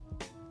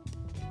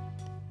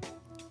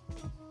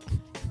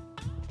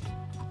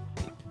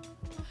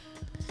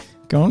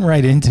Going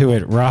right into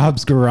it.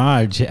 Rob's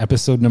Garage,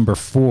 episode number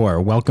 4.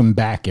 Welcome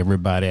back,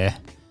 everybody.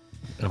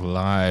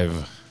 Live.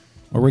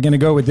 Well, we're going to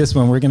go with this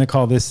one. We're going to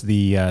call this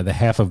the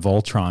half of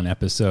Voltron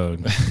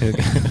episode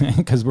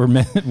because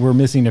we're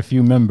missing a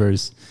few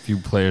members. A few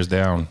players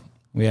down.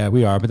 Yeah,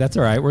 we are, but that's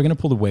all right. We're going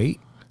to pull the weight.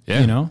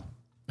 Yeah. You know?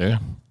 Yeah.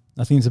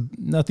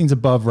 Nothing's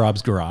above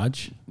Rob's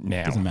Garage.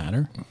 Now. Doesn't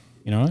matter.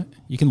 You know what?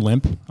 You can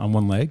limp on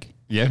one leg.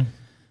 Yeah.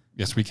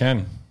 Yes, we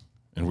can.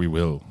 And we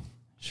will.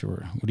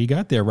 Sure. What do you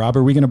got there, Rob?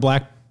 Are we going to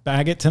black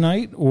bag it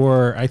tonight?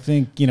 Or I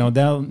think, now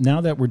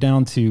that we're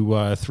down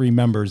to 3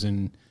 members,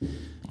 and I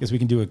guess we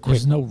can do a quick...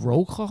 There's no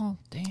roll call?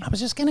 Damn. I was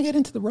just going to get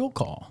into the roll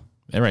call.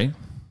 All right.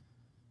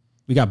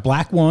 We got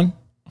Black One,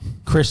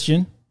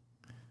 Christian.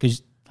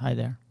 Hi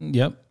there.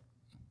 Yep.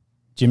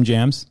 Jim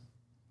Jams.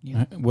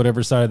 Yeah.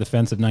 Whatever side of the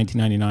fence of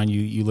 1999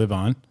 you live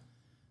on.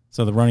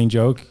 So the running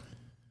joke,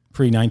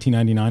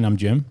 pre-1999, I'm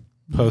Jim.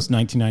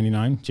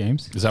 Post-1999,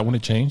 James. Is that when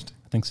it changed?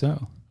 I think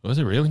so. Was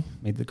it really?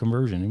 Made the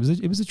conversion.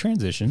 It was a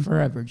transition.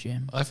 Forever,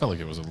 Jim. I felt like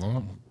it was a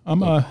long...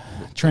 I'm a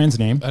trans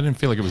name. I didn't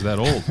feel like it was that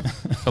old.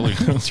 I felt like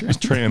it was a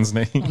trans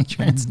name.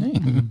 Trans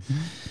name.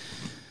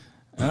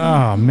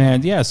 Oh,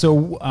 man. Yeah,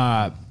 so,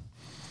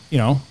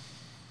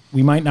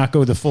 we might not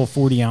go the full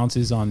 40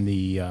 ounces on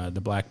the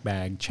black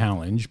bag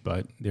challenge,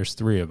 but there's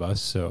 3 of us,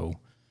 so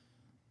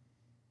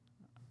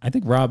I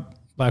think, Rob,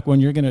 Black One,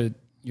 you're gonna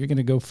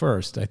go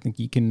first. I think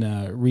you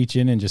can reach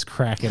in and just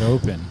crack it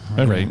open.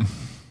 All right.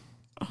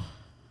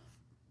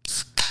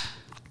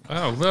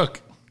 Oh,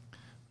 look.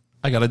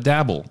 I got a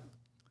dabble.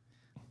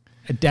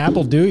 A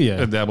dabble, do you?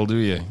 A dabble, do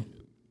you?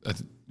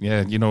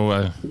 Yeah,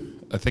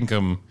 I think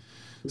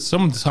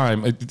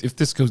sometime, if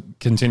this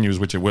continues,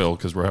 which it will,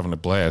 because we're having a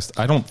blast,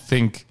 I don't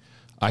think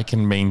I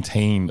can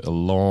maintain a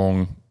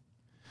long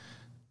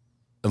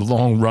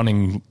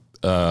running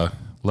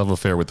love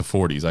affair with the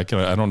 40s. I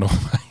don't know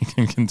if I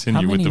can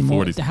continue with the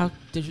 40s.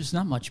 There's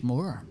not much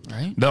more,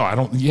 right? No, I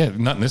don't. Yeah,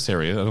 not in this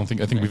area. I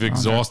think we've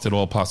exhausted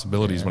all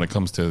possibilities when it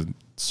comes to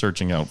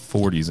searching out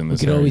 40s in this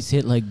We could area. always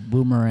hit like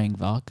boomerang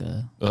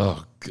vodka.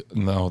 Oh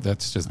no,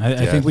 that's just.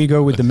 I think we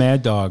go with the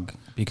Mad Dog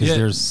because Yeah.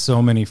 there's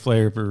so many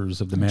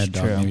flavors of the Mad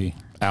Dog. true. Maybe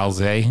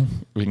Alizé.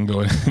 We can go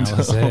into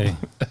Alizé.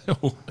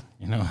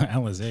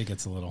 Alizé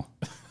gets a little.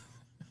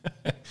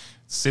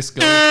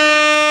 Cisco.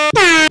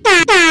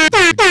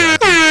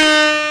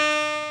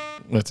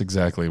 That's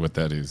exactly what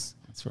that is.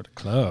 Sort of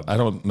club. I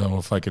don't know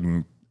if I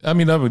can. I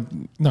mean,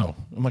 I'm not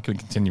going to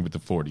continue with the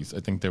 40s. I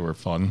think they were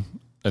fun.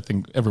 I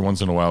think every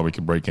once in a while we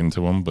could break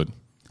into them, but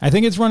I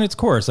think it's run its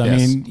course. I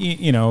Yes.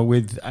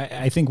 mean,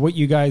 I think what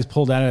you guys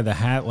pulled out of the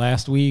hat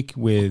last week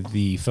with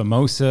the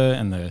Famosa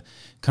and the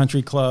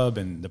Country Club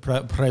and the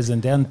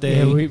Presidente.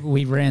 Yeah,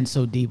 we ran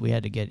so deep we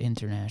had to get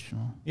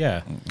international.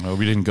 Yeah.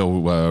 we didn't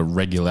go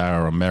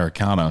regular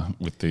Americana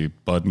with the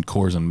Bud and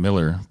Coors and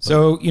Miller.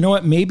 So, you know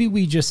what? Maybe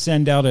we just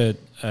send out a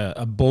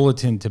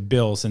bulletin to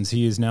Bill, since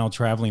he is now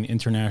traveling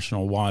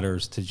international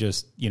waters, to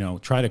just,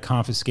 try to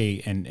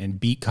confiscate and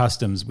beat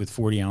customs with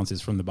 40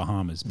 ounces from the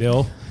Bahamas.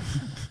 Bill,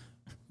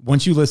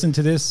 once you listen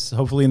to this,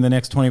 hopefully in the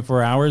next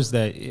 24 hours,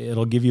 that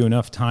it'll give you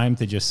enough time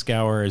to just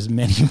scour as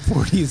many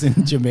 40s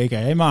in Jamaica.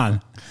 Hey,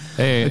 man.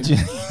 Hey,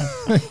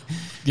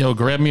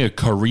 grab me a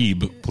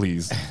Carib,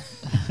 please.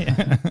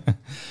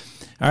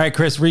 All right,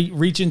 Chris,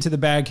 reach into the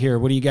bag here.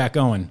 What do you got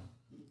going?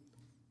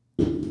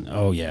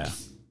 Oh, yeah.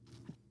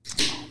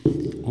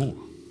 Ooh.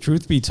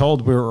 Truth be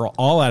told, we're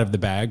all out of the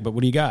bag, but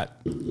what do you got?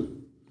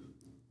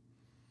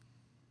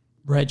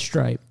 Red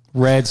Stripe.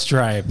 Red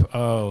Stripe.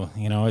 Oh,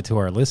 to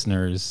our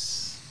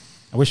listeners,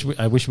 I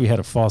wish we had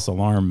a false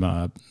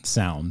alarm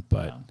sound,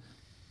 but I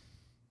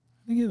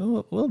think a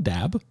little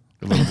dab.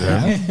 A little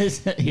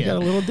dab. You got a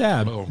little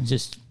dab. Oh,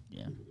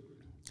 Yeah.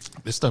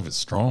 this stuff is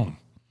strong.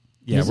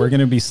 Yeah, we're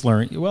going to be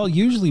slurring. Well,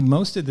 usually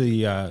most of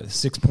the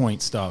 6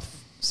 Point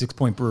stuff, 6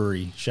 Point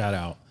Brewery, shout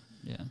out,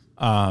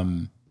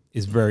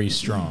 is very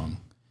strong.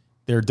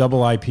 Their double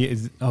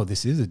IPA.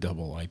 This is a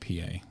double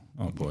IPA.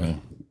 Oh, boy.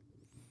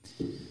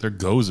 Yeah. Their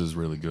Goes is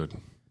really good.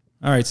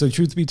 All right, so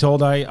truth be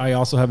told, I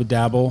also have a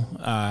dabble,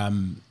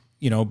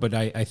 but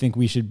I think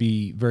we should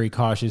be very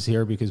cautious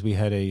here because we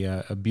had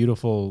a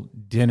beautiful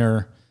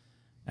dinner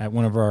at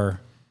one of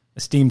our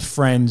esteemed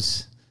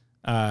friends'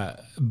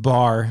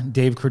 bar,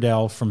 Dave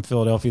Cradell from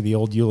Philadelphia, the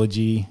Old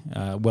Eulogy,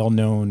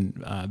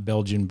 well-known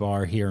Belgian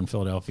bar here in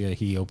Philadelphia.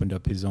 He opened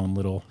up his own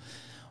little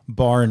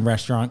bar and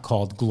restaurant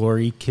called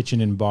Glory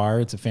Kitchen and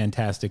Bar. It's a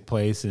fantastic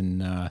place,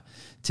 and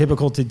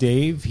typical to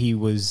Dave, he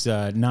was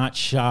not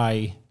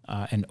shy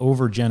and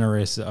over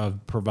generous of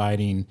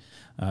providing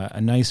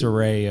a nice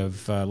array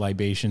of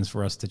libations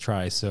for us to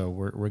try. So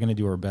we're going to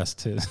do our best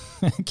to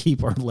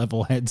keep our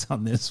level heads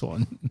on this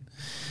one.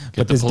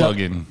 Get the plug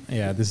in.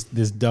 Yeah, this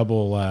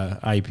double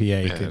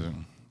IPA.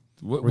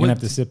 We're going to have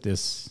to sip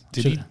this.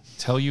 Did he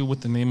tell you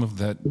what the name of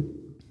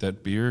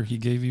that beer he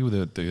gave you?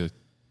 The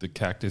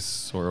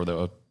cactus or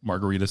the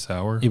margarita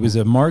sour? It was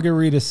a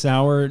margarita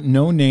sour,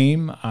 no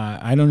name.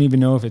 I don't even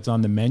know if it's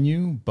on the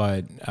menu,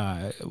 but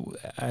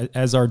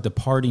as our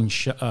departing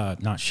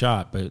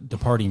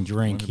departing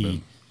drink,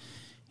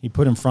 he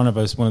put in front of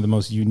us one of the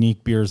most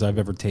unique beers I've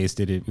ever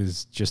tasted. It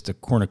was just a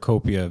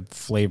cornucopia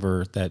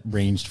flavor that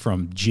ranged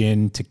from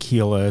gin,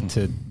 tequila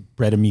to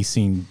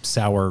Brettanomycin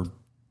sour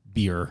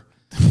beer,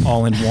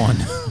 all in one.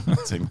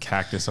 Same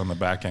cactus on the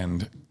back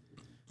end.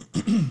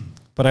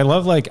 But I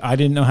love, like, I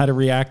didn't know how to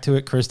react to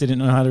it. Chris didn't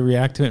know how to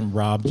react to it, and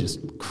Rob just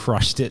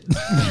crushed it.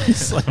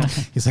 he's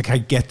like, I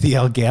get the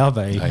agave.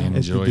 I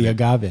enjoyed the it.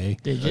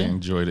 agave. Did I you?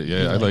 enjoyed it.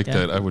 Yeah, You I like like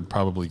that? that. I would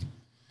probably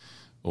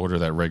order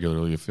that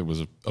regularly if it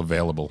was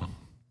available.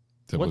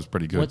 That was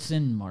pretty good. What's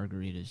in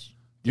margaritas?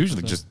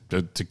 Usually just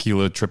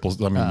tequila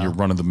triples. I mean, your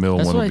run of the mill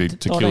That's one what would I be thought.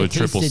 tequila I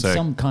triple tasted sec,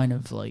 some kind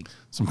of like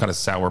some kind of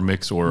sour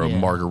mix or a Yeah.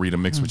 margarita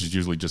mix, which is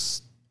usually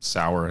just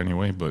sour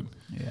anyway. But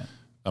yeah.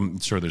 I'm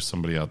sure there's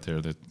somebody out there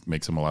that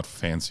makes them a lot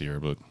fancier.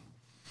 But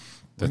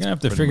We're going to have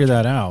to figure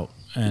that out.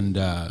 And,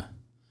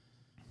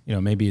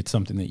 maybe it's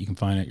something that you can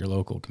find at your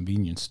local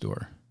convenience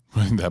store.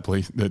 that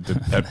place,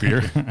 that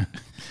beer.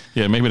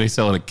 Yeah, maybe they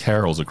sell it at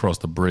Carol's across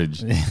the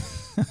bridge.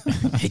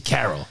 Hey,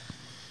 Carol,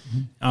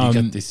 you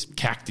got this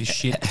cactus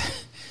shit?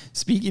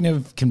 Speaking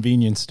of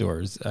convenience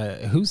stores,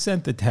 who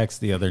sent the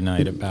text the other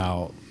night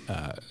about,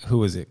 who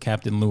was it,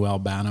 Captain Lou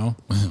Albano?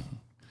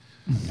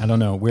 I don't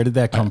know. Where did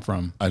that come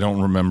from? I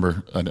don't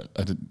remember.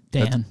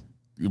 Dan,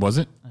 Was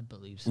it? I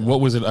believe so.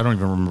 What was it? I don't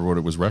even remember what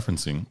it was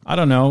referencing. I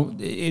don't know.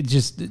 It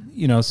just,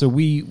 so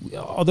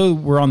although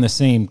we're on the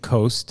same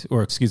coast,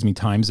 or excuse me,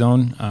 time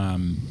zone,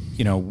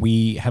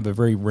 we have a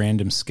very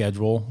random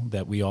schedule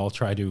that we all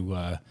try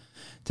to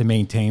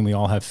maintain. We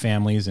all have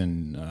families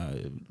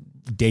and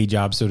day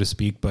jobs, so to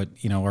speak, but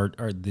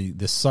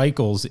the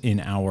cycles in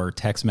our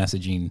text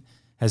messaging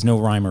has no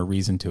rhyme or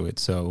reason to it.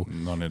 So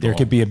None at there all.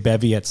 could be a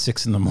bevy at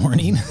 6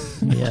 a.m.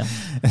 Yeah.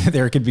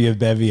 There could be a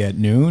bevy at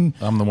noon.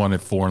 I'm the one at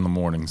 4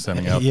 a.m.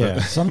 sending out. Yeah.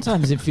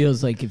 Sometimes it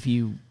feels like if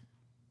you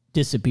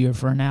disappear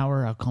for an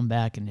hour, I'll come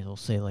back and it'll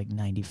say like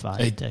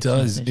 95. It text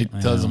does. message. It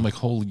does. I'm like,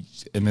 holy.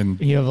 And then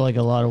You have like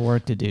a lot of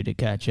work to do to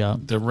catch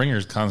up. the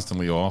ringer's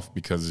constantly off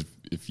because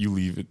if you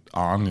leave it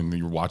on and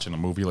you're watching a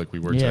movie like we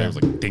were today, Yeah. it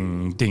was like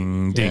ding,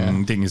 ding, ding,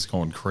 Yeah. ding. It's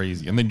going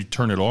crazy. And then you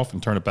turn it off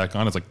and turn it back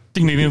on. It's like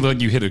ding, ding, ding.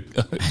 Like you hit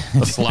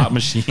a slot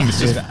machine.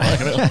 It's just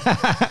flying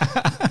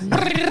out.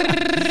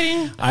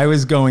 I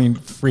was going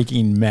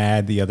freaking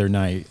mad the other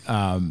night.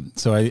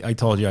 So I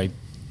told you I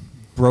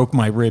broke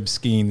my rib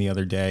skiing the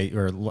other day,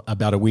 or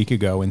about a week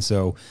ago. And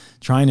so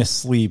trying to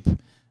sleep,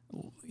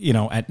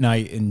 at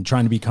night and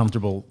trying to be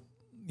comfortable,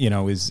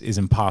 is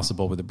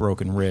impossible with a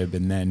broken rib.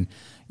 And then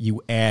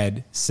you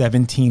add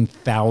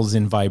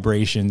 17,000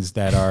 vibrations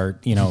that are,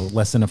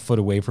 less than a foot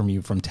away from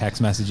you from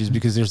text messages,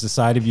 because there's the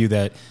side of you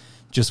that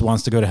just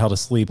wants to go to hell to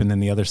sleep, and then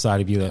the other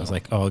side of you that was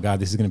like, oh God,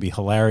 this is going to be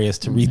hilarious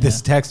to read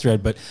this text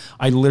thread. But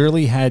I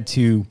literally had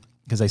to,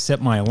 because I set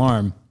my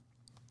alarm,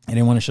 I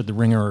didn't want to shut the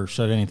ringer or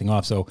shut anything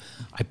off, so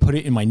I put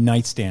it in my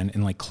nightstand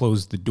and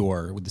closed the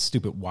door with the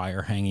stupid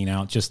wire hanging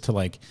out, just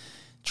to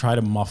try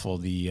to muffle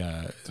the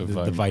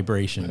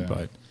vibration.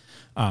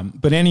 Yeah.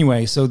 But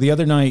anyway, so the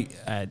other night,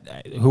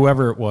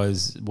 whoever it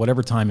was,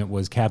 whatever time it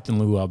was, Captain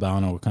Lou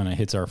Albano kind of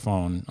hits our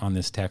phone on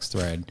this text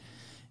thread.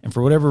 And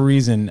for whatever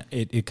reason,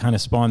 it kind of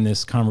spawned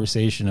this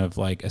conversation of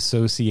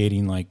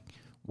associating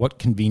what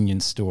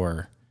convenience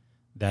store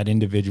that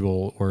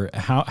individual, or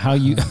how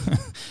you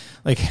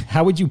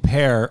how would you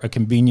pair a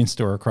convenience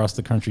store across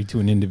the country to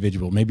an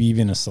individual, maybe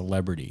even a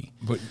celebrity?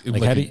 But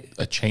how do you,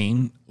 a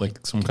chain,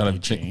 like some kind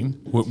of chain.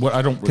 What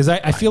I don't, because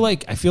I feel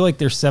like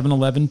there's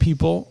 7-Eleven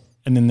people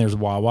and then there's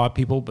Wawa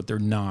people, but they're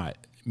not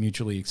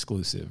mutually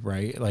exclusive,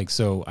 right?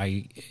 So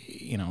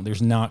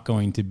there's not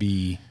going to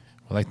be.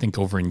 Well, I think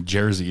over in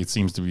Jersey, it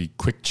seems to be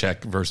Quick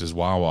Check versus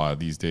Wawa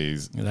these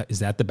days. Is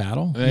that the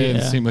battle?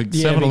 It seems like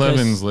Yeah,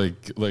 7-Eleven's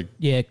like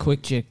Yeah,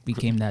 Quick Check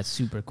became that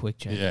super Quick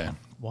Check. Yeah.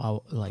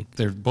 Wow,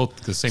 they're both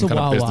the same It's a kind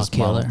of Wawa business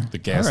model. killer. The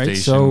gas All right,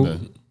 station. so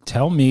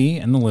tell me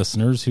and the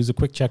listeners who's a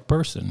Quick Check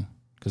person,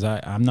 because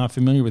I'm not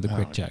familiar with a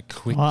Quick Check.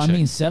 Quick Well, I Check.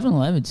 mean,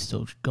 7-Eleven's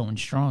still going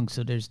strong,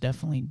 so there's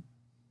definitely.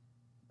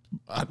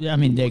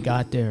 They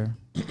got their.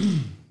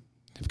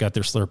 They've got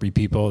their Slurpee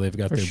people. They've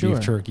got For their sure.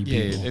 beef jerky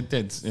people.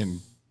 Yeah,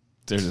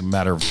 there's a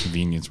matter of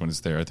convenience when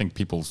it's there. I think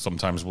people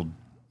sometimes will,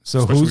 So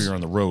especially when who's you're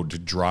on the road, to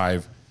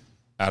drive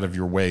out of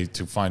your way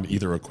to find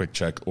either a Quick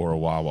Check or a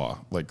Wawa.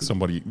 Like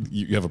somebody,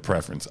 you have a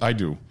preference. I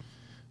do.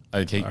 I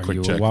hate Are Quick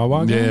you a Check.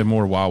 Wawa guy? Yeah,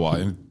 more Wawa.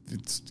 And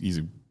it's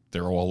easy.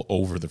 They're all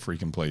over the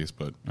freaking place.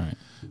 But Right.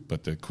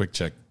 but the Quick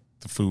Check,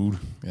 the food,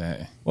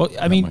 yeah. Well,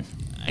 I mean,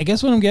 I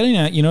guess what I'm getting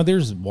at,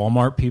 there's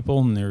Walmart people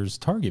and there's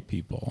Target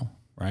people,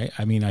 right?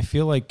 I mean, I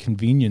feel like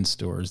convenience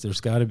stores, there's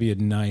got to be a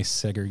nice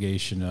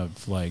segregation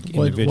of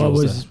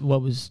individuals.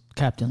 What was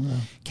Captain Lou? I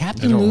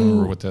Captain don't Lou,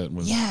 remember what that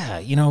was. yeah,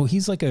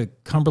 he's like a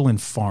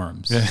Cumberland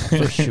Farms.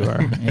 For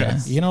sure. Yeah.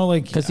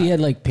 Because He had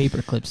like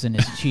paper clips in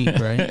his cheek,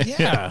 right?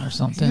 Yeah. Or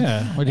something.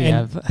 Yeah. What do you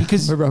And have?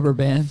 because- a rubber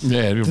band.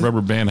 Yeah, a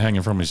rubber band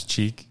hanging from his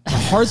cheek. the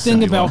hard thing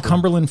Cindy about Lauper.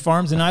 Cumberland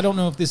Farms, and I don't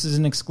know if this is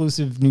an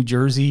exclusive New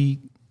Jersey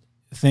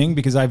thing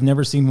because I've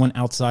never seen one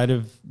outside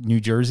of New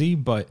Jersey,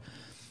 but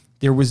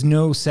there was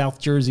no South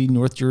Jersey,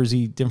 North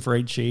Jersey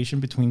differentiation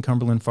between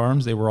Cumberland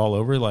Farms. They were all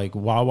over. Like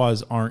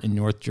Wawa's aren't in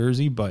North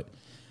Jersey, but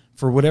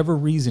for whatever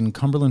reason,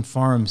 Cumberland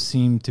Farms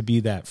seemed to be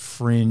that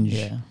fringe.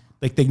 Yeah.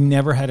 Like they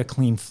never had a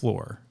clean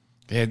floor.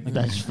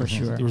 That's for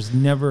sure. There was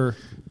never.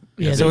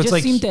 Yeah, so they it's just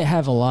like seem to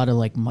have a lot of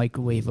like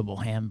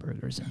microwavable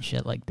hamburgers and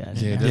shit like that.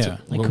 Yeah, in there. that's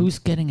Yeah. Like who's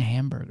getting a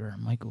hamburger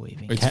and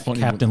microwaving? It's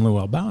funny Captain Lou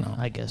Albano.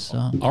 I guess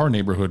so. Our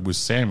neighborhood was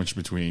sandwiched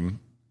between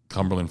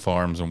Cumberland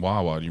Farms and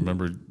Wawa. Do you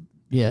remember?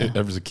 Yeah.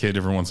 As a kid,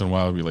 every once in a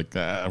while, we'd be like,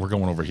 we're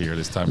going over here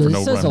this time This for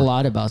no says a runner.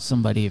 lot about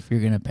somebody if you're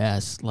gonna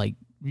pass like.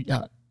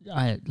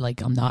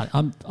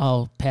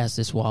 I'll pass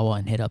this Wawa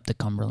and hit up the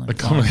Cumberland.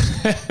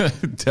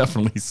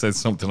 Definitely says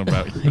something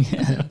about you.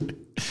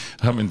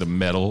 I'm into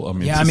metal. I'm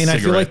into Yeah, I mean, I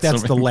feel like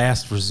cigarettes. that's the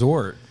last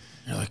resort.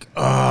 You're like,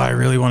 oh, I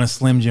really want a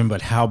Slim Jim,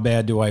 but how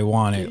bad do I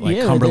want it? Like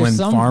Yeah, but Cumberland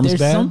Farms There's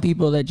bad? some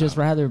people that just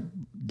rather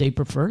they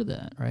prefer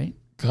that, right?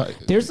 God.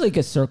 There's like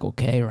a Circle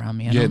K around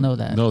me. I don't know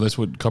that. No, that's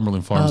what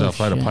Cumberland Farms Oh,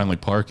 outside of shit. Pine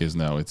Lake Park is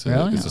now. It's a,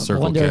 Really? it's a I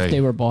Circle wonder K. if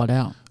they were bought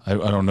out. I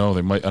don't know.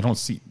 They might. I don't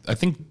see. I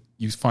think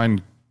you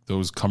find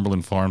those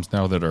Cumberland Farms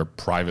now that are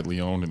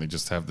privately owned, and they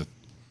just have the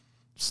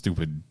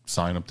stupid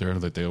sign up there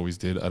that they always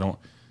did. I don't.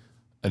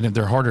 And then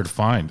they're harder to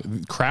find.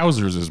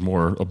 Krausers is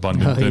more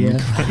abundant than yeah.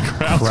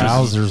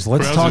 Krausers.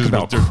 Let's Krausers, talk but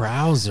about they're-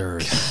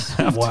 Krausers.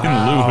 Captain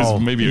Wow. Lou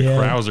is maybe Yeah. a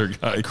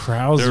Krauser guy.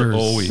 Krausers. They're I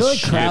always feel like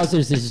shit.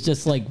 Krausers is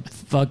just like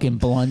fucking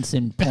blunts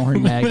and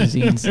porn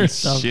magazines They're and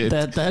stuff. shit.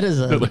 That is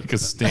They're a like a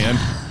stand.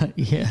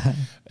 yeah.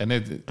 And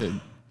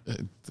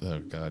oh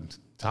god,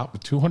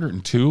 top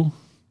 202.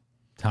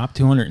 Top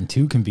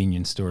 202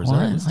 convenience stores. All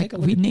right, What? let's Like take a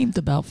look. we named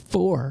about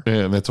 4.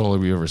 Yeah, that's all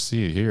we ever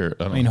see here.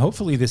 I I mean,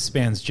 hopefully this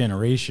spans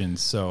generations.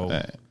 So,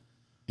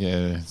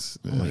 yeah. It's,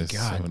 oh my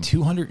God,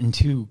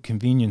 202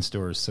 convenience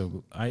stores.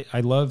 So I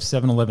love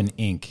 7-Eleven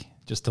Inc.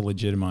 just to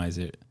legitimize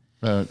it.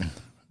 Well,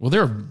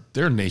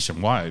 they're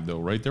nationwide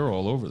though, right? They're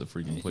all over the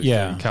freaking place.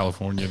 Yeah. In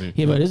California.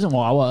 Yeah, but isn't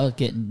Wawa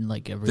getting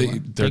like everywhere?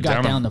 They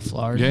got down to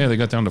Florida. Yeah, they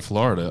got down to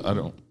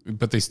Florida.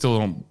 But they still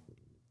don't.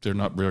 They're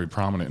not very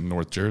prominent in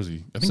North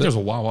Jersey. I think there's a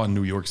Wawa in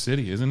New York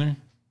City, isn't there?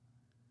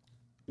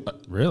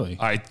 Really?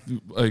 I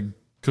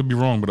could be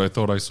wrong, but I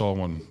thought I saw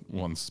one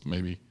once,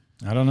 maybe.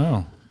 I don't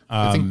know.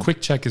 I think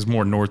Quick Check is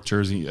more North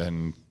Jersey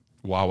and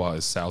Wawa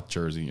is South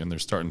Jersey, and they're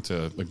starting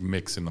to like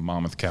mix in the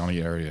Monmouth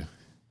County area.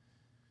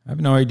 I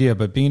have no idea,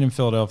 but being in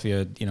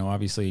Philadelphia,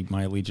 obviously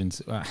my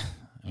allegiance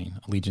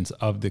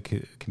of the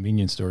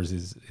convenience stores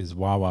is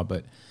Wawa.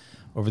 But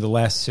over the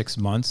last 6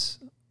 months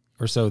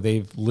or so,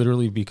 they've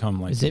literally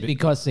become like. Is it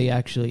because they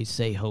actually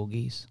say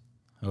hoagies?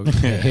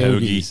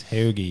 Hoagies.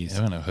 I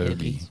don't know,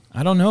 hoagie.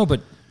 I don't know,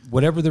 but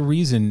whatever the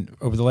reason,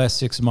 over the last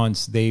 6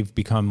 months, they've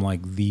become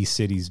like the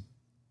city's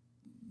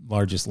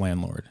largest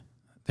landlord.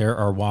 There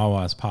are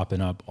Wawas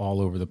popping up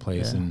all over the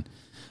place, and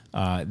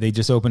they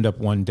just opened up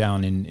one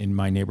down in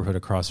my neighborhood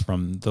across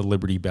from the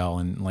Liberty Bell,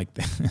 and like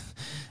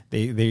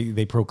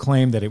they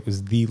proclaimed that it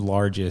was the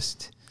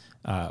largest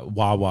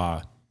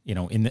Wawa.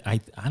 In the I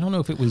don't know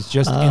if it was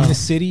just in the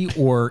city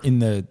or in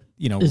the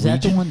Is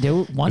that the region. one? They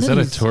were, one Is of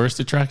that a these, tourist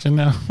attraction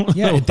now?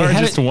 Yeah, The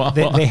largest Wawa.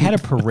 they had a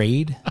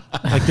parade.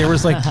 Like there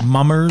was like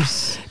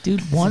mummers.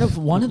 dude. One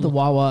of the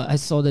Wawa, I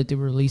saw that they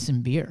were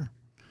releasing beer.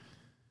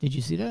 Did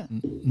you see that?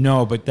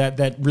 No, but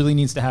that really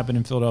needs to happen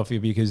in Philadelphia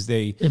because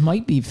It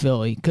might be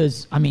Philly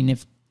because I mean,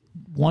 if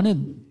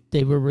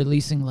they were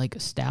releasing like a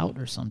stout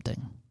or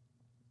something.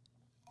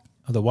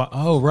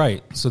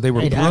 Right. So they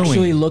were It brewing.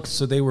 actually looks.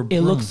 So they were. It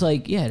brewing. looks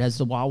like it has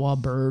the Wawa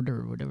bird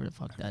or whatever the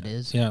fuck that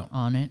is. Yeah.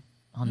 On it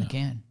on the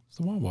can. It's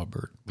the Wawa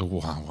bird. The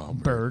Wawa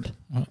Bird.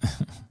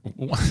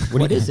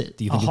 What Is it?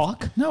 Do you A think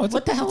hawk? No, it's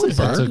what the hell a is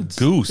bird. that? It's a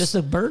goose. Just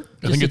a bird?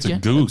 I think it's a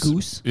goose.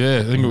 goose? Yeah,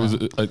 I think it was.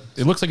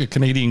 It looks like a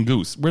Canadian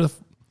goose.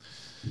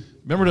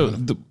 Remember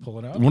Pull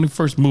it out? when we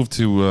first moved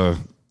to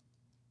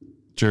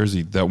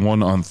Jersey? That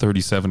one on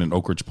 37 in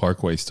Oak Ridge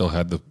Parkway still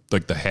had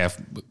the half.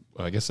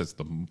 I guess that's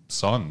the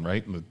sun,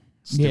 right? And the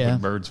stupid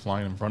birds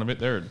flying in front of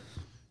it.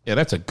 Yeah,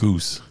 that's a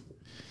goose.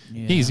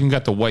 Yeah. He's even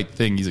got the white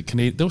thing. He's a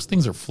Canadian. Those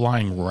things are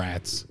flying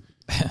rats.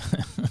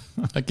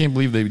 I can't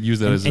believe they would use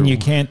that as. And you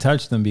can't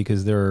touch them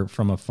because they're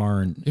from a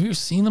foreign. Have you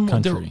seen them?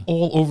 Country. They're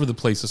all over the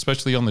place,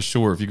 especially on the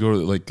shore. If you go to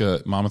like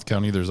Monmouth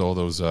County, there's all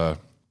those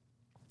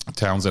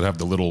towns that have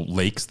the little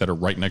lakes that are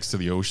right next to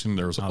the ocean.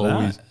 There's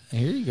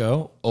Here you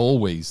go.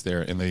 always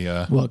there, and they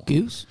What,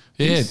 goose?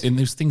 yeah, and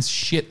those things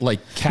shit like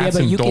cats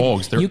but and you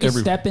dogs. Can, you can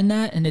every. step in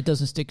that and it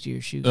doesn't stick to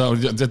your shoes. Oh,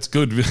 yeah, that's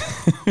good.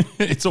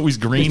 It's always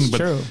green, It's but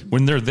true.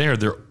 when they're there,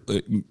 they're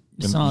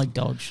It's not like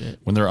dog shit.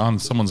 when they're on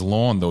someone's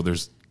lawn though.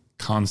 There's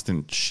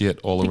constant shit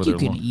all I over think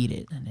their you can lawn. eat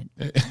it and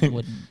it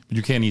wouldn't. But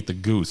you can't eat the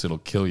goose; it'll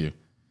kill you.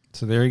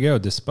 So there you go.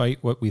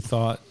 Despite what we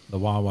thought the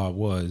Wawa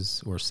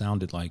was or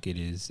sounded like, it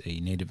is a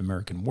Native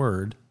American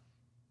word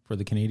for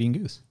the Canadian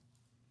goose.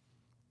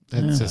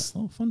 That's just A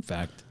little fun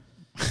fact.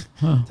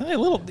 Tell you a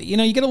little.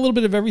 You get a little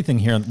bit of everything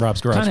here on Rob's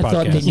Garage Kind of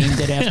thought they Podcast. named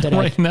it after that.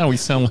 right now we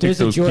sound like There's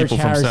a those George people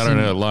from Harrison-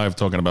 Saturday Night Live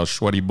talking about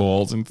sweaty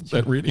balls and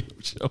that radio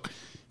show.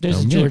 There's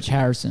a Yeah. George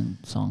Harrison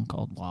song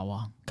called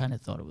Wawa. Kind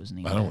of thought it was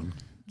named. I don't.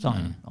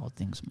 Fine, all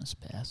things must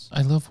pass.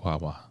 I love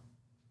Wawa.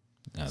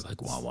 I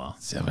like Wawa.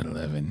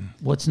 7-Eleven.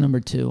 What's number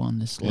 2 on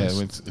this Yeah,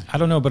 list? I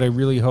don't know, but I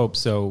really hope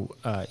so.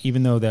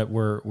 Even though that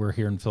we're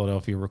here in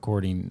Philadelphia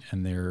recording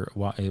and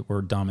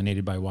we're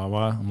dominated by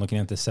Wawa, I'm looking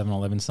at the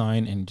 7-Eleven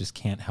sign and just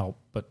can't help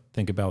but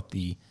think about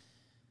the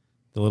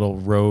little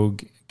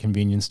rogue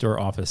convenience store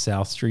off of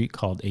South Street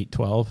called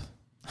 812.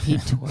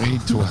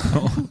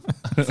 812.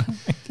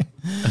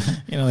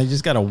 You know, they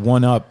just got a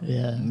one-up.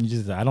 Yeah.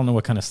 I don't know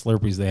what kind of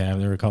Slurpees they have.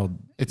 They were called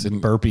It's an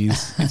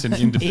burpees. It's an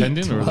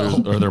independent, or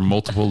are there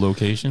multiple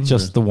locations?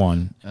 Just the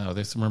one. Oh,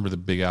 they remember the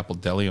Big Apple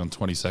Deli on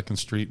 22nd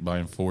Street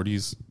buying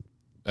 40s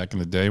back in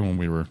the day when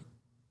we were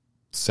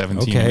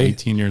 17,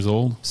 18 years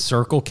old.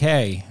 Circle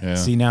K. Yeah.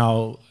 See,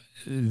 now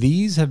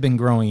these have been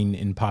growing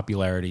in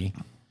popularity.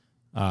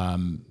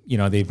 You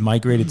know, they've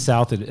migrated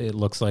south, it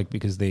looks like,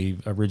 because they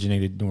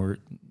originated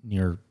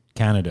near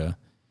Canada.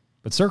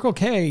 But Circle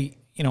K,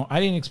 you know, I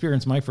didn't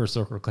experience my first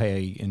Circle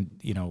K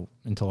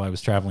until I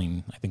was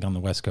traveling, I think, on the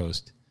West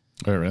Coast.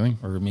 Oh, really?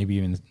 Or maybe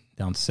even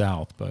down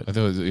south. But I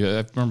thought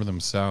I remember them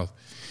south.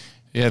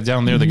 Yeah,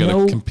 down there they got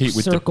to compete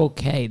with Circle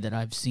K that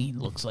I've seen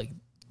looks like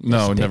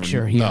No, this never.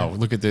 picture here. No,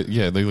 look at the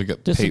they look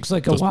at This looks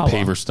like a those Wawa.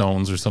 paver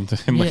stones or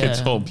something. Like it's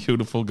Yeah. all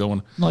beautiful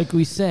going. Like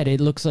we said,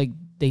 it looks like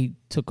they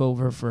took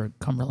over for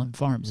Cumberland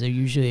Farms. They're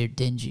usually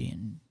dingy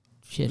and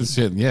shitty. This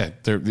shit, yeah,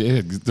 they're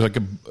like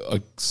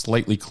a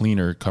slightly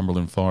cleaner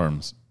Cumberland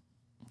Farms.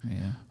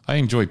 Yeah. I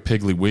enjoy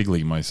Piggly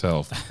Wiggly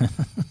myself.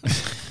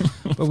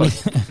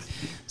 But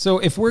so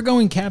if we're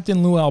going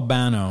Captain Lou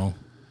Albano,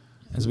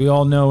 as we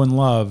all know and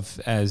love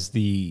as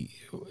the,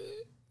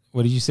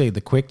 what did you say, the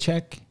quick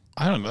check?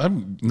 I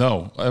don't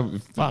know.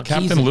 Fuck,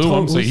 Captain he's a Lou,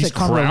 I'm total- saying he's he's a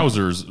Cumberland.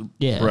 Krausers,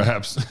 Yeah.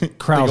 perhaps. The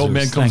Krausers, old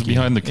man comes thank you.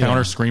 behind the counter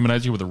Yeah. screaming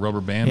at you with a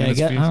rubber band Yeah, in I, his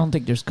guess, face. I don't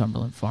think there's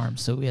Cumberland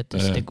Farms, so we have to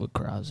stick with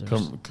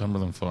Krausers.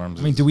 Cumberland Farms.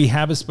 I mean, do we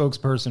have a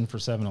spokesperson for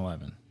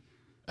 7-Eleven?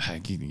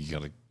 You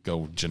got to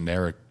go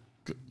generic.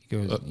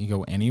 You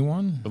go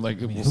anyone? Like,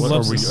 who what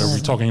loves are we? this? Are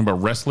we talking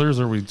about wrestlers?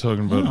 Or are we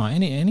talking about No,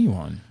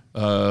 anyone.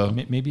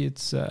 Maybe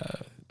it's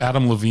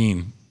Adam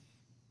Levine?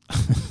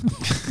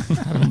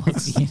 I don't know.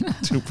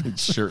 Stupid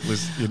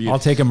shirtless idiot. I'll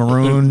take a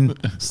maroon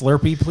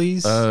Slurpee,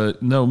 please.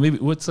 No, maybe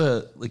what's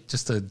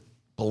just a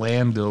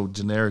blando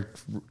generic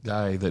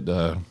guy that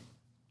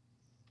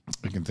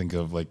I can think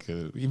of, like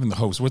even the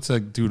host. What's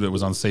that dude that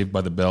was on Saved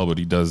by the Bell, but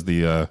he does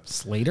the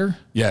Slater?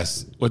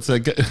 yes. What's that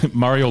guy?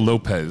 Mario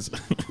Lopez?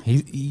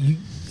 You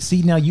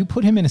see, now you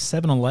put him in a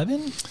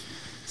 7-Eleven?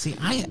 See,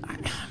 I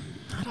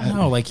don't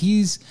know. Like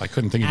he's I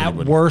couldn't think of at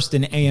anybody. worst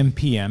an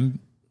AM/PM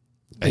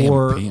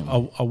or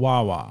AM/PM. a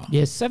Wawa.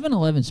 Yeah,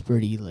 7-Eleven's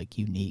pretty like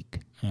unique.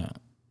 Yeah.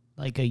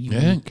 Like a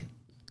unique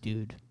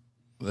dude.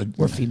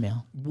 Or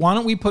female. Why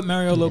don't we put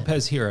Mario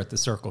Lopez here at the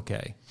Circle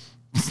K?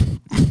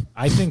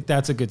 I think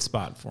that's a good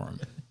spot for him.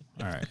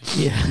 All right.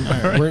 Yeah.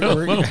 All right.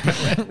 We're I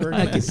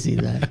gonna, can see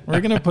that.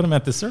 we're gonna put him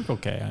at the Circle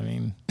K. I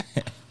mean,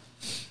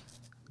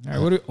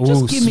 all right.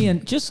 Just give me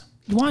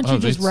why don't you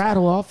just that's-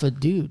 rattle off a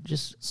dude,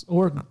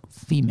 or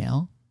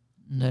female,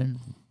 and then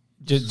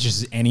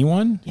just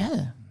anyone.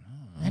 yeah,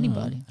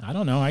 anybody. I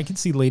don't know. I could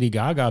see Lady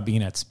Gaga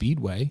being at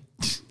Speedway.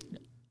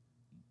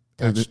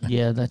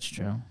 Yeah, that's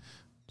true.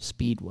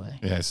 Speedway.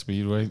 Yeah,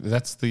 Speedway.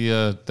 That's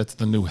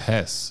the new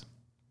Hess.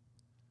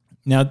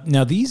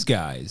 Now these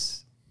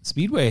guys,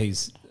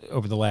 Speedways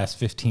over the last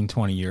 15,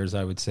 20 years,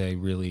 I would say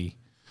really.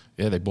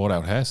 Yeah, they bought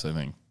out Hess. I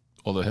think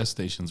all the Hess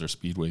stations are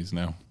Speedways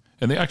now,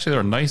 and they actually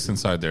are nice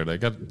inside there. They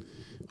got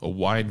a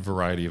wide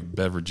variety of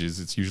beverages.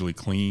 It's usually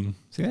clean.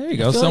 See, there you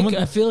go.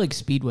 I feel like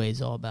Speedway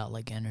is all about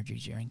like energy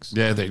drinks.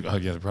 Yeah, they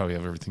probably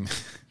have everything,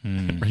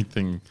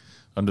 everything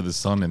under the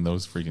sun in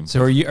those freaking.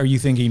 So are you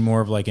thinking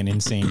more of like an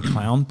insane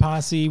clown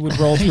posse would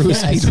roll through a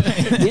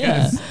Speedway?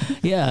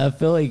 Yeah. I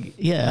feel like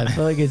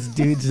it's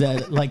dudes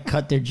that like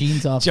cut their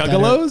jeans off.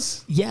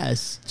 Juggalos?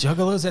 Yes.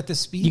 Juggalos at the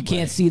Speedway. You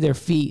can't see their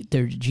feet.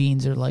 Their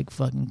jeans are like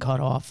fucking cut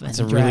off and That's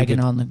a really dragging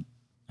good- on the.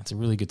 That's a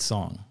really good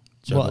song.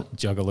 What?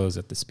 Juggalos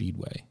at the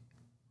Speedway.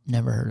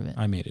 Never heard of it.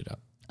 I made it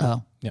up.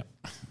 Oh, Yeah.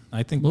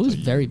 I think it was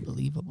very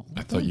believable.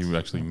 I thought you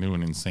actually knew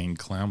an insane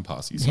clown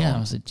posse song. Yeah, I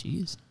was like,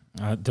 geez.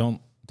 don't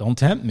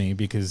tempt me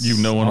because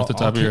You know one off the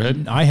top of your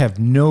head? I have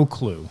no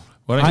clue.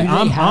 Why don't you- Do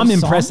they have I'm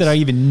impressed songs? that I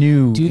even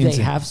knew. Do they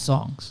Insane- have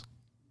songs?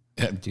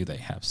 Do they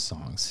have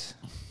songs?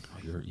 Oh,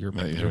 you're Yeah,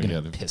 going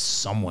yeah. to piss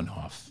someone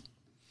off.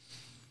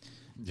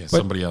 Yeah,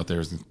 somebody out there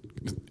is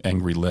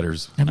angry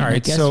letters. I mean, All right, I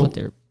guess so- what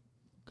they're.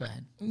 Go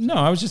ahead. No,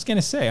 I was just going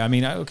to say. I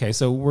mean, okay,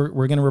 so we're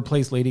going to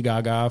replace Lady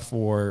Gaga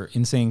for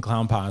Insane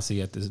Clown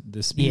Posse at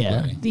the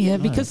Speedway. Yeah,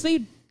 because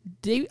they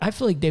I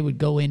feel like they would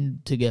go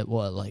in to get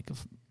what, like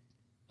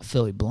a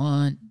Philly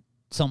Blunt,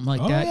 something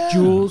like that, yeah.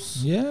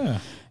 Jules. Yeah, and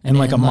And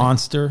like a then, like-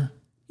 monster.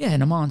 Yeah,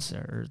 and a monster,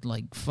 or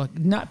like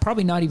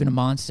probably not even a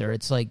monster.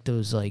 It's like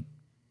those like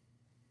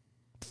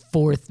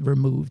fourth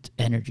removed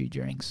energy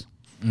drinks,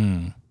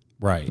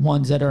 Right,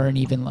 ones that aren't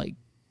even like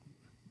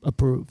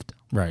approved.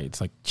 right.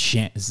 It's like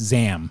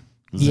Zam.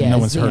 No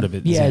one's heard of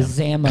it. Yeah,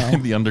 Zam.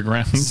 Zamo. The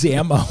underground.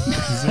 Zammo.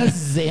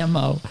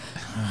 Zamo.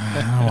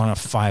 I don't want a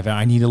 5 hour.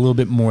 I need a little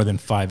bit more than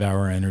 5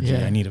 hour energy.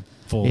 Yeah. I need a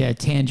full. Yeah,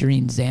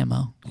 Tangerine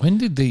Zamo. When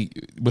did they,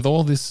 with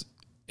all this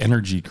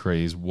energy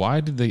craze,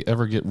 why did they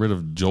ever get rid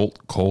of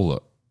Jolt Cola?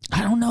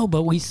 I don't know,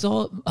 but we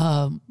saw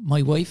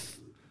my wife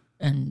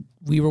and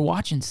we were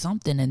watching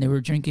something and they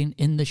were drinking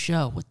in the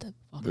show. What the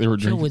fuck They were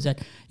show drinking- was that?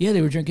 Yeah,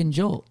 they were drinking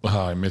Jolt.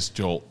 Oh, I miss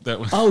Jolt. That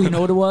was Oh, you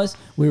know what it was?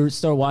 We were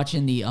start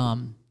watching the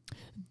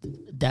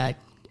that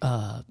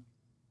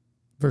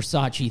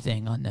Versace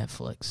thing on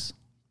Netflix.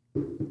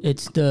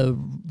 It's the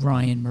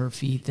Ryan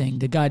Murphy thing,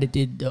 the guy that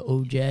did the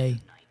OJ.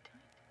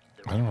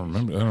 I don't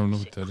remember. I don't know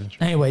what that is.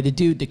 Anyway, the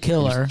dude, the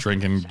killer.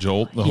 Drinking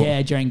Jolt. The whole,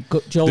 Yeah, drank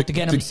Jolt to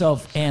get the-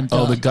 himself amped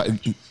Oh, up. the guy,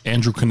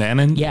 Andrew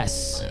Cunanan?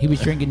 Yes, he was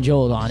drinking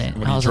Jolt on it.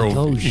 When I he was drove,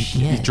 like, oh, he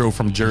shit. drove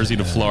from Jersey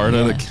to Florida.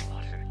 Yeah. Like,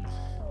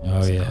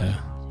 Oh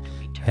yeah.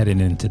 Heading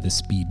into the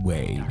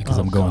Speedway because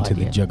Oh, I'm going God, to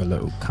the yeah.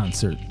 Juggalo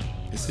concert.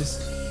 is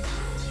this?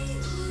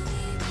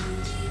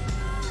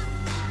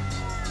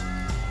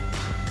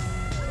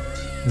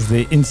 This is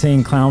the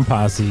Insane Clown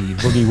Posse,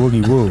 Boogie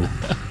Woogie Woo.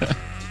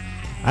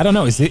 I don't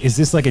know. Is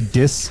this like a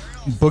diss?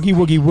 Boogie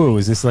Woogie Woo.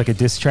 Is this like a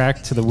diss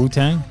track to the Wu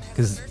Tang?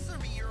 Because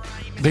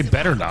They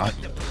better not.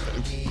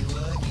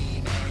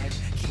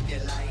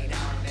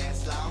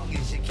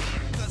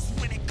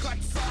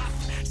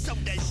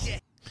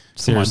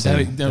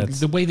 seriously,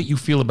 The way that you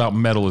feel about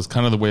metal is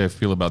kind of the way I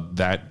feel about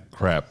that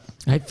crap.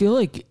 I feel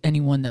like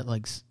anyone that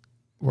likes,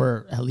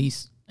 or at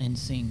least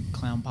Insane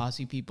Clown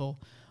Posse people,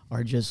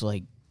 are just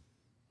like,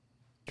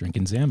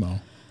 drinking Zammo.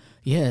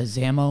 yeah,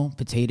 Zamo,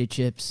 potato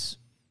chips.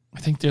 I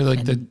think they're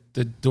like And-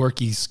 the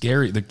dorky,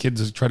 scary. The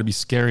kids that try to be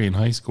scary in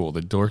high school,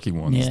 the dorky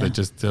ones Yeah. that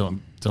just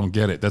don't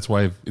get it. That's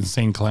why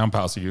Insane Clown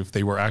Posse, if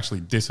they were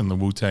actually dissing the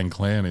Wu-Tang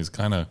Clan, is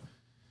kind of.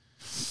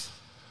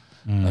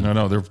 I don't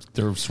know.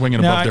 They're swinging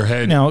above their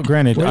head. Now,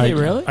 granted, Were they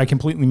really? I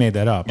completely made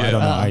that up. I Yeah.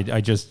 don't know.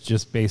 I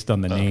just based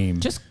on the name.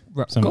 Just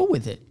Some- go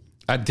with it.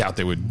 I doubt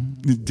they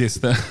would diss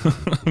them.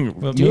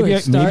 Well, Do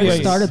it. Start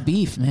I- a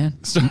beef, man.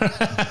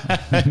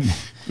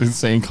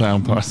 Insane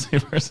Clown Posse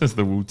versus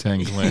the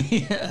Wu-Tang Clan.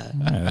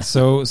 Yeah,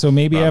 so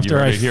maybe Rob, after you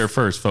heard I it here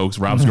first, folks.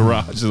 Rob's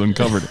Garage has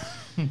uncovered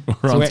it.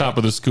 We're on wait- top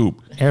of the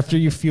scoop. after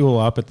you fuel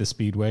up at the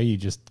Speedway, you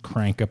just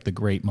crank up the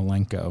Great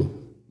Malenko.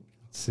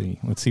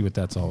 Let's see what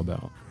that's all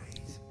about.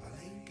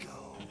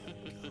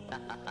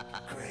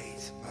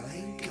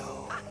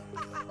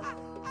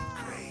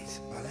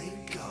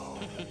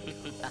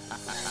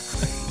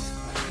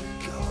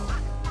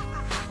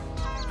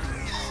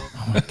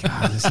 Oh my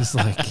God, this is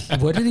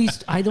like What are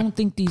these? I don't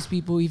think these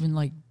people even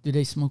like. Do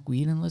they smoke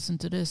weed and listen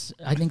to this?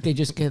 I think they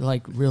just get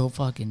like real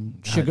fucking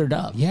sugared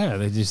up. yeah,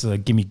 they just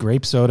like give me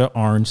grape soda,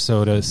 orange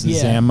soda, Yeah.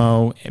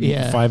 Zammo,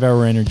 Yeah. 5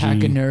 Hour Energy,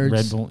 Pack of Nerds.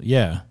 Red Bull.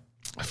 Yeah,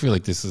 I feel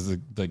like this is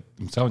like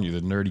I'm telling you,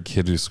 the nerdy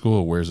kid at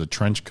school wears a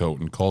trench coat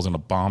and calls in a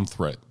bomb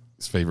threat.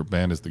 His favorite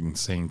band is the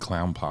Insane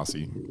Clown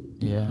Posse.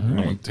 Yeah.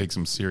 No one takes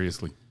him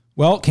seriously.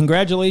 well,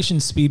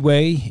 congratulations,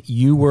 Speedway.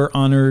 You were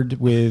honored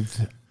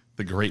with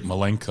The Great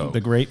Malenko.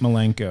 the Great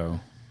Malenko.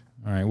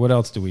 All right, what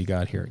else do we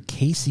got here?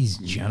 Casey's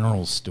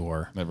General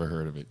Store. Never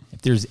heard of it.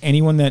 If there's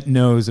anyone that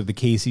knows of the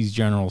Casey's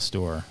General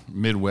Store,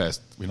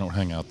 Midwest, we don't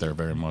hang out there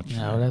very much.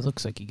 No, that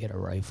looks like you get a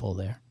rifle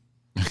there.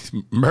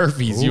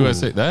 Murphy's Ooh.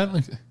 USA.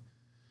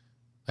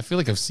 I feel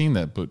like I've seen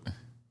that, but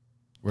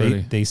where are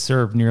they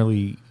serve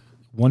nearly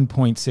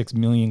 1.6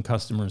 million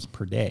customers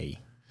per day.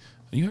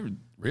 You ever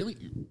really?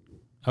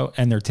 Oh,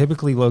 and they're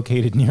typically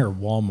located near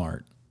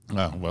Walmart.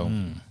 Oh well,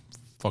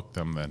 fuck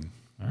them then.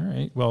 All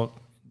right. Well,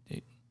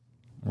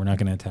 we're not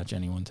going to attach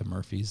anyone to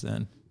Murphy's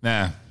then.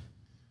 Nah,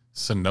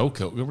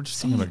 Sunoco. We were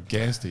just talking about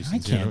gas stations. I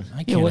can't. I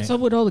Yeah, can't. what's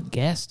up with all the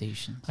gas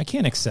stations? I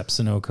can't accept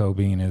Sunoco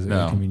being as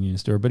No. a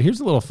convenience store. But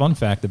here's a little fun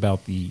fact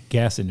about the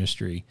gas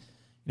industry.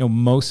 You know,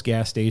 most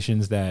gas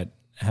stations that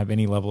have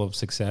any level of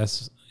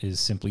success is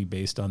simply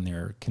based on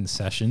their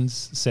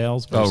concessions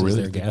sales versus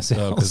their gas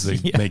sales. Because they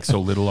Yeah. make so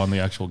little on the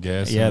actual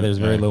gas. Yeah, there's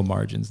very Yeah. low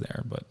margins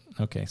there. But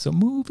okay, so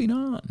moving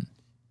on.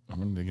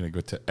 I'm going to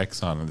go to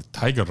Exxon and the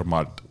Tiger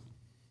Mart.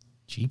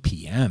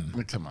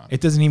 GPM. Come on.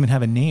 It doesn't even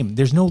have a name.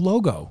 There's no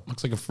logo.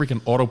 Looks like a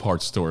freaking auto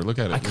parts store. Look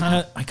at it. I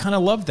kind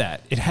of love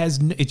that.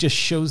 It just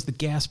shows the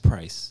gas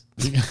price.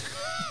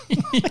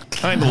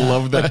 kind of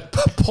love that.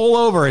 Pull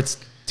over. It's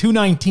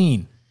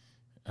 $2.19.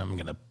 I'm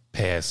going to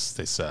pass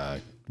this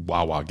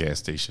Wawa gas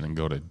station and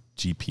go to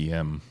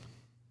GPM.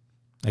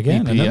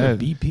 Again, BP,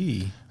 another yeah.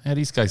 BP. Yeah,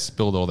 these guys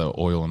spilled all that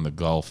oil in the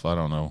Gulf. I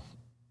don't know.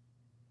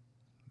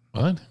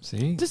 What?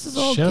 See, This is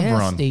all gas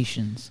Chevron.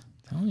 stations.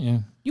 telling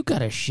you. You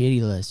got a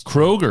shitty list.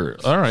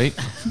 Kroger. All right.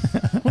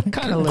 What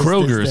kind of list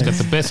Kroger's is got this?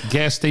 the best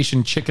gas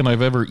station chicken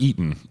I've ever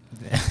eaten.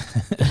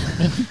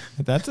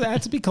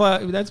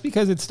 That's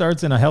because it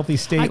starts in a healthy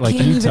state I like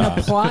can't even Utah.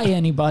 apply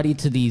anybody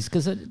to these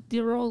because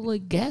they're all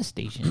like gas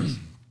stations.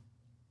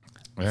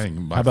 Yeah, you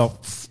can buy How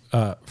about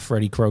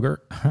Freddy Kroger?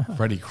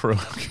 Freddy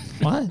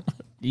Kroger? What?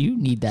 You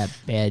need that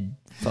bad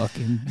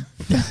fucking.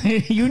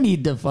 You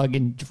need to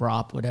fucking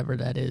drop whatever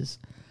that is.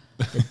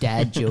 the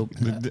dad joke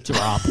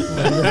drop.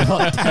 Whatever the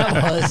fuck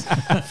that was.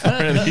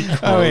 Freddy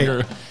Oh, wait.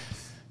 Krueger.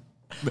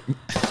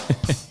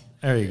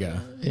 There you go.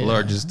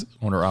 Largest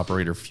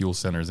owner-operator fuel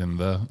centers in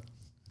the,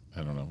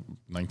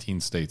 19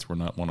 states. We're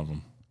not one of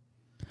them.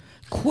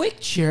 Quick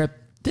Trip.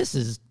 This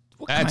is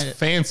what That's kind of,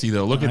 fancy,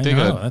 though. Look I at they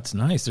know, got that's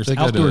nice. There's they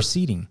got outdoor a-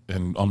 seating.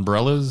 and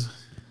umbrellas.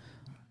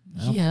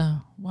 yeah.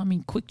 Well, I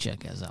mean, Quick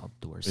Check has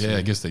outdoors. Yeah,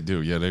 I guess they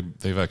do. Yeah,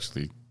 they've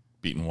actually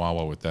beaten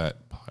Wawa with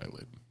that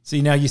pilot.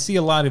 See, now you see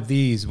a lot of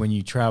these when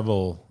you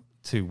travel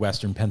to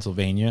Western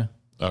Pennsylvania.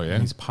 Oh, yeah?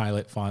 These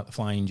pilot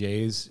Flying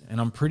J's.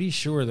 And I'm pretty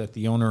sure that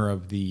the owner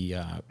of the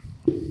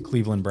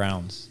Cleveland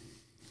Browns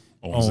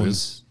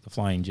owns the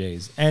Flying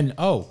J's. And,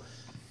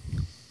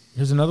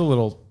 here's another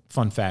little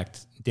fun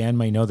fact. Dan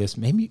may know this.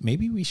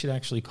 Maybe we should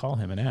actually call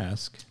him and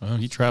ask. Well,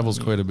 he travels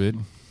quite a bit.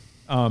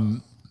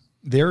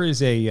 There is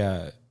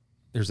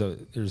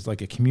there's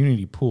like a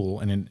community pool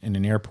in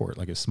an airport,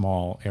 like a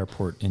small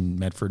airport in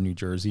Medford, New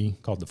Jersey,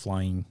 called the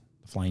Flying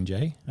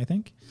J, I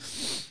think.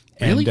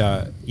 Really?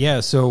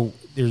 And so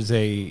there's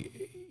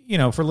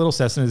for little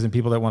Cessnas and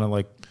people that want to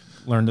like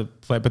learn to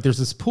fly, but there's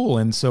this pool,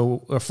 and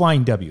so a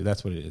Flying W,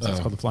 that's what it is. It's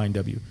called the Flying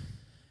W.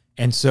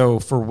 And so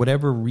for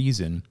whatever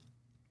reason,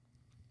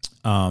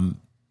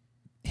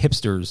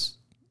 hipsters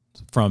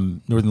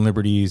from Northern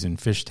Liberties and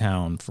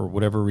Fishtown, for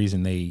whatever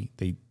reason, they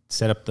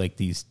set up like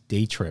these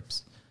day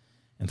trips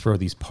and throw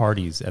these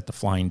parties at the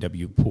Flying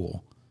W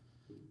pool.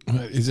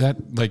 Is that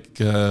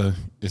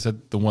is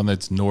that the one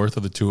that's north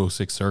of the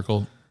 206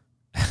 Circle?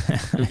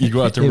 You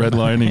go out to Red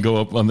Line and go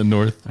up on the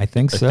north. I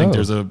think so. I think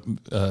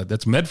there's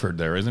that's Medford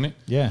there, isn't it?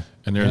 Yeah.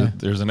 And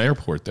there's an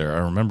airport there. I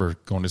remember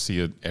going to see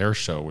an air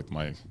show with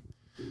my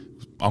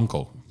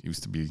uncle. He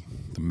used to be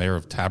the mayor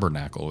of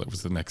Tabernacle. It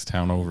was the next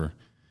town over.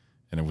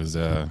 And it was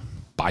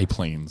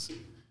biplanes and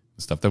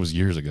stuff. That was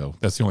years ago.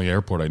 That's the only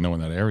airport I know in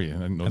that area. I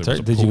didn't know there was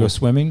a Did pool. you go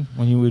swimming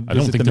when you would I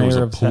don't visit think the there was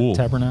mayor a of pool.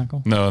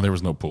 Tabernacle? No, there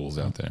was no pools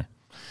out there.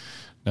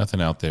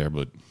 Nothing out there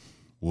but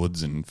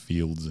woods and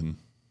fields and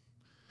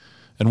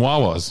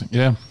Wawas.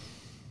 Yeah.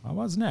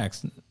 What's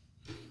next? Look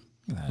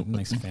at that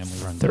nice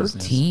family-run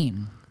business.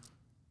 13.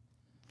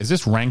 Is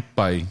this ranked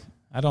by?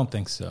 I don't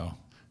think so.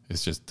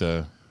 It's just.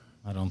 I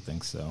don't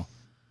think so.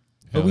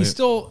 But we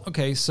still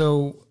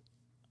so.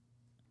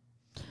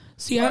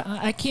 See,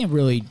 I can't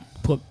really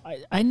put.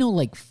 I know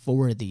like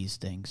 4 of these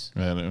things.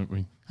 I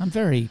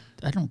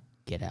don't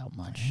get out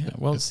much. Yeah,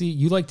 well, see,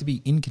 you like to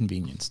be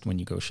inconvenienced when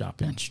you go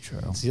shopping. That's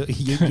true. See,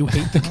 you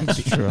hate the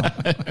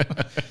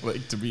convenience.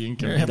 like to be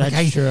inconvenienced.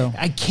 That's true.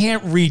 I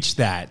can't reach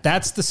that.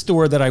 That's the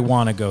store that I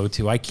want to go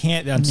to. I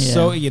can't.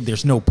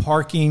 There's no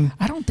parking.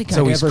 I don't think It's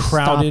I'd always ever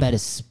crowded. stop at a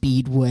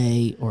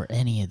Speedway or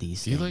any of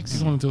these Do you things.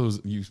 like one of those?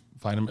 You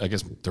find them. I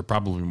guess they're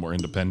probably more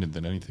independent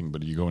than anything.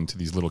 But you go into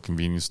these little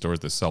convenience stores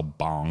that sell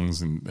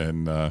bongs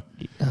and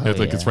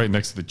it's right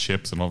next to the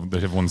chips, and they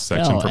have one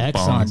section for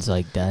Exxon's bongs.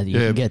 like that. You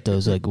can get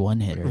those like one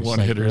hitters. One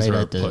like hitters right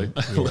are at the,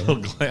 a little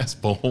glass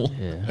bowl.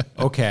 Yeah.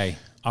 Okay.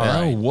 All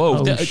right. Whoa!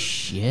 Oh That-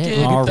 shit!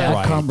 All Look at that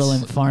right.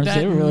 Cumberland Farms.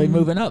 They're really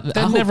moving up.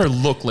 That never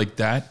looked like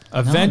that.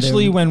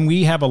 Eventually, they're- when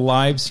we have a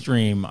live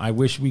stream, I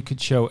wish we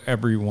could show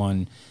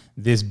everyone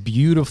this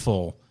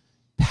beautiful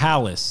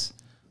palace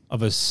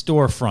of a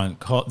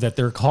storefront that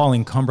they're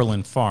calling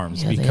Cumberland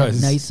Farms, Yeah, they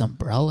because have nice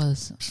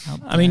umbrellas.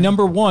 I mean,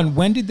 number one,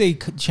 when did they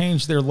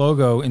change their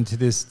logo into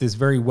this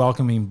very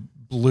welcoming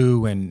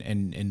blue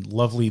and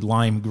lovely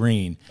lime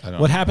green?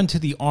 What happened to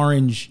the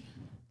orange?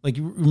 Like,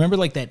 you remember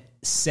like that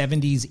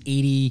 70s,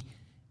 80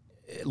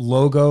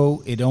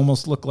 logo? It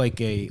almost looked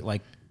like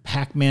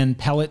Pac-Man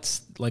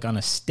pellets, like on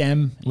a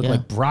stem. It looked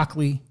like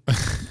broccoli,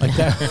 like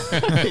that.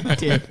 It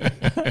did.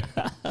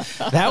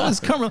 That was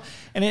Cumberland,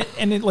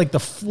 and it like the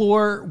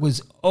floor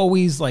was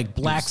always like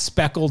black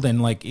speckled,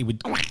 and like it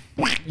would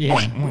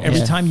every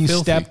time you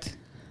Filthy. stepped.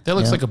 That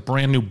looks Yeah. like a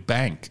brand new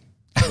bank.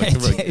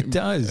 It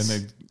does.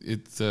 And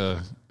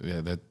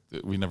that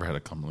we never had a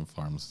Cumberland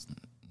Farms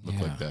look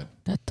like that.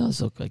 That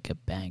does look like a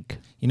bank.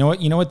 You know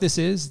what this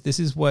is? This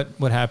is what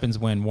happens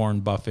when Warren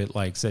Buffett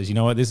says, you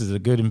know what, this is a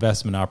good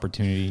investment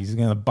opportunity. He's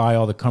going to buy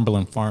all the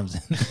Cumberland Farms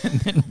and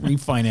then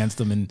refinance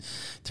them and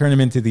turn them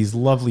into these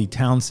lovely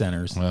town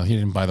centers. Well, he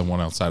didn't buy the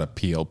one outside of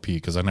PLP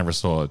because I never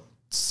saw a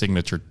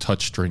signature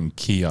touchscreen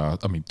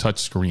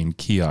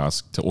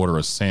kiosk to order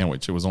a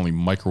sandwich. It was only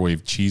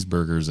microwave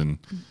cheeseburgers and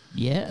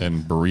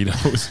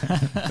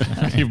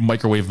burritos. You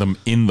microwave them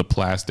in the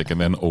plastic and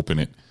then open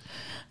it.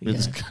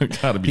 It's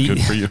got to be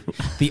good for you.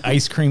 The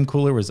ice cream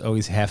cooler was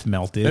always half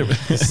melted.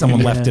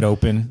 Someone left it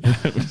open.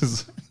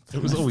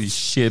 It was always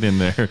shit in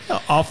there.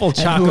 Awful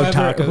choco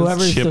tacos.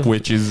 whoever's Chip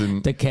witches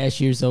and the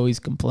cashier's always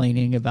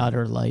complaining about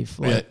her life,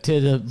 to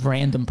the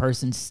random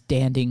person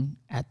standing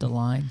at the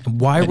line.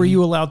 Why were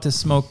you allowed to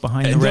smoke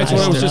behind the and that's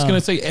what I was register? just going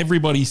to say.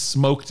 Everybody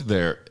smoked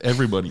there.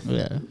 Everybody.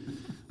 Yeah.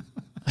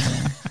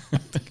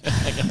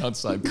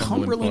 Outside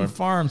Cumberland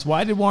Farms.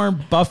 Why did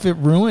Warren Buffett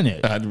ruin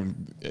it?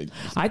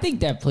 I think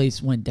that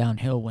place went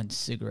downhill when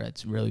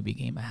cigarettes really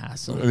became a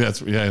hassle.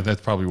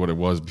 That's probably what it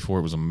was before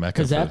it was a mecca.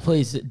 Because that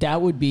place,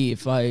 that would be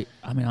if I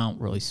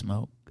don't really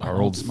smoke. I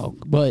don't smoke.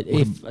 But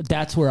if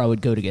that's where I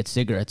would go to get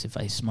cigarettes if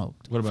I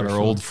smoked. What about our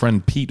old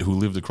friend Pete, who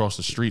lived across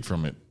the street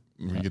from it?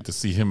 We get to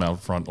see him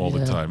out front all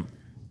the time,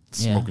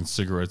 smoking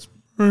cigarettes.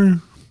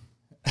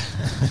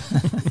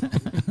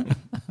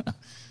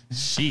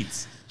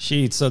 Sheets.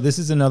 So this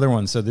is another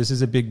one. So this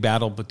is a big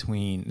battle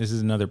this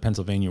is another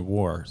Pennsylvania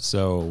war.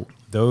 So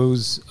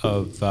those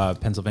of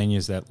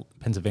Pennsylvanians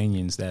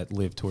that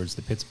live towards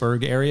the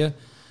Pittsburgh area,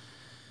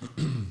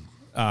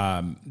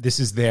 this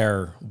is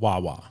their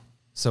Wawa.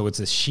 So it's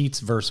a Sheets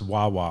versus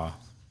Wawa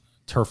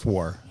turf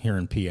war here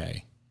in PA.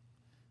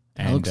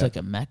 And it looks like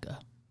a mecca.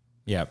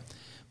 Yeah.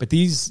 But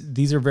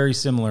these are very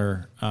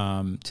similar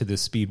to the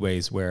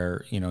speedways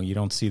where, you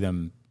don't see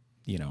them,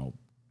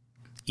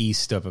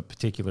 east of a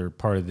particular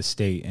part of the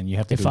state, and you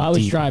have to. If I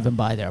was driving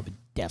by there, I would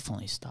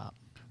definitely stop.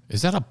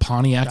 Is that a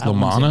Pontiac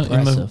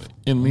LaManna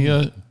in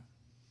the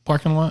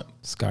parking lot?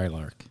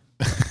 Skylark.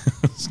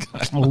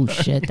 Oh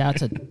shit,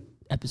 that's a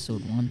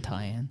episode 1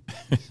 tie-in.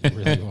 It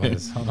really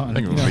was. Hold on. I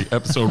think it was like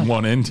episode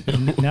 1 and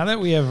 2. Now that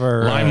we have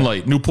our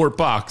Limelight, Newport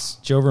Box,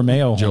 Joe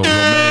Romeo.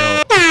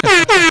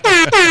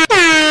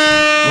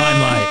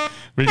 Limelight.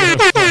 We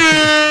got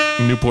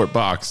a Newport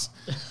Box.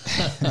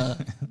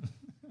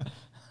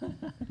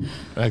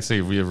 Actually,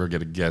 if we ever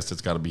get a guest, it's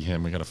got to be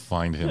him. We got to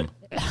find him.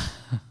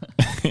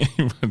 He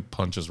would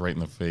punch us right in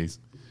the face.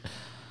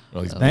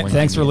 Well,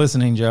 thanks for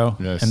listening, Joe.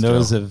 Yes, and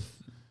those Joe. of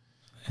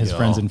his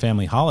friends and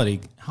family holiday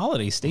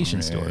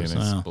station stores.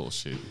 That's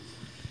bullshit.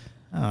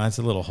 Oh, that's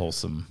a little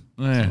wholesome.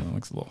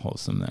 Looks a little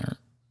wholesome there.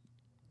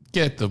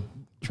 Get the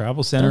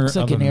Travel Center looks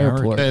like of an America.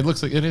 airport. It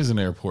looks like it is an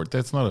airport.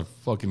 That's not a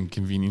fucking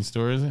convenience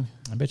store, is it?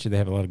 I bet you they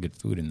have a lot of good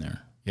food in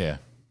there. Yeah.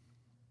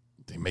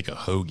 They make a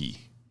hoagie.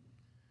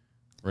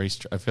 I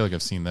feel like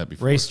I've seen that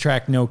before.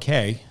 Racetrack No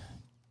K,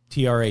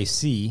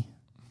 TRAC,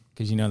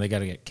 because they got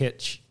to get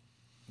kitsch.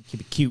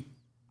 Keep it cute.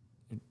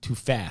 Too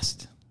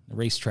fast. The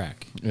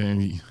racetrack.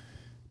 And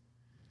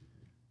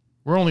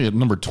we're only at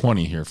number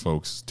 20 here,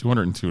 folks.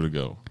 202 to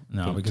go.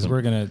 No, because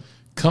we're going to...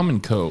 Come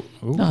and Co.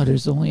 Ooh. No,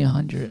 there's only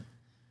 100.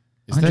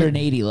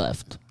 180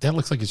 left. That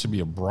looks like it should be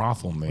a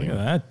brothel name. Look at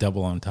that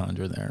double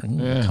entendre there.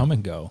 Yeah. Come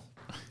and Go.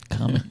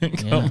 Come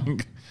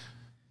and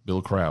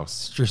Bill Krause.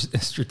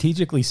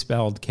 Strategically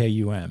spelled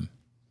KUM.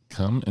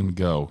 Come and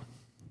go.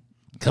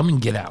 Come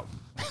and get out.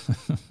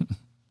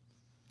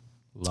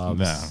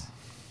 Loves. No.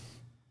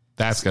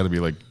 That's got to be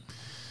like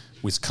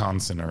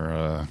Wisconsin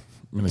or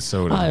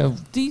Minnesota.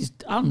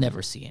 I'll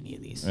never see any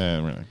of these.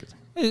 We're not good.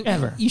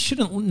 Ever. You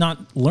shouldn't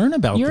not learn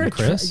about them,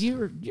 Chris.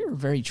 You're a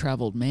very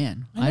traveled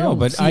man. I don't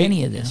but see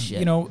any of this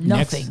shit.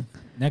 Nothing.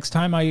 Next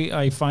time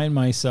I find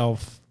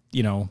myself,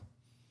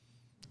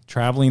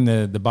 traveling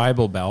the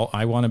Bible Belt,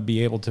 I want to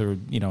be able to,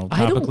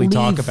 topically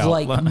talk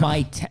about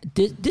like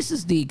this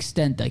is the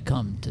extent I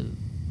come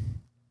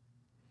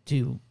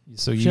to.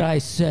 So should I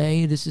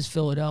say this is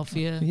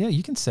Philadelphia? Yeah,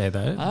 you can say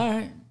that. All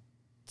right.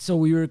 So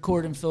we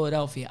record in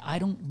Philadelphia. I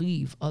don't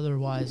leave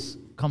otherwise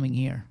coming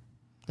here.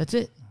 That's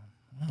it.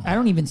 I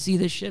don't even see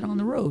this shit on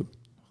the road.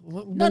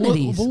 None of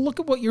these. Well, look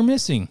at what you're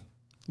missing.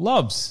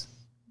 Loves.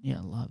 Yeah,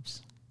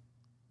 loves.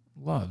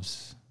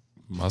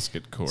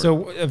 Musket Court.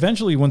 So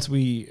eventually, once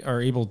we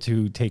are able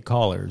to take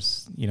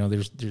callers,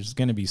 there's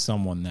going to be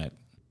someone that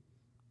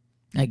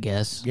I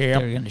guess they're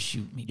going to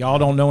shoot me. Y'all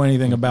don't know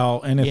anything about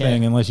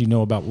anything unless you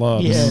know about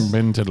Loves. Yeah.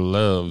 Been to the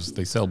Loves.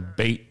 They sell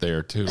bait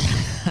there too.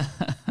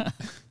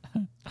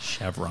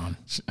 Chevron.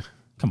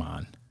 Come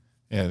on.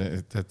 Yeah,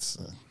 that's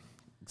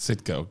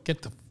Citgo.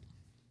 Get the.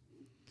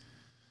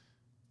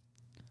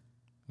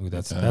 Ooh,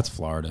 that's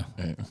Florida.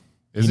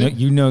 Is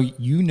you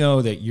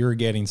know that you're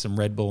getting some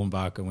Red Bull and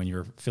vodka when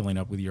you're filling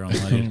up with your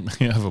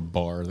unleaded. You have a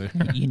bar there.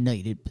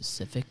 United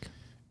Pacific.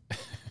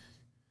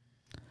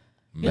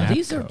 Yeah,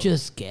 these are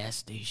just gas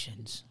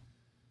stations.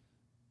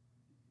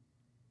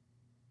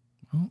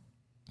 Well,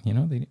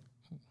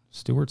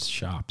 Stewart's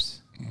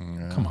shops.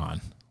 Come on,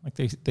 like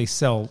they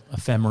sell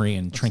ephemera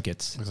and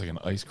trinkets. Looks like an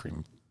ice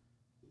cream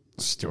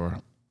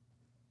store.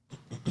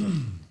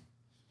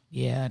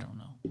 Yeah, I don't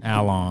know.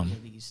 Alon.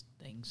 These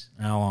things.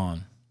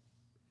 Alon.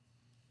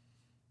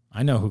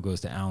 I know who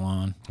goes to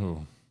Alon.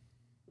 Who?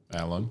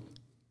 Alan.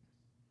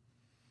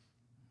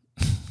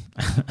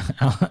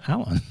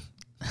 Alon.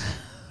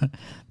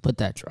 Put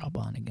that drop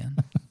on again.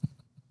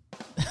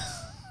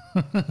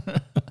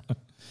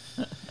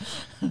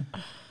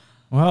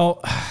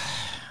 Well,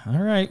 all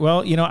right.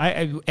 Well,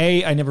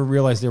 I never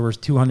realized there was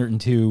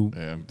 202.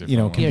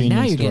 Convenience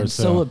now you're getting stores,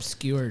 so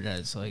obscured that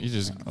it's like You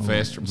just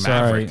faster.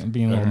 Sorry, Maverick. I'm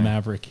being a little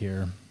maverick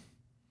here.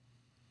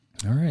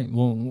 All right.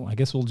 Well, I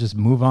guess we'll just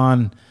move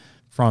on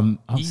from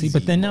Easy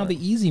but then now Mart.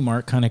 the Easy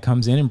Mart kind of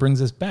comes in and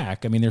brings us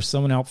back. I mean, there's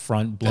someone out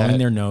front blowing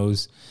their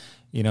nose.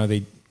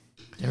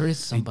 there is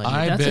somebody.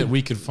 I bet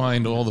we could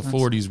find all the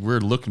 40s we're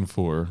looking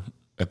for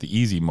at the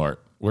Easy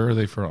Mart. Where are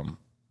they from?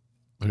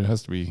 It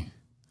has to be.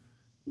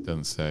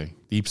 Doesn't say.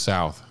 Deep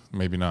South.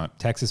 Maybe not.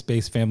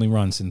 Texas-based family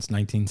run since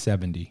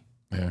 1970.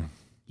 Yeah.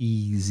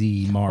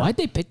 Easy Mart. Why'd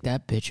they pick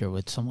that picture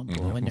with someone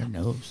blowing their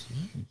nose?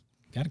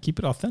 Got to keep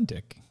it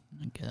authentic.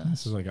 I guess.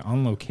 This is like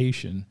on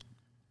location.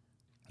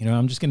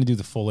 I'm just going to do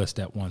the full list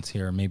at once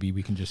here. Maybe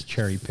we can just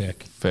cherry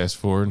pick. Fast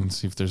forward and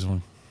see if there's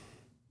one.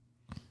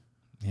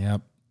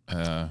 Yep.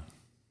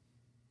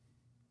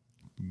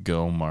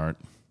 Go Mart.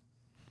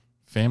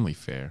 Family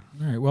Fare.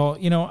 All right. Well,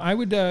 I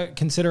would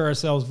consider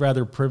ourselves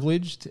rather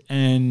privileged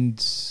and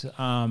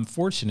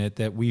fortunate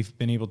that we've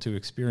been able to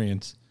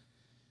experience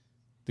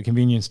the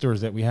convenience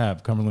stores that we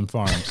have: Cumberland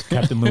Farms,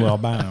 Captain Lou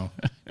Albano,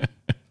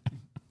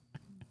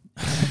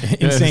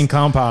 Insane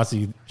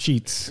Composse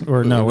Sheets,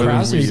 or no? what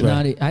was Krauser's it?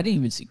 not. I didn't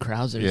even see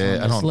Krauser's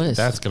Yeah, on this list.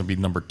 That's going to be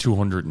number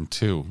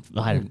 202.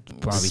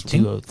 Probably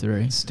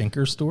 203.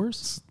 Stinker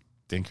stores.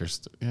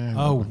 Stinkers. Yeah.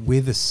 Oh,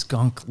 with a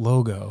skunk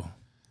logo.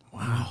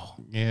 Wow.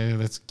 Yeah,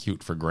 that's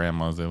cute for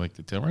grandmas. They like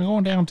to tell. We're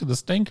going down to the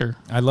Stinker.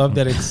 I love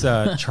that it's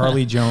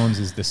Charlie Jones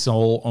is the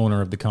sole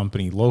owner of the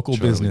company, local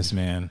Charlie.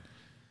 businessman.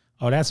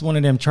 Oh, that's one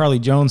of them Charlie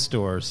Jones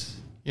stores.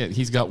 Yeah,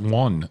 he's got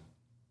one.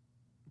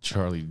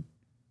 Charlie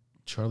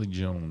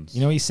Jones.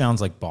 He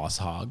sounds like Boss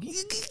Hog.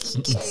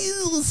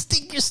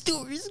 Stinker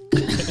stores.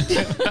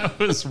 That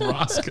was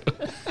Roscoe.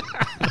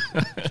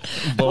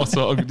 Boss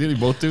Hog. Did he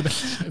both do that?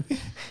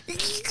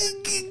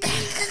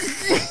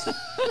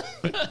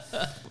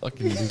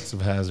 Fucking Dukes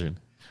of Hazzard.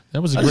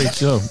 That was a great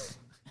show.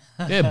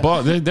 Yeah,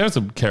 there's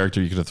a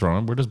character you could have thrown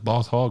in. Where does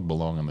Boss Hog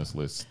belong on this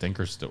list?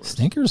 Stinker stores.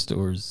 Stinker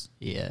stores.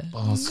 Yeah.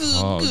 Boss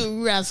Hog.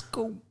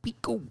 Roscoe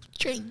Pico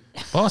train.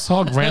 Boss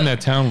Hog ran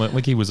that town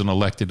like he was an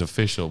elected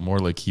official, more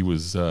like he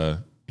was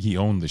he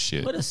owned the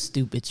shit. What a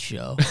stupid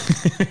show.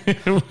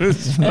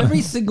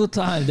 Every single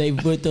time they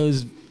put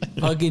those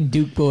fucking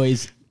Duke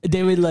boys,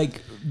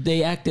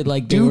 they acted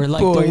like they Duke were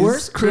like boys. the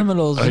worst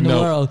criminals I in the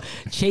know. world.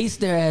 Chased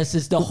their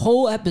asses. The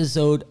whole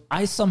episode,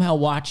 I somehow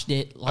watched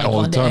it like All the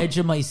on the time. edge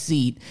of my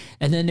seat.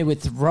 And then they would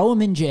throw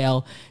him in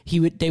jail.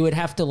 They would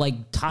have to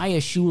like tie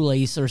a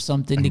shoelace or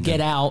something to get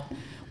out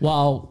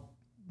while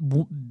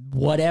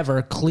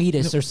whatever,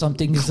 Cletus or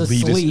something is Cletus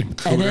asleep.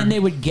 and And then Cooter. they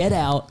would get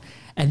out.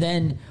 And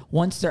then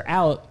once they're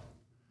out,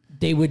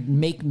 they would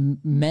make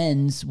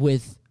men's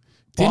with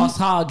Boss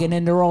Hog, and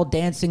then they're all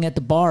dancing at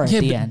the bar at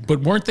the end.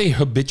 But weren't they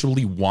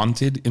habitually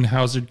wanted in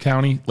Howard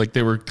County? Like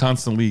they were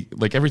constantly,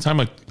 like every time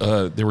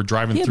they were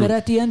driving Yeah, through. but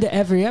at the end of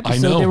every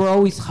episode, know. they were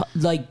always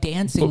like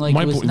dancing like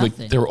it was point,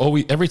 nothing. they were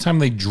always, every time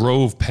they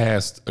drove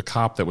past a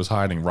cop that was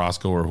hiding,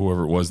 Roscoe or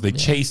whoever it was, they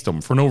chased them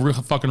for no real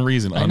fucking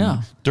reason on know.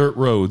 dirt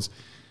roads.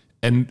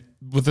 And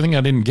the thing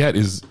I didn't get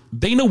is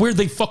they know where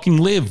they fucking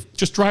live.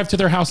 Just drive to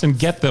their house and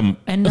get them.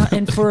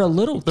 and for a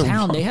little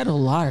town, they had a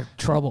lot of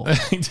trouble.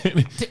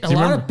 A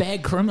lot of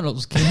bad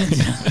criminals came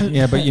in.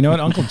 Yeah, but you know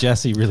what? Uncle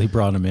Jesse really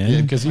brought him in.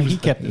 Yeah, 'cause he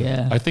kept.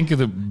 Yeah. I think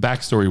the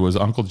backstory was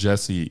Uncle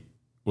Jesse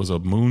was a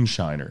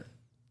moonshiner.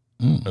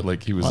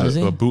 Like he was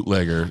he? a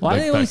bootlegger. Why like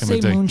do they always back in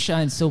the say day.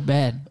 moonshine so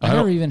bad? I don't-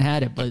 never even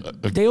had it,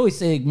 but they always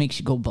say it makes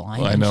you go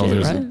blind. I and know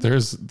shit, right?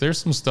 there's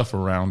some stuff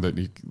around that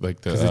you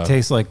like the It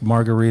tastes like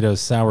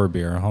Margarita's sour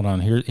beer. Hold on.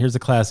 Here's a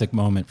classic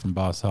moment from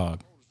Boss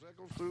Hog.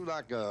 Circle through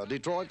like a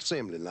Detroit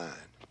assembly line.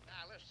 Now,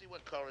 let's see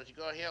what colors you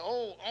got here.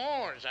 Oh,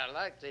 orange. I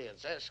like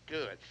this. That's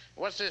good.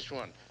 What's this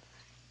one?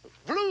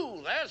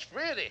 Blue. That's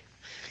pretty.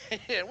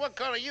 What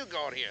color you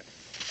got here?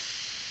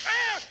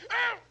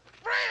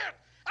 Red.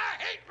 I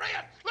hate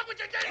red. Look what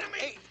you did to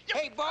me.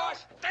 Hey,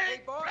 boss.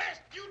 Hey, boss.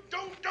 You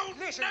don't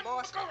Listen, nothing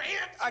boss. Go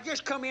ahead. I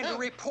just come in to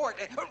report.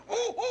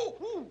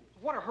 Ooh,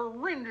 what a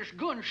horrendous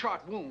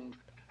gunshot wound.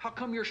 How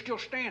come you're still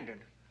standing?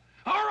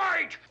 All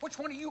right. Which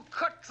one of you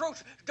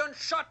cutthroats done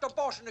shot the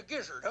boss in the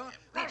gizzard, huh?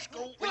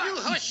 Roscoe, will you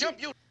hush up,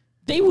 you...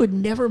 They would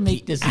never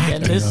make this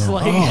again. This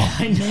like,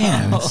 I know.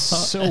 Man, it's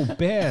so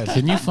bad.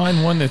 Can you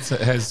find one that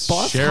has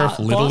Sheriff Hog-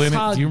 Little Boss in it?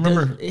 Hog Do you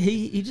remember?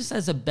 he just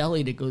has a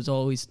belly that goes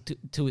always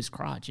to his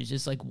crotch. It's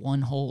just like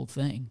one whole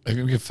thing. I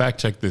can fact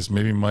check this.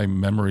 Maybe my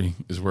memory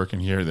is working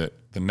here. That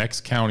the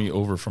next county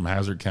over from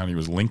Hazard County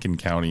was Lincoln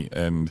County,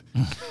 and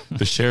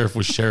the sheriff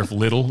was Sheriff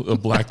Little, a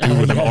black dude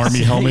with an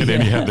army helmet,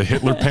 and he had the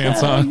Hitler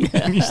pants on.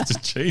 And he used to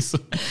chase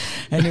him.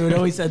 And they would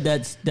always have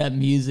that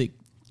music,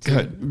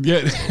 God,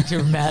 yeah,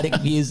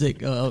 dramatic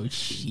music. Oh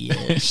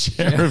shit!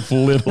 Sheriff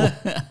Little.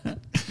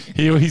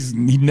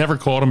 He never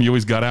caught him. He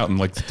always got out and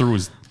like threw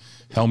his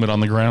helmet on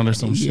the ground or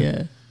some shit.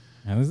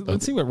 Yeah. Now,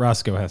 let's see what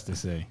Roscoe has to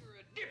say.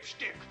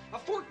 Dipstick. A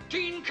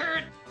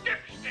 14-karat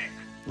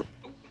dipstick.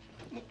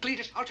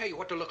 Cletus, I'll tell you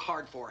what to look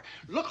hard for.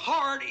 Look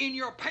hard in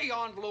your pay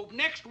envelope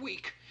next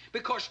week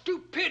because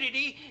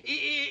stupidity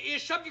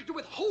is subject to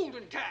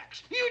withholding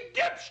tax. You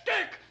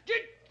dipstick!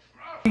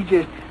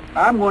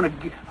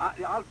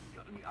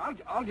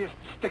 I'll just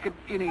stick it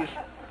in his...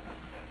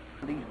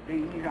 These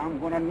days, I'm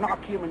gonna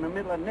knock him in the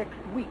middle of next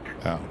week.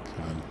 Oh God.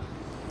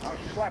 I'll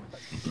slap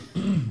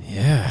it.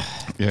 Yeah.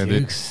 Yeah,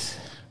 Dukes.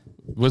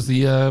 was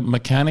the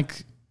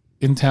mechanic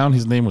in town?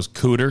 His name was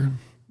Cooter.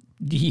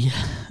 Yeah.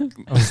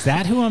 Oh, is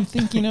that who I'm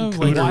thinking of?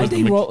 Like, Why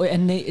they roll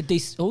and they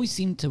always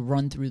seem to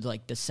run through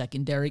like the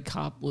secondary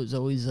cop was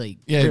always like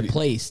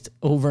replaced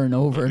over and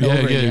over and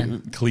over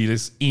again.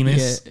 Cletus,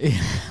 Enos.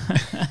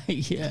 Yeah.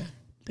 Yeah.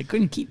 They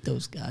couldn't keep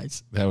those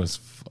guys. That was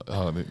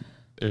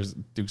there's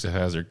Dukes of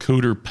Hazzard.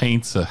 Cooter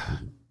paints a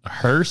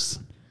hearse.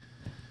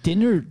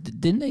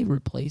 Didn't they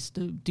replace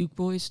the Duke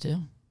Boys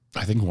too?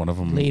 I think one of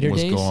them Later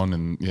was days? gone,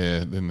 and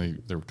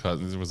then they were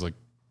cousins. It was like,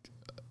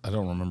 I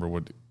don't remember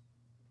what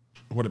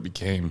it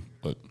became,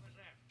 but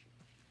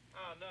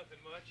Nothing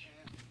much.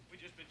 We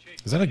just been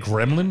chasing. is that a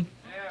gremlin?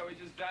 Yeah, we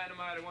just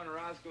dynamited one of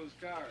Roscoe's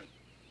cars.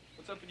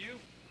 What's up with you?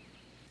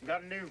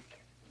 Got a new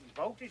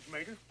voltage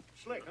meter.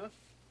 Slick, huh?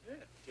 Yeah,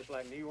 just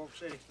like New York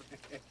City.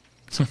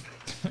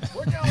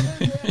 What y'all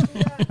doing,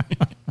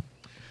 FBI?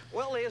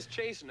 Well, they was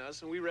chasing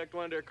us, and we wrecked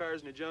one of their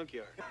cars in the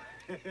junkyard.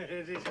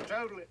 Is this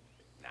totally?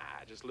 Nah,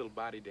 just a little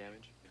body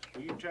damage.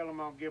 Well, you tell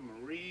them I'll give them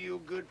a real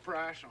good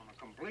price on a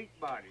complete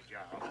body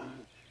job.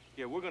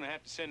 Yeah, we're gonna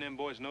have to send them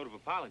boys a note of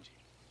apology.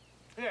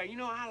 Yeah, you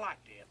know, I like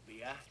the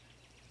FBI.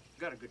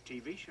 Got a good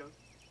TV show.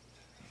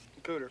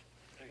 Cooter,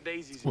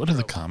 Daisy's in What are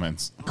the trouble.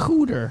 comments?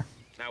 Cooter.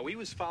 Now, we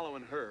was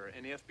following her,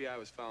 and the FBI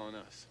was following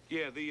us.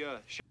 Yeah,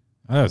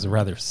 That was a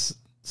rather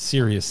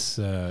serious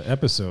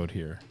episode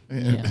here.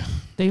 Yeah.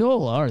 They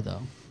all are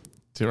though.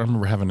 Dude, I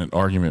remember having an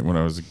argument when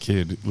I was a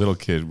kid, little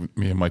kid.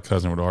 Me and my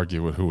cousin would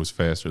argue with who was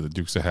faster, the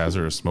Dukes of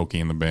Hazzard or Smokey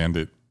and the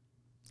Bandit.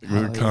 It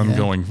was an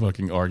ongoing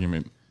fucking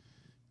argument.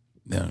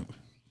 No,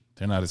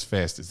 they're not as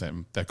fast as that.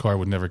 That car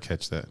would never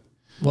catch that.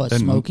 What, Then-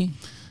 Smokey?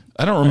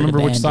 I don't Or the remember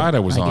which Bandit? side I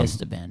was on. I guess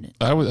the Bandit.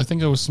 I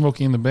think I was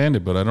Smokey and the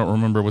Bandit, but I don't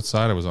remember what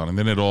side I was on. And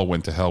then it all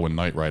went to hell when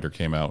Knight Rider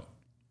came out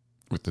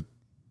with the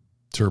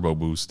turbo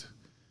boost.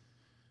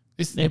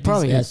 It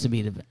probably has to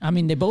be the. I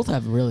mean, they both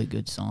have really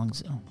good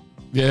songs though.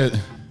 Yeah,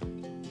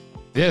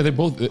 they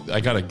both. I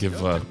gotta give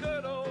This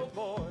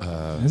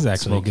is actually a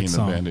Smokey good and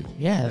song. the Bandit.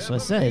 Yeah, that's what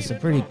I said. It's a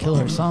pretty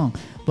killer song.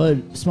 But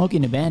Smokey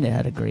and the Bandit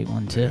had a great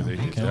one too.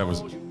 That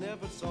was.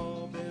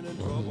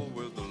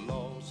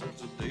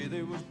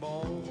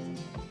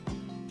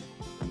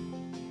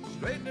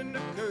 Straightening the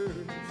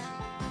curves,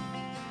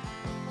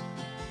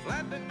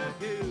 flattening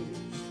the hills.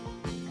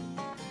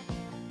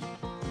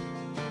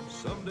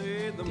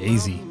 Someday the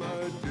Daisy.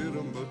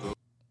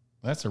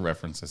 That's a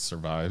reference that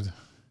survived.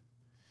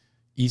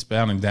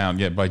 Eastbound and Down,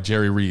 yeah, by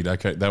Jerry Reed.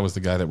 That was the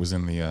guy that was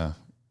in the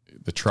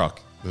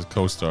truck, the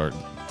co-star.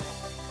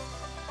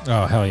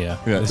 Oh hell yeah!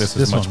 Yeah, this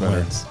is much one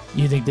better. wins.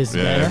 You think this is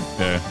Yeah, better?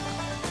 yeah.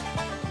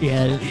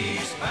 Yeah.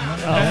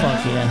 Oh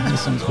fuck yeah!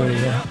 This one's pretty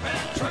good.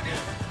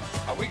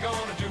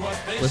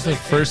 What's the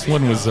first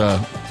one was? I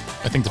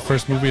think the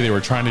first movie they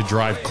were trying to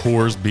drive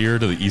Coors beer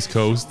to the East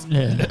Coast,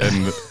 Yeah.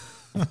 and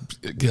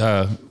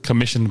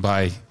commissioned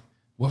by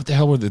what the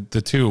hell were the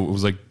two? It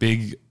was like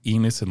Big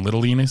Enos and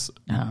Little Enos.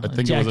 Oh, I think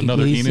it Jackie was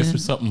another Enos Gleason? or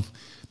something.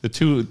 The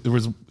two there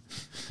was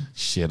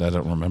shit. I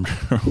don't remember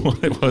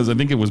what it was. I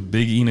think it was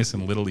Big Enos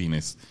and Little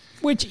Enos.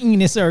 Which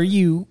Enos are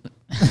you?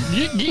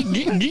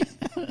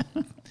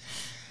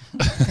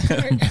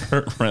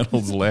 Kurt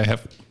Reynolds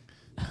laugh.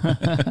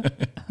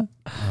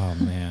 Oh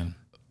man.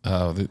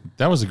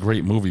 That was a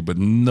great movie, but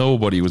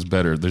nobody was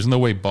better. There's no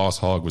way Boss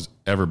Hogg was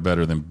ever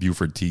better than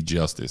Buford T.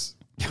 Justice.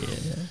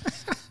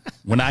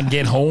 When I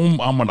get home,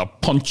 I'm gonna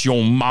punch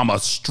your mama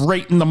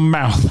straight in the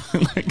mouth.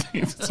 Like,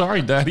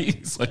 sorry, Daddy.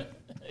 It's like,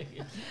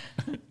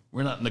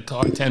 we're not in the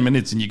car 10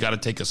 minutes, and you got to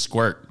take a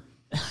squirt.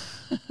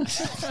 It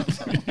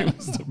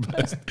was the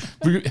best.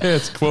 Yeah,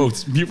 it's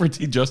quotes. Buford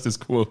T. Justice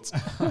quotes.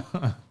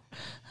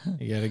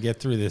 You got to get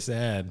through this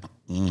ad.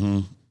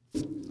 You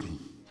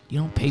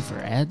don't pay for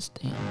ads?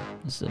 Damn.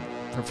 This is a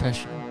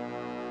professional.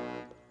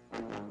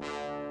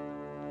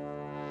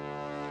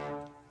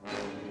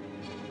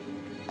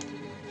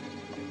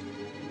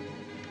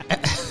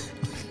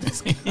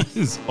 This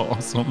is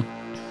awesome.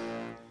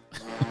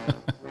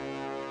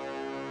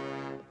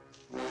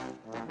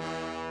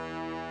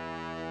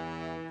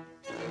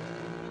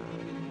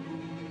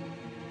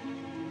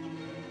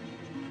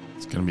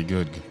 It's gonna be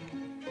good.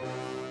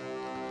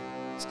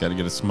 It's got to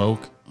get a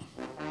smoke.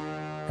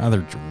 Rather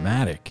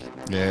dramatic.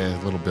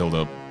 Yeah, a little build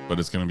up, but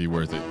it's gonna be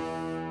worth it.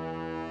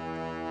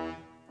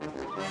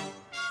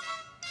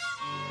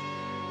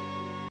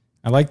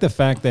 I like the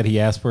fact that he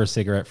asked for a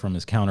cigarette from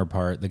his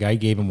counterpart. The guy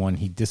gave him one.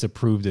 He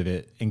disapproved of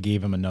it and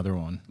gave him another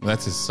one.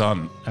 That's his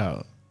son.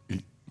 Oh,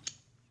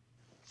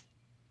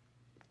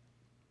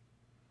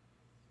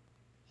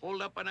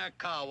 Hold up on that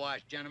car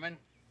wash, gentlemen.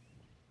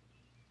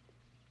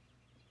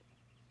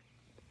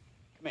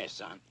 Come here,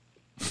 son.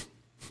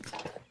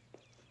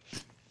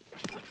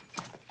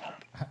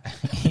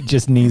 he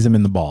just knees him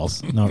in the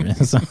balls. No,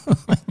 so,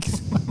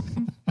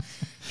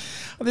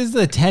 this is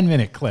a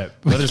 10-minute clip.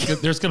 But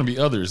there's gonna be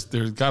others.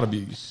 There's got to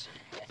be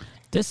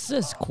This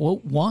says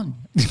quote one.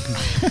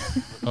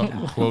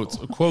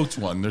 quotes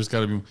one. There's got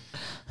to be.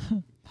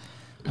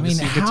 I mean, You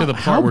get how, to the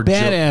part how where Joe-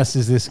 badass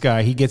is this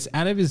guy? He gets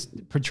out of his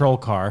patrol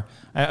car.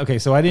 Okay,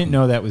 so I didn't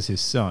know that was his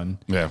son.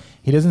 Yeah.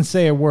 He doesn't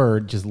say a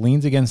word, just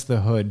leans against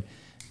the hood,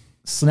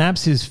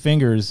 snaps his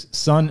fingers.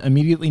 Son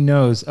immediately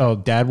knows, oh,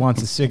 dad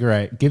wants a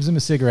cigarette. Gives him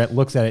a cigarette,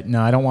 looks at it.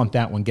 No, I don't want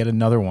that one. Get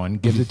another one.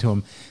 Gives it to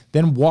him.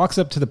 Then walks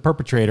up to the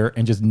perpetrator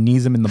and just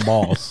knees him in the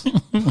balls.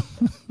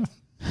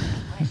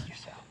 Rest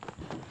yourself.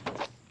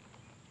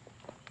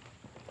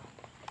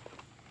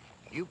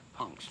 You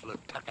punks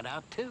look tuckered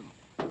out, too.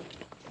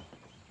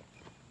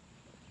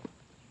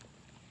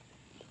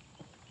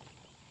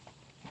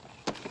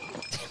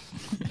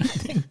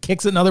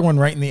 kicks another one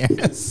right in the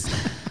ass.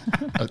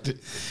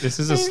 This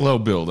is a slow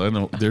build. I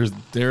know there is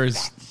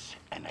That's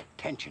an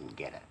attention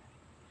getter.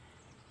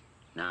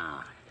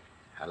 Now,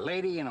 a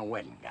lady in a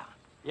wedding gown.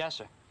 Yes,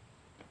 sir.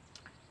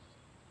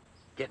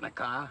 Get in the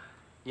car.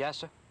 Yes,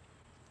 sir.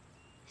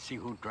 See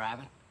who's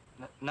driving.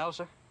 No,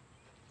 sir.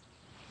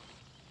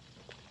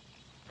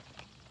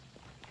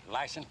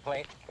 License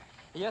plate.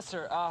 Yes,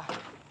 sir.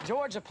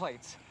 Georgia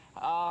plates.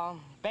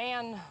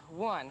 Band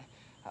 1.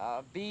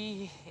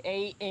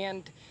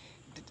 BAN-ONE.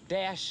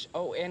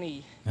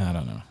 I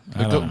don't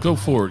know. Go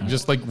forward.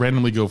 Just like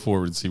randomly go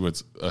forward and see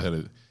what's ahead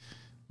of it.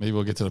 Maybe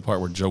we'll get to the part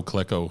where Joe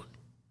Klecko.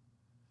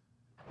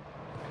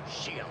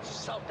 She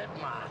insulted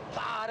my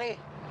authority.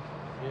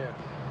 Yeah.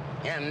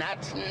 And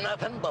that's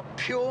nothing but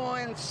pure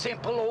and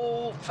simple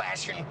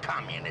old-fashioned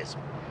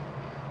communism.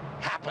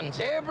 Happens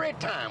every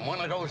time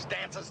one of those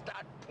dancers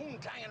start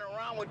poontanging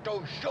around with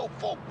those show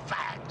folk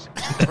facts.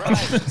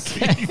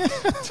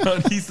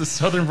 He's the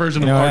southern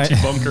version of know, Archie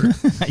Bunker.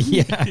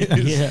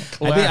 Yeah.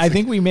 I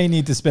think we may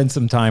need to spend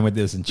some time with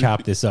this and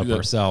chop this up Yeah.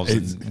 ourselves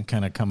and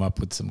kind of come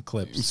up with some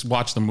clips. Just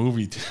watch the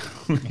movie,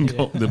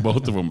 the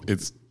both of them.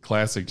 It's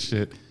classic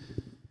shit.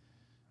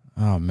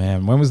 Oh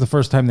man, when was the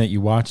first time that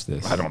you watched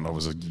this? I don't know. It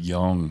was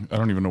young. I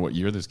don't even know what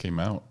year this came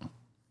out.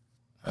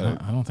 I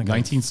don't think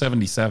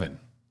 1977.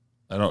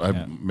 I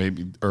don't.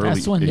 Maybe early.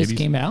 That's when 80s. this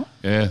came out?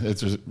 Yeah,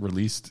 it's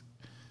released.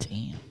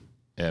 Damn.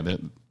 Yeah, I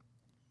don't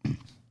know.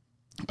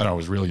 I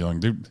was real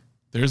young, dude.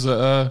 There's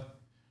a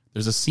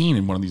scene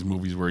in one of these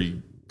movies where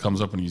he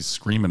comes up and he's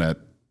screaming at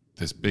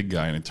this big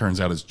guy, and it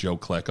turns out it's Joe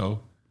Klecko.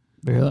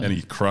 Really? And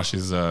he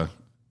crushes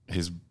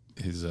his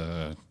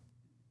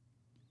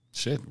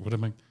shit. What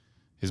am I?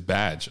 His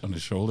badge on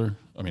his shoulder.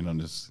 I mean, on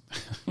his.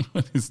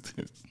 What is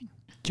this?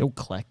 Joe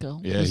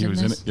Klecko? Yeah, he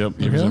was in this? it. Yep,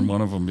 he was in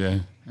one of them. Yeah.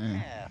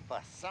 Yeah, for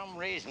some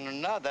reason or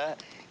another,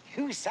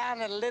 you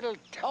sounded a little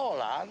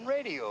taller on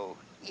radio.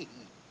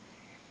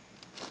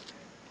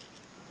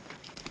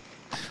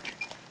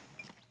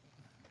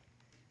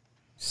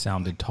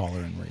 Sounded taller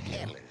in radio.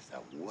 Hell is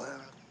the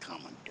world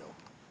coming to?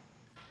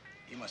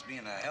 You must be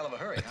in a hell of a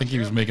hurry. I think he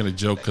was making a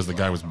joke because the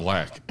guy was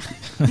black.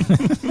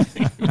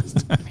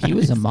 He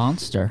was a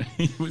monster.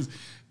 He was.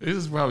 This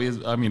is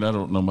probably. I mean, I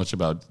don't know much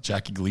about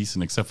Jackie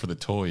Gleason except for the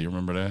toy. You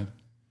remember that?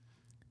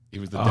 He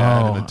was the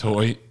dad of the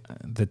toy.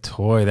 The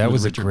toy. That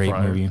was a Richard great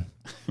Pryor. movie.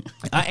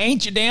 I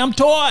ain't your damn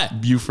toy.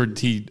 Buford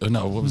T. Oh,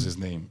 no, what was his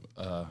name?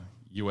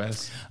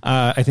 U.S.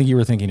 I think you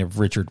were thinking of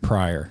Richard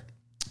Pryor.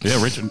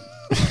 Yeah, Richard.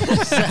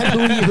 Is that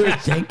who you were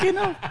thinking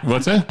of?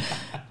 What's that?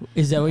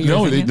 Is that what you were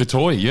No, thinking? the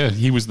toy. Yeah,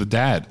 he was the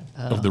dad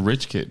of the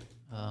rich kid.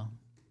 Oh.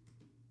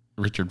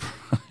 Richard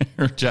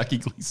Pryor. Jackie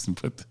Gleason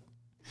put.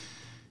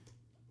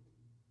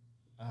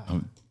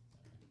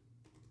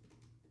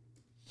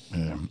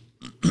 Yeah.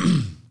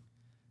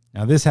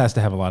 Now this has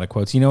to have a lot of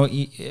quotes. You know,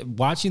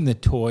 watching the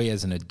toy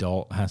as an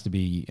adult has to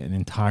be an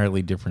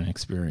entirely different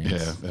experience.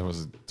 Yeah, that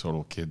was a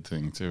total kid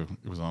thing too.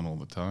 It was on all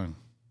the time.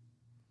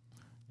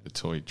 The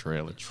toy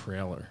trailer.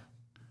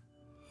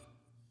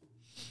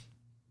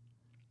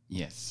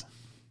 Yes.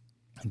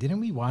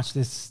 Didn't we watch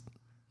this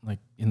like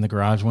in the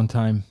garage one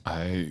time?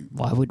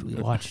 Why would we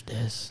watch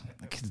this?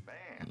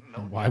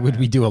 Why would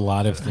we do a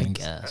lot of I things?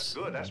 guess.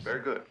 Good, that's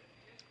very good.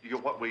 You're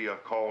what we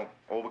call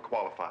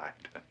overqualified,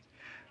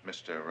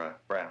 Mr.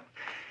 Brown.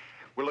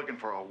 We're looking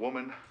for a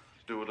woman to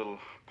do a little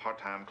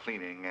part-time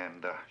cleaning,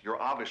 and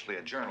you're obviously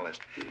a journalist.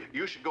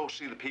 You should go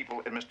see the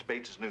people in Mr.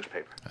 Bates'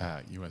 newspaper.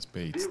 U.S.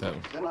 Bates. That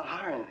was, They're not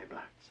hiring any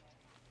blacks.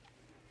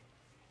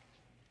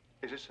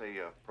 Is this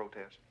a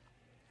protest?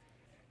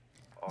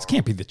 This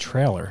can't be the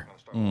trailer.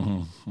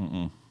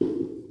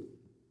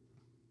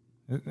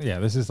 Yeah,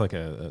 this is like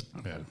a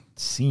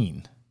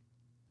scene.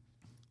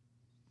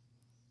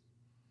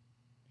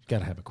 You got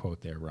to have a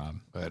quote there, Rob.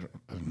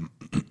 I'm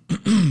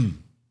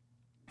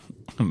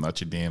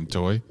not your damn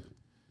toy.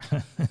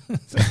 I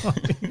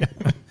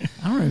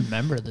don't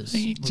remember this.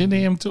 Ain't your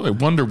damn toy.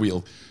 Wonder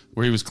Wheel,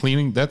 where he was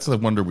cleaning. That's the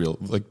Wonder Wheel.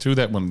 Like to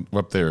that one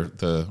up there,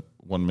 the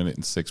 1 minute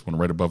and 6 one,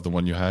 right above the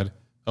one you had.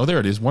 Oh, there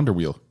it is. Wonder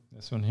Wheel.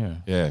 This one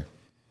here. Yeah. This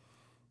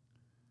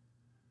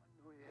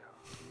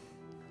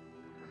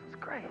is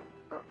great.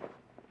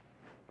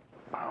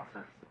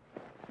 Bounces.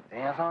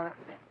 Dance on it.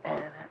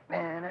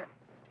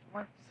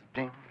 What's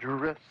so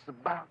dangerous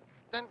about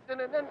it?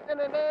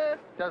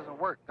 Doesn't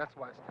work. That's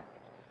why it's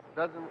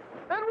doesn't. It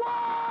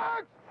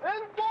works!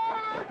 It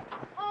works!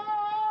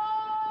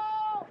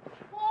 Oh!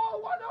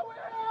 Oh, Wonder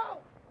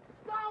Wheel!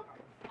 Stop!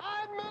 I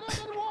admit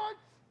it, it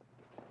works!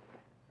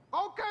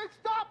 Okay,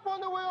 stop,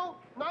 Wonder Wheel!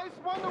 Nice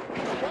Wonder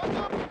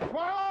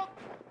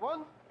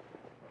One.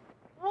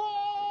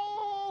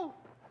 Whoa!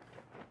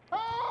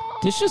 Oh!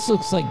 This just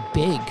looks like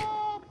big.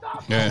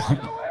 Yeah.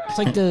 It's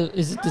like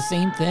is it the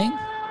same thing?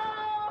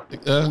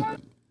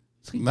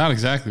 Not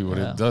exactly what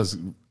it does.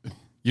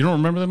 You don't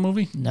remember that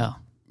movie? No.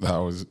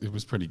 No, it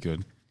was pretty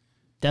good.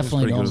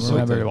 Definitely pretty don't good. It was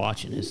remember like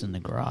watching this in the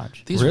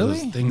garage. These were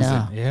those things No.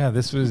 that, Yeah,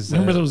 this was.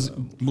 remember those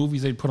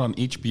movies they'd put on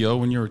HBO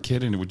when you were a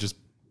kid, and it would just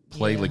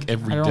play like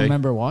every I day. don't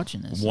remember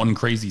watching this. One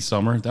Crazy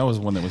Summer. That was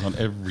one that was on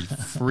every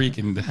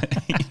freaking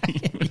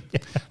day.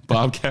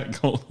 Bobcat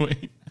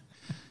Goldthwait.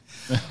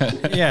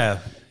 Yeah.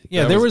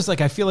 Yeah, That there was- was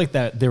like I feel like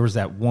that there was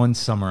that one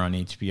summer on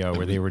HBO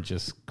where they were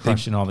just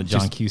crushing all the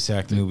John just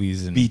Cusack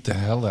movies and Beat the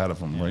hell out of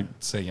them, right?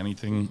 Say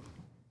anything.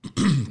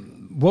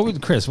 what was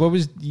Chris? What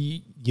was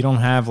you don't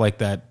have like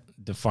that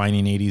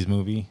defining 80s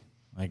movie?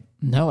 Like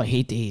No, I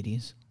hate the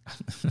 80s.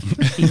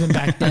 Even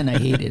back then, I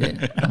hated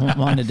it. I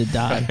wanted to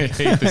die. I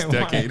hate this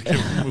decade.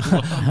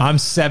 I'm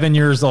 7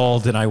 years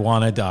old and I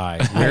want to die.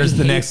 Where's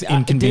the I hate- next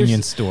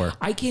inconvenience store?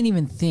 I can't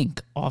even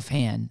think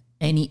offhand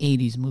any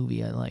 80s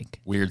movie I like.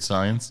 Weird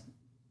Science.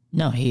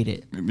 No, hate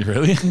it.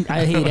 Really?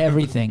 I hate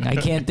everything. I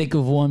can't think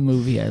of one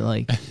movie I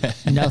like.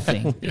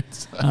 Nothing.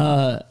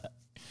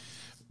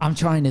 I'm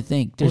trying to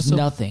think. There's What's a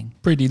nothing.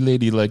 Pretty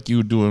lady like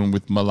you doing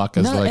with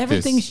malakas No, like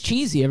everything's this.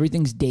 cheesy.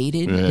 Everything's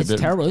dated. Yeah, It's they're-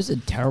 terrible. It's a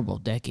terrible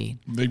decade.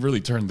 They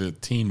really turned the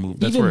teen movie.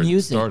 That's Even where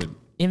music. it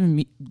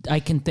started. I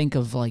can think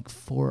of like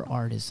 4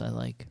 artists I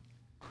like.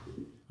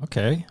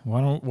 Okay,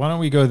 why don't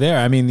we go there?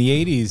 I mean, the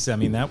 80s. I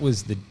mean, that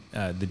was the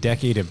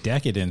decade of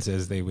decadence,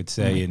 as they would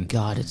say. And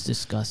God, it's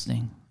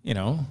disgusting. you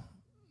know,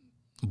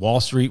 Wall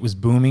Street was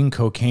booming,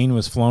 cocaine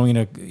was flowing,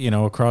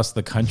 across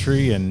the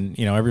country, and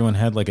everyone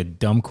had like a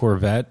dumb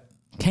Corvette.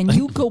 Can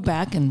you go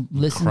back and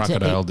listen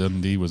Crocodile to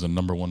Dundee was a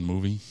 #1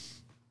 movie.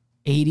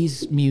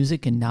 80s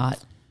music and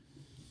not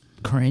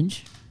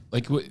cringe?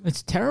 Like,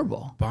 It's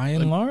terrible. By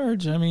and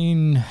large, I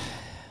mean,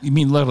 you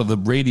mean a lot of the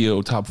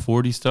radio top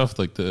 40 stuff,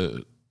 like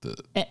the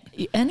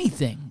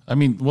Anything. I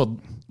mean, well,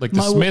 like the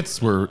My-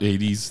 Smiths were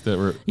 80s that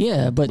were.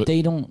 Yeah, but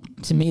they don't.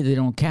 To me, they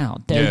don't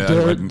count. Yeah, I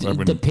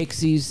wouldn't- The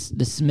Pixies,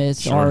 the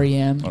Smiths, Sure.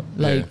 REM.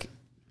 Yeah.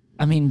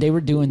 I mean, they were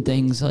doing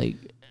things like,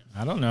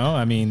 I don't know.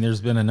 I mean,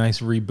 there's been a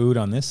nice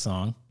reboot on this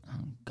song.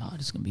 God,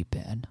 it's gonna be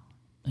bad.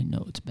 I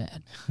know it's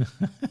bad.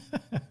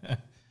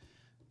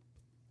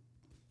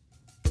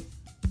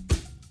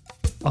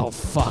 Oh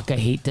fuck! I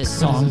hate this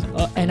song,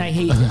 and I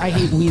hate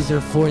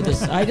Weezer for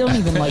this. I don't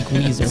even like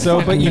Weezer. So,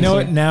 Fuck but you know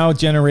Weezer. what? Now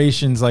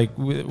generations like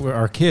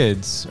our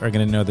kids are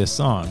going to know this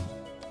song.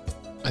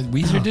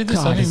 Weezer did this.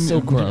 God, I it's didn't so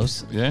even-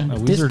 gross. Yeah.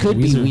 This could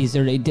be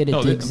Weezer. They did it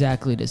No, they-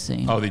 exactly the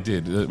same. Oh, they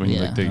did. I mean,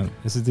 Yeah. like they.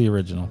 This is the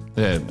original.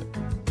 Yeah.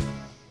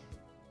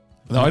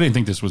 No, I didn't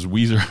think this was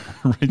Weezer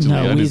originally.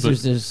 No, I just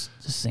Weezer's thought-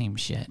 just the same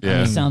shit. I Yeah.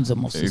 mean, it sounds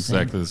almost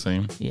exactly the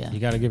same. the same. Yeah. You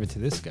got to give it to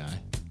this guy.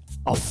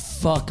 Oh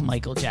fuck,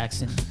 Michael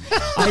Jackson!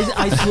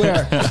 I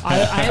swear, I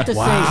have to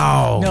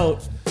Wow. say no.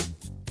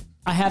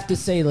 I have to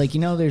say, like,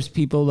 there's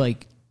people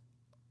like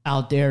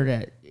out there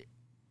that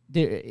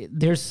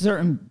there's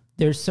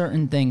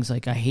certain things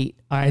like I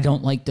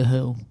don't like the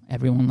Who.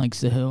 Everyone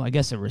likes the Who. I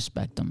guess I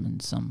respect them in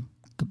some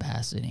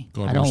capacity.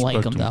 God I don't like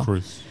respect them though.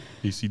 Chris.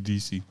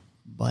 AC/DC.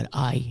 But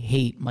I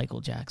hate Michael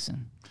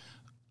Jackson.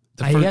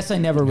 The I fir- guess I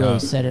never really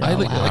said it I out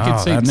like- loud. I could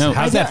say no.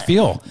 How's that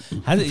feel?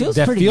 It feels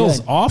that pretty feels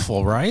good.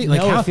 awful, right?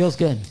 Like No, how, it feels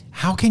good.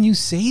 How can you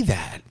say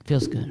that?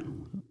 Feels good.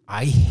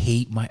 I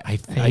hate my. I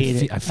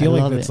hate it. I feel I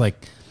like love it's it.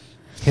 like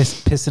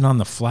pissing on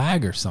the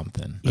flag or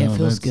something. Yeah, Oh, it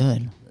feels that's-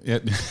 good.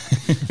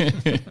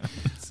 Yeah.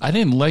 I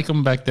didn't like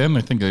them back then.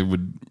 I think I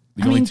would.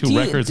 The only mean, two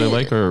records I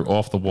like are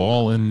Off the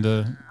Wall and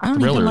I don't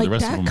Thriller. even like the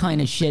rest of that them.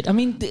 kind of shit. I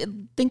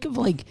mean, think of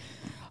like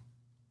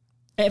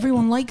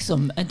everyone likes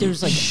them, and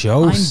there's like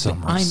Show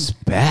some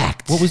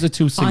respect. What was the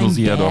two singles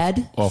I'm he had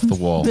bad. off the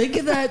wall? Think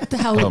of that,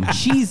 how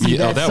cheesy yeah,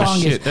 that that was song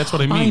shit. is. That's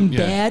what I mean. I'm Yeah.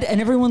 bad, and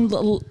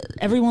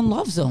everyone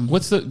loves them.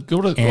 What's the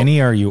go to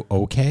Annie, are you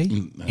okay?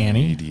 Annie,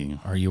 Annie.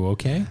 are you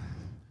okay?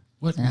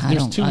 What? I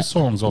There's don't- two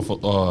songs off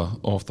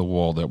the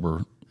wall that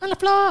were On the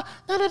floor.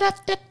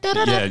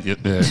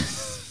 yeah.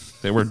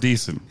 They were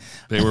decent.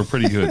 They were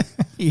pretty good.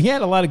 He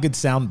had a lot of good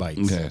sound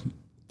bites. Yeah,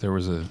 there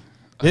was a.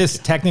 This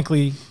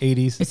technically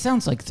 80s. It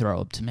sounds like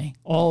Throw Up to me.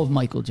 All of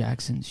Michael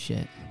Jackson's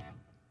shit.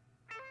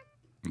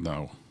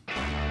 No.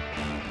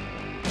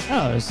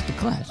 Oh, it's the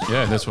Clash.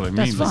 Yeah, that's what I mean.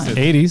 That's fine.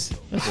 80s.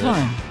 That's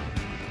fine.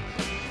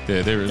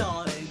 Yeah, they were.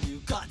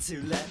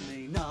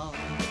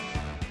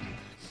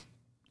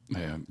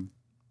 Man,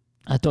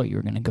 I thought you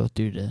were gonna go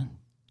through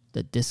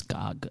the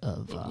discog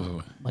of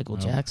Michael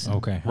Jackson.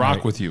 Okay. rock All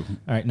right. with you.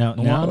 All right. Now,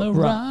 Wanna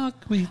rock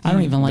with you. I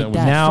don't even like was-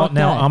 that. now, Fuck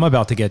now that. I'm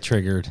about to get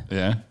triggered.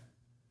 Yeah.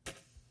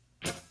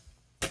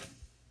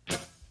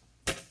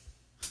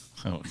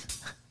 Oh.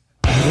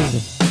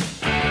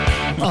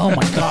 Oh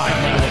my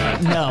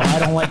god, no, I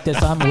don't like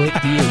this. I'm with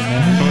you,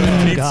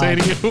 man. Pete say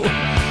to you?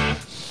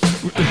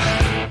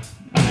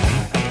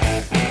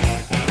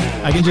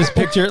 I can just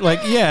picture like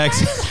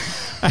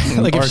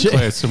like Art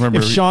class, remember-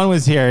 if Sean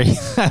was here,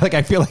 like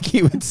I feel like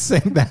he would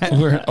sing that.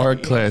 We're in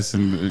art class,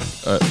 and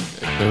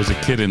there was a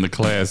kid in the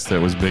class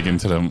that was big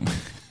into them.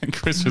 And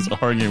Chris was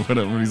arguing with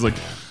him, and he's like,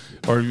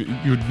 or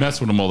you would mess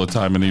with him all the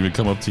time, and he would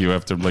come up to you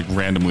after, like,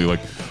 randomly, like,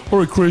 all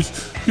right,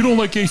 Chris, you don't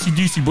like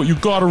AC/DC, but you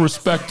gotta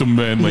respect them,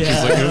 man. Like,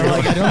 Yeah, he's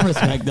like, I don't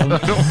respect them,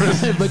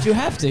 but you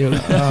have to.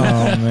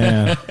 Oh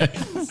man.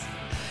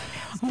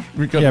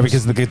 Yeah,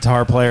 because the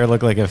guitar player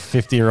looked like a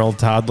 50-year-old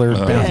toddler.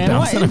 Man,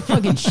 what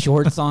fucking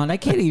shorts on? I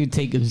can't even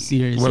take him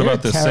serious. What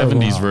about the They're terrible.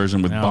 70s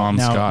version with Bon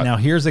Scott? Now,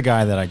 here's a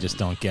guy that I just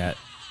don't get.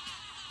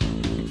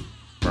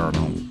 I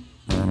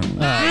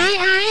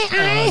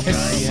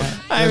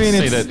mean,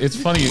 say that it's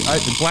funny.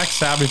 Black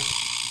Sabbath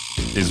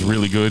is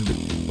really good,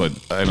 but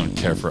I don't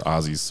care for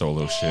Ozzy's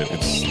solo shit.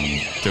 It's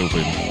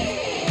stupid.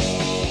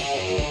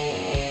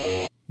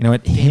 You know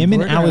what? Him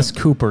and Alice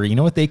Cooper, you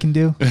know what they can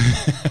do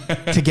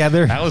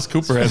together? Alice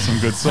Cooper has some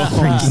good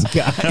songs.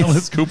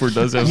 Alice Cooper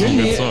does have some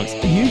good songs.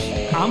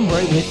 I'm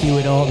right with you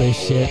with all this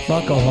shit.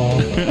 Fuck all.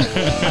 I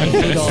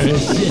hate all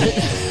this shit.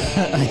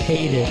 I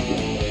hate it.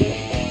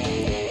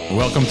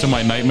 Welcome to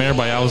My Nightmare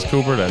by Alice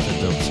Cooper. That's a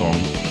dope song.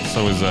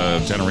 So is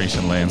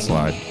Generation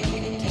Landslide.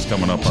 It's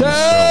coming up on the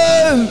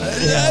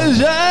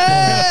show.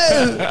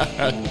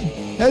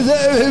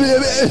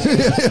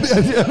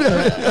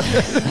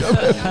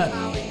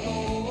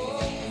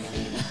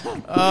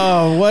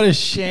 Oh, what a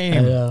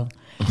shame.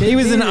 He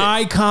was an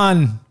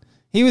icon.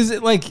 He was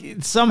like,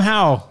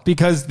 somehow,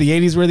 because the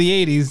 80s were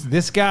the 80s,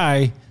 this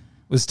guy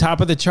was top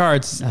of the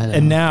charts.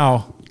 And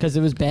now... Because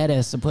it was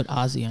badass to put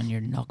Ozzy on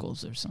your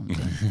knuckles or something.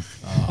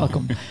 Fuck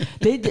 'em.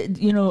 They did,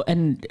 you know,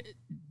 and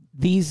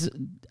these...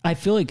 I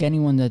feel like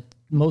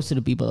most of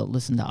the people that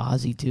listened to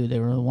Ozzy, too, they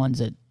were the ones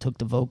that took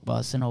the Vogue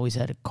bus and always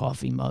had a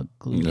coffee mug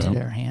glued to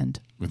their hand.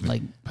 With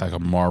like a pack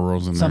of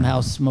Marlboros in somehow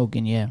there.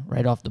 smoking,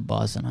 right off the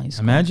bus in high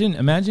school.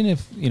 Imagine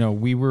if,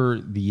 we were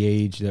the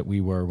age that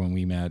we were when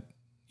we met,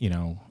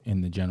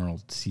 in the general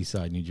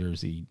Seaside, New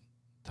Jersey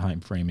time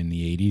frame in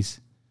the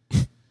 80s.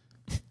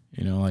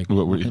 Like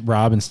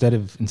Rob, instead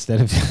of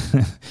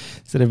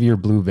your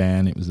blue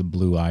van, it was a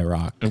blue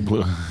IROC.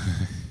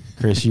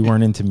 Chris, you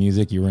weren't into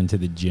music, you were into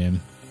the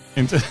gym.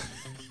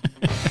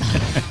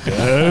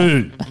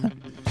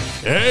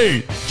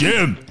 Hey,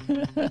 Jim.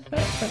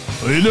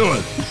 What are you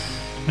doing?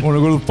 I want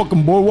to go to the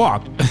fucking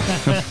boardwalk.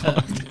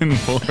 Fucking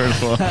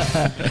boardwalk.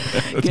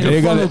 Get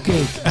a funnel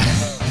cake.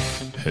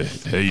 Hey,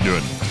 how you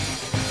doing?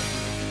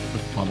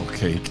 Funnel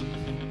cake.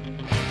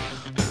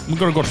 I'm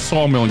going to go to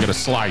Sawmill and get a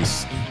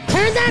slice.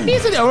 Turn that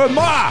music down.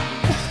 Ma,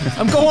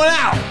 I'm going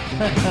out.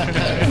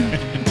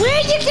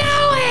 Where you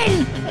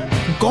going?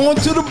 I'm going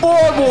to the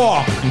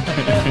boardwalk.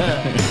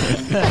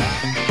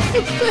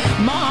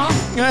 Mom,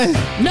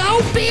 no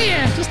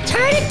beer. Just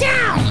turn it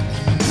down.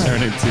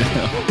 Turn it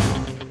down.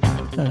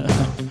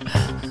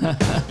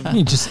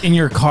 You're just in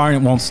your car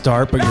and it won't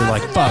start, but you're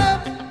like,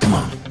 fuck, come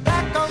on.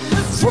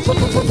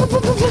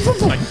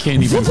 I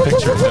can't even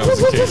picture if I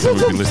was a kid who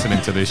would be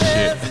listening to this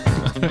shit.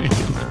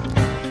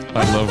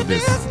 I love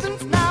this.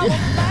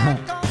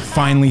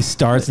 Finally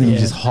starts and you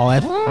just haul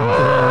it.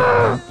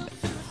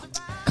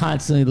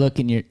 Constantly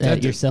looking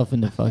at yourself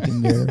in the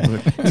fucking mirror.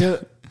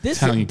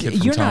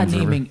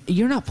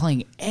 You're not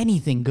playing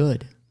anything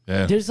good.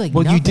 Yeah. There's like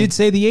well, nothing. you did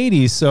say the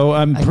 80s, so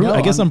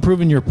I guess I'm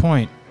proving your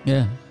point.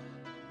 Yeah.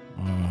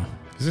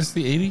 Is this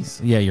the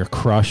 80s? Yeah, your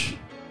crush.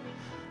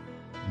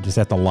 Just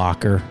at the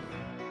locker.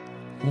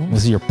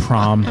 This is your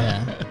prom.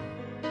 Yeah.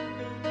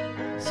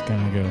 It's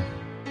gonna go.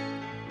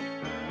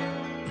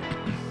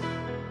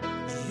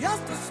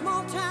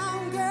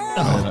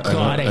 Oh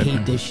God, I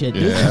hate this shit.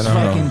 This is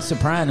fucking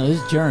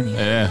Sopranos journey.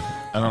 Yeah,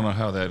 I don't know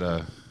how that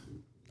got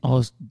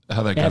as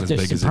big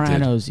as it did.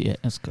 Sopranos, yeah,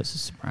 that's because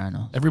of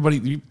Sopranos.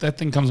 Everybody, that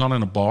thing comes on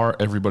in a bar.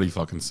 Everybody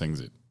fucking sings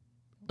it.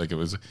 Like it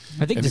was.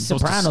 I think the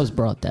Sopranos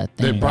brought that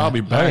thing. They're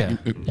probably back.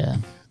 Yeah.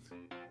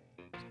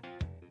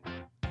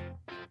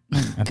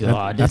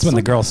 God, that's when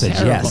the girl says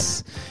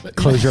yes.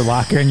 Close your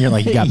locker and you're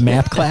like, you got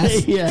math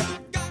class? Yeah.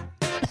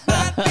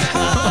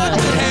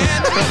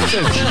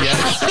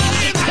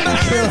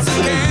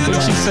 What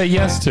did she say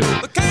yes to?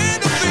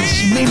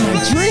 She made my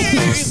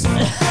dreams.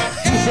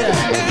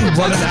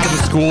 Running out of the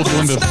school,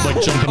 doing the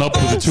jumping up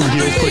with the two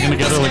heels clicking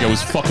together like I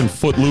was fucking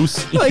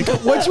Footloose. Like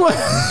which one?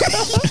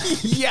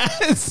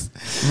 Yes.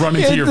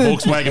 Running to your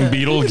Volkswagen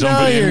Beetle,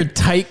 jumping in. Your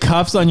tight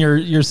cuffs on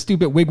your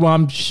stupid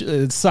wigwam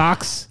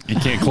socks. You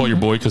can't call your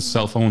boy because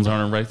cell phones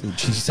aren't right.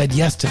 She said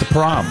yes to the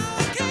prom.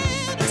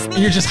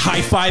 You're just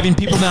high-fiving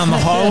people down the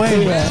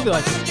hallway. Just be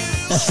like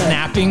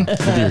snapping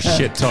with your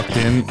shit tucked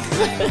in.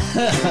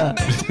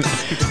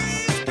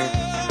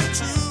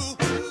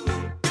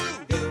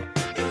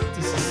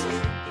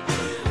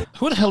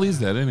 Who the hell is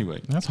that anyway?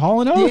 That's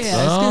Hall & Oates. Yeah,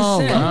 I was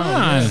gonna say.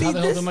 Wow. See, How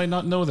the hell did I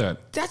not know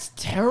that? That's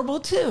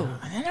terrible too.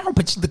 I know,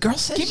 but the girl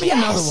said Give me yes.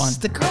 another one.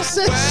 The girl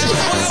said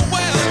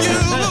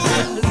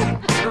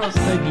Girl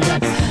said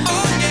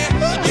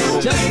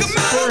yes. Just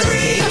for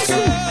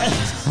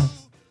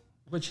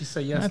What'd she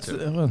say yes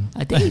to?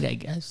 a date, I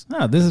guess.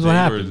 No, this is what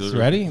happens.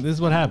 Ready? This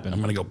is what happened.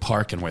 I'm gonna go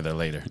parking with her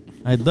later.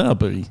 I done,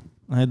 buddy.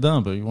 Why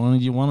don't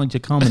you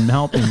come and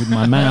help me with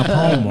my math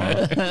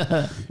homework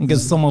and get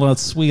some of that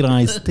sweet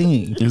iced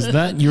tea? Is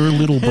that your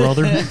little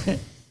brother?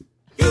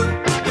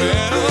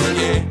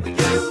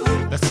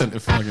 That's a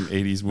fucking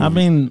 80s movie. I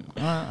mean,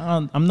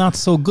 I'm not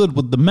so good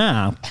with the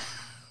math.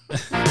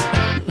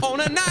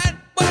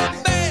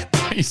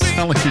 You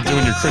sound like you're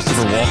doing your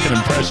Christopher Walken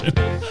impression.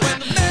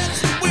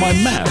 My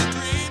math.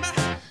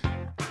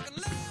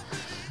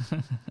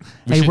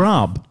 Hey,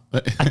 Rob,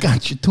 I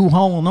got you 2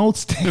 Hall &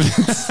 Oates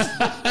tickets.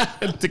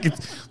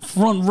 Tickets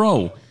front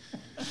row.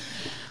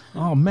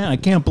 Oh, man, I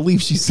can't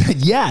believe she said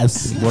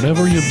yes.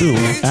 Whatever you do,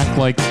 act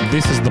like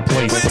this is the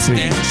place to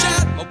be.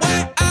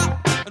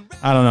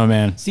 I don't know,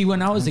 man. See,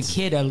 when I was a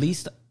kid, at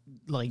least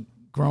like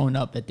growing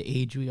up at the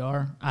age we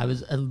are, I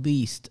was at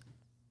least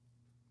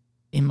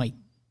in my,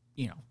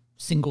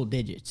 single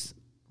digits,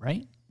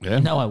 right? Yeah.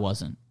 No, I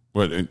wasn't.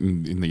 What, in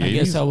the 80s? I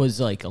guess I was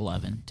like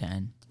 11,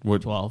 10,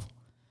 12.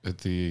 At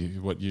the,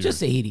 what year? Just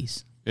the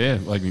 80s. Yeah,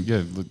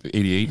 88,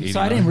 89. So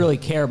I didn't really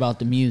care about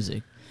the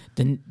music.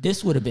 Then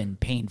this would have been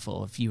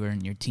painful if you were in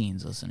your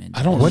teens listening to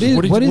I don't. What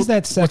is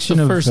that section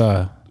of?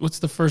 What's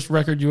the first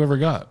record you ever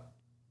got?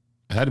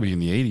 It had to be in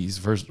the 80s.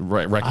 First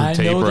record I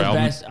tape know or the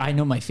album. best. I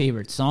know my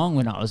favorite song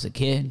when I was a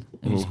kid.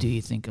 It was "Do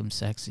You Think I'm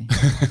Sexy?"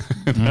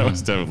 That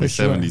was definitely For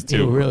sure. 70s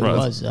too. It really Russ.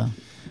 was. Though.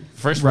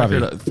 First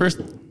record, first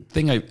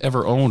thing I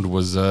ever owned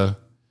was a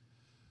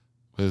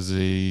Van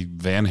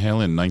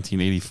Halen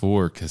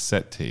 1984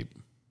 cassette tape.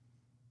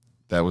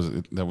 That was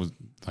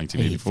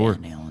 1984.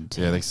 Van Halen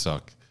too. Yeah, they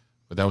suck.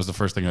 But that was the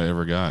first thing I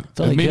ever got.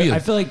 I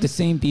feel like the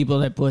same people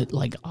that put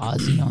like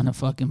Ozzy on a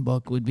fucking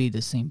book would be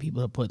the same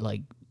people that put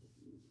like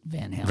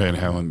Van Halen. Van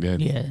Halen, yeah.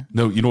 Yeah.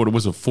 No, you know what? It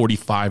was a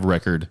 45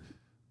 record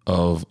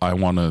of I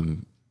Want to...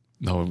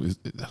 No, I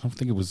don't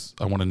think it was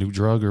I Want a New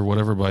Drug or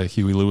whatever by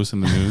Huey Lewis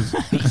in the News.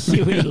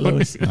 Huey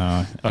Lewis.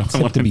 It's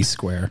hip to be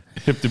square.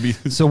 Hip to be...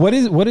 So what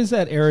is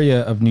that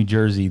area of New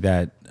Jersey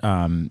that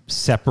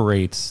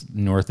separates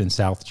North and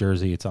South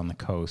Jersey? It's on the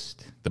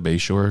coast. The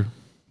Bayshore?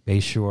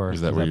 Bayshore.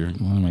 Is that where you're... What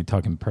am I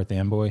talking, Perth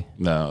Amboy?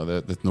 No,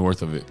 that's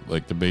north of it.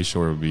 Like the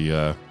Bayshore would be...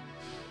 God.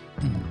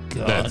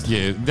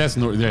 That's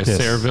north. Yeah,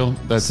 Sayreville.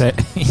 That's...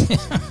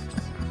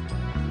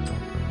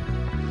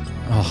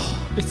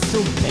 Oh, it's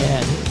so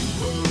bad.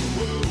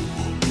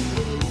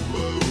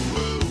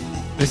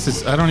 This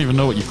is... I don't even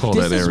know what you call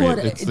that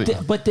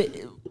area.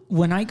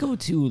 When I go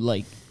to,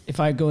 like, if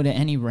I go to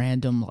any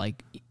random,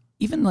 like,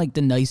 even like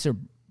the nicer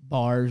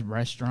bars,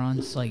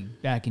 restaurants,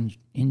 like back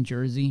in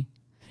Jersey,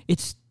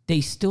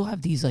 they still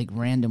have these like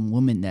random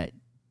women that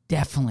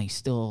definitely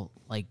still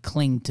like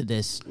cling to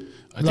this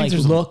like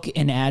look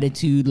and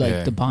attitude,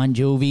 like the Bon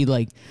Jovi,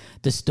 like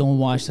the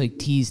stonewashed, like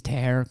teased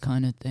hair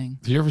kind of thing.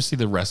 Did you ever see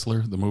The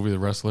Wrestler, the movie The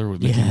Wrestler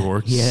with Mickey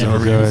Rourke? Yeah. So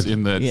good.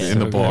 In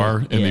the bar,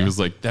 and he was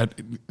like, "That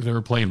they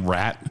were playing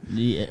Rat."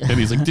 Yeah. And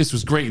he's like, "This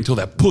was great until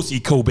that pussy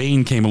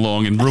Cobain came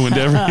along and ruined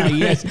everything."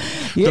 Yes.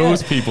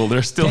 Those people,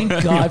 they're still.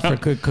 Thank God for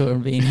Kurt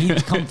Cobain. He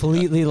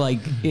completely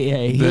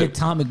he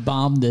atomic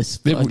bombed this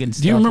fucking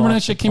stuff. Do you remember off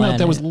that shit the came out?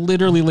 That was planet.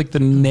 literally like the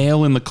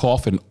nail in the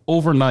coffin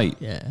overnight.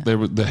 Yeah.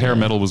 The hair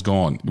metal was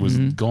gone. It was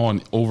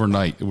gone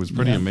overnight. It was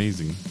pretty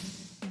amazing.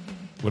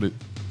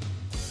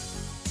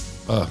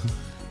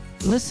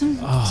 Listen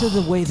to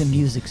the way the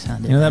music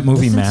sounded. You know that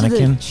movie Listen to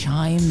Mannequin? the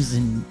chimes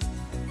and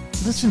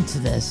listen to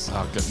this.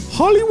 Oh, God.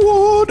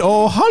 Hollywood,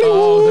 Hollywood.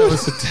 Oh, that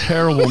was a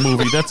terrible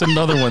movie. That's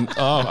another one.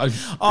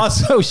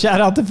 Also,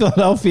 shout out to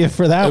Philadelphia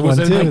for that one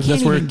too. I can't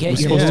That's where even it get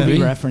was your supposed to movie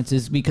be.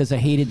 references because I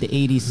hated the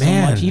 80s so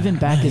Man, much. Even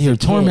back as you're a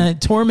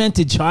kid.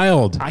 tormented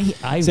child. I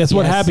That's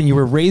what yes. happened. You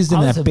were raised in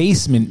I was that a-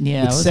 basement yeah,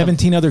 I with was a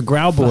 17 other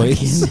Growl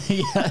boys.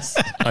 Fucking-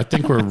 yes. I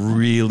think we're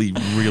really,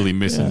 really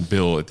missing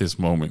Bill at this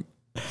moment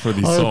for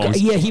these Oh,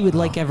 songs. yeah, he would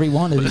like every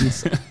one of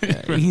these.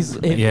 He's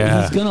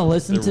gonna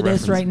listen The to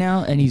this reference. right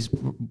now, and he's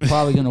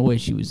probably gonna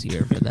wish he was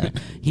here for that.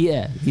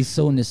 He's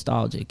so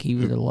nostalgic. He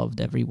would have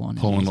loved every one.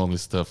 of Pulling these. all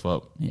this stuff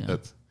up. Yeah.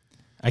 That's,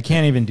 I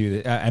can't even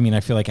do that. I mean, I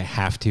feel like I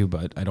have to,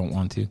 but I don't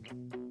want to.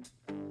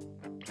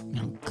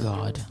 Oh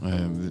God.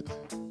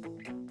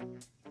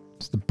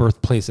 It's the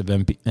birthplace of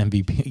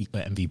MTV.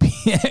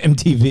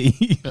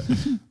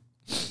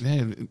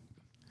 man,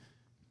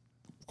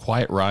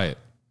 Quiet Riot.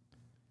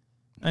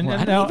 And Well,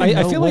 I now don't even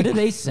I know. feel What like do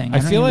they sing? I I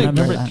don't feel even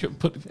like remember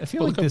Remember, that. I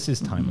feel like this is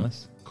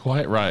timeless.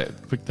 Quiet Riot.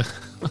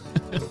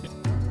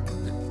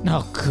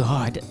 Oh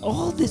God.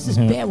 All this is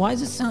Mhm. bad. Why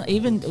does it sound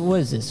even? What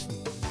is this?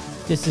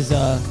 This is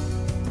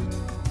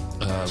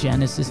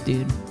Genesis,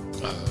 dude.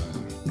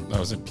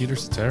 Was it Peter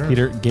Cetera?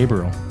 Peter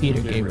Gabriel.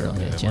 Peter Gabriel.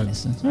 Yeah, yeah,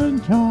 Genesis.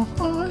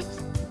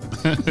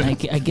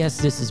 I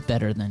guess this is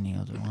better than the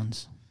other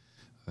ones.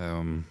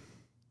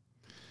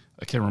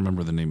 I can't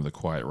remember the name of the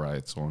Quiet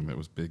Riot song that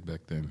was big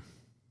back then.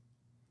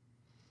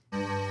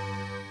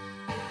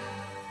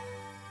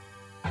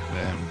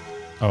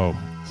 Oh,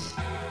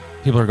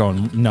 people are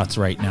going nuts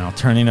right now,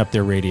 turning up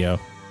their radio.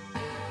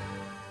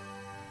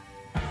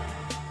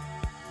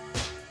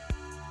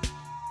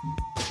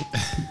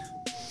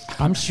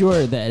 I'm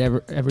sure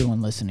that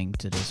everyone listening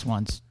to this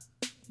wants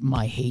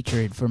my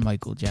hatred for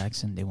Michael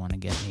Jackson. They want to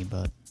get me,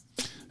 but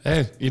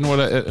Hey, you know what?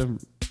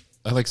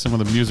 I like some of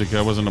the music.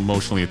 I wasn't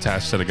emotionally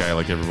attached to the guy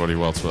like everybody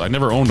else was. I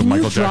never owned a can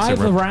Michael you drive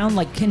Jackson record. around?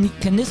 Like,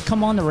 can this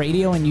come on the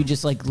radio and you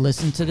just like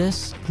listen to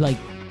this, like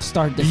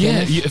start to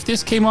Yeah, finish? if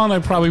this came on, I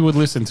probably would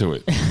listen to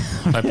it.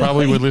 I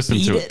probably would listen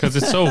to it because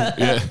it's so.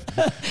 Yeah,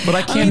 but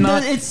I I mean,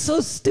 cannot. it's so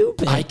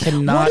stupid. I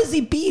cannot. What is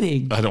he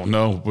beating? I don't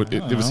know, but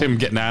it was him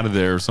getting out of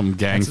there, some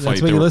gang fight. That's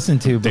what They you were listen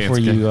to before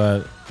dance gang.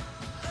 you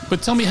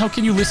But tell me, how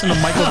can you listen to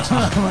Michael?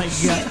 Oh my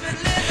god!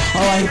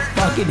 Oh, I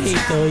fucking hate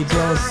Billy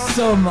Joel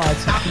so much.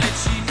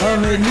 Oh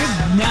man,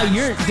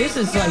 this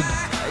is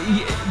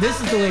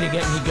the way to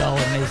get me going.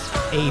 This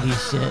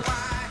 80s shit.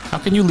 How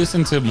can you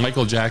listen to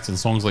Michael Jackson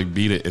songs like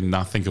 "Beat It" and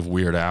not think of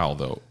Weird Al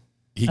though?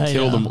 He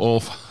killed them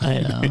all. I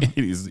know.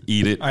 He's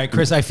Eat It. All right,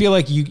 Chris, I feel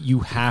like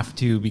you have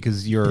to,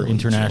 because your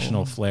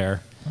international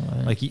flair.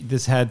 Like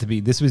this had to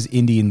be. This was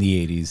indie in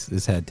the 80s.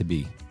 This had to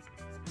be.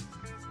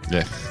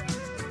 Yeah.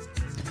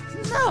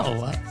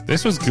 No.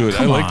 This was good.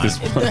 Come I like on. this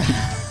one.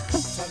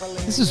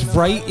 This is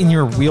right in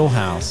your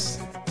wheelhouse.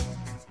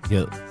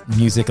 You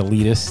music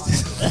elitist.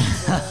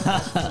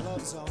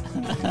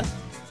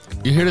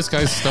 You hear this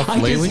guy's stuff I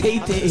lately? just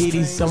hate the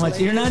 80s so much.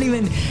 You're not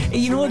even,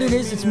 you know what it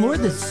is? It's more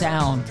the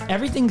sound.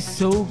 Everything's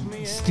so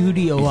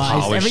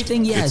studioized. Polished.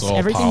 Everything, yes. It's all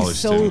Everything's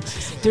polished, so, dude.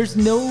 there's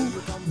no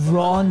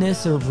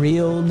rawness or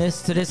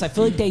realness to this. I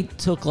feel like they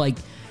took like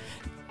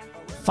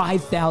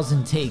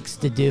 5,000 takes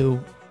to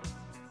do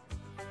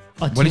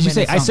a What did you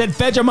say? 2-minute I song.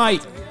 said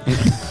Vegemite.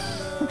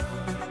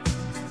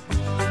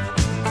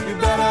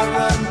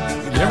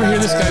 You ever hear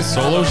this guy's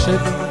solo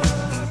shit?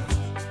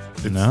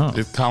 No.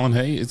 It's Colin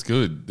Hay. It's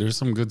good. There's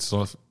some good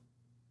stuff.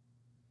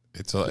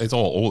 It's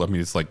all old. I mean,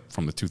 it's like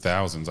from the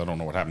 2000s. I don't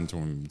know what happened to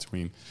him in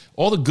between.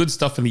 All the good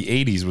stuff in the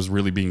 80s was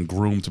really being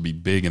groomed to be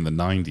big in the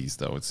 90s,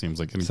 though. It seems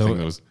like anything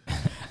that was...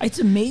 It's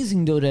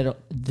amazing though that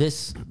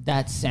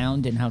that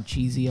sound and how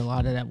cheesy a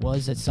lot of that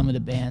was, that some of the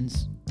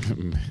bands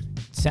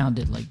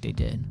sounded like they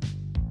did.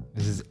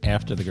 This is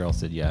after the girl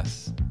said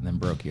yes and then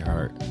broke your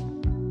heart.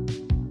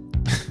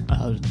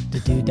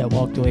 The dude that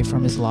walked away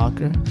from his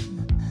locker.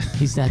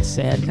 He's that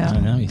sad now. I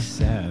know, he's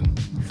sad.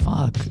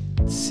 Fuck.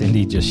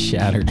 Cindy just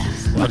shattered.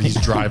 But he's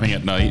driving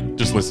at night,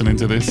 just listening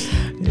to this.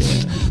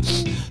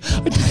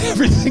 I did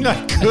everything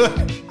I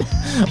could.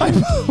 I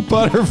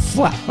bought her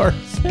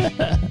flowers.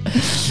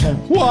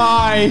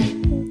 Why?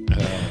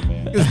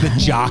 Because the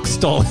jock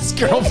stole his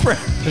girlfriend.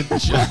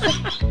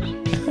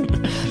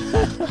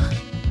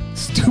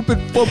 Stupid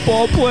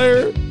football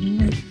player.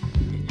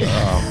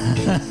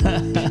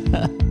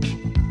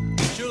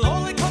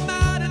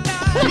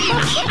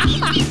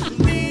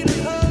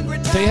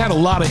 They had a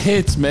lot of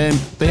hits, man.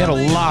 They had a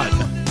lot.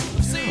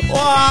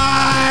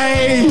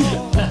 Why?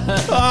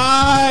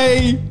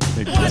 Why?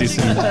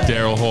 Dissing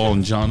Daryl Hall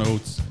and John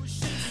Oates.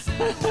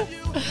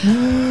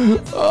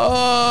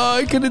 Oh,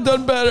 I could have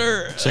done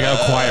better. Check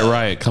out Quiet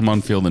Riot. Come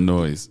on, Feel the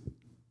Noise.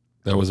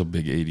 That was a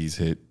big 80s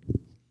hit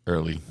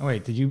early. Oh,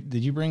 wait, did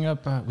you bring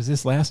up, was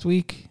this last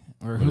week?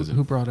 Or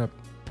who brought up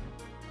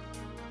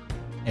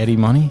Eddie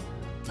Money?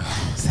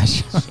 Is that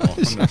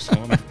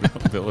Sean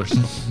Bill or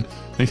something.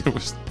 I think it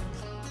was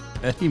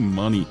Eddie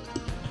Money.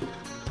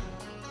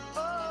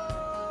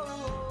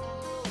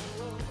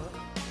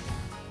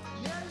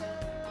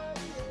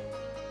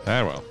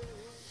 Ah, well.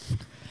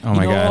 Oh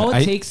my God. All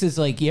it takes is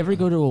like, you ever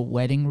go to a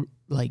wedding,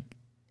 like,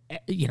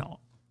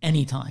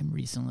 anytime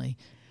recently,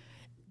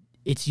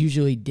 it's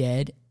usually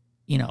dead,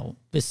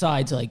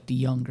 besides like the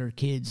younger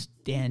kids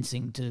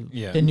dancing to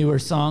the newer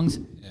songs.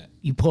 Yeah.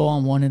 You pull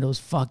on one of those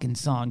fucking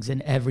songs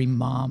and every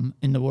mom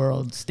in the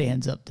world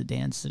stands up to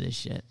dance to this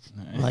shit.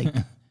 Like,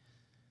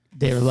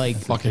 they're like...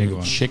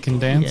 Fucking chicken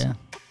dance? Yeah.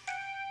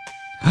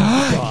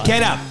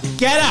 Get up!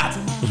 Get up!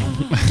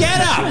 Get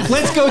up!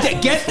 Let's go.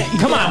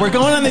 Come on, we're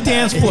going on the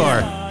dance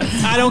floor.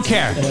 I don't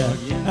care.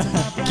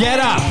 Get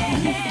up!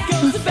 I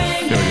feel like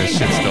that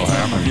shit still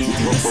happens.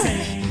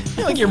 I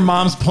feel like your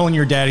mom's pulling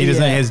your dad. He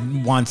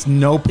wants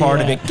no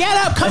part of it. Get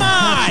up! Come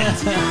on!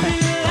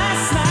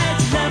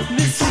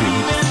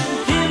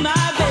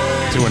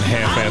 Doing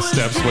half-ass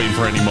steps, waiting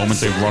for any moment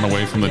they run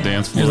away from the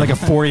dance floor. There's like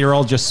a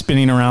 4-year-old just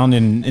spinning around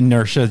in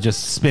inertia,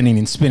 just spinning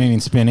and spinning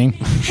and spinning.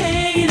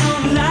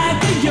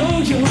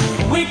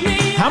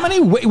 How many,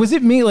 was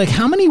it me? Like,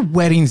 how many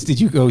weddings did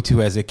you go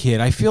to as a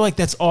kid? I feel like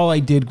that's all I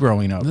did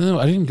growing up. No,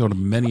 I didn't go to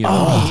many at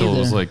all until it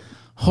was like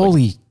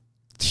holy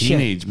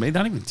teenage, shit. maybe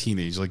not even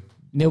teenage, like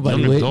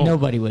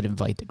Nobody would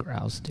invite the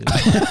grouse, dude.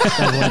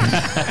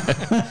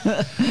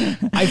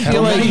 I feel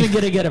I'm like not even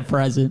gonna get a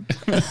present.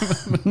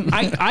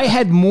 I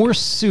had more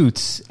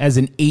suits as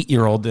an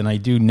 8-year-old than I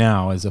do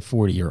now as a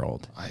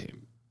 40-year-old.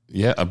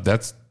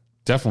 That's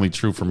definitely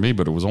true for me,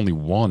 but it was only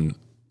one.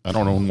 I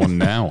don't own one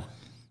now.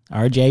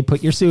 RJ,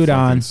 put your suit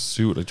on.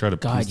 Suit. I try to.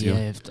 God,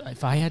 yeah.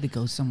 If I had to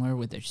go somewhere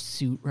with a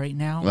suit right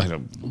now, I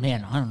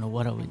don't know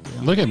what I would do.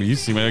 Look at me. You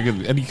see me. I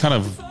get any kind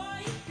of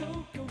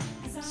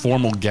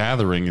formal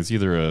gathering is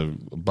either a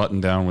button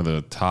down with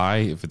a tie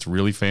if it's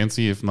really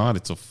fancy. If not,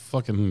 it's a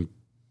fucking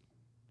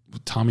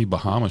Tommy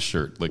Bahama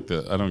shirt. Like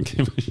I don't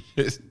give a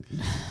shit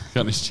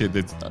kind of shit.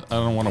 I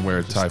don't want to wear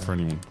a tie for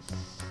anyone.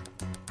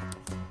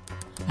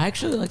 I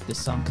actually like this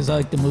song because I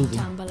like the movie.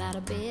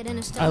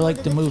 I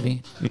like the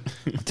movie.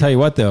 I'll tell you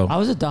what, though. I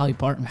was a Dolly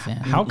Parton fan.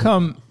 How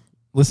come?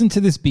 Listen to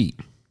this beat.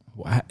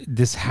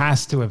 This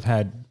has to have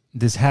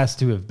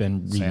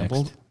been remixed.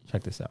 Sampled?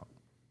 Check this out.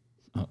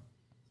 Oh.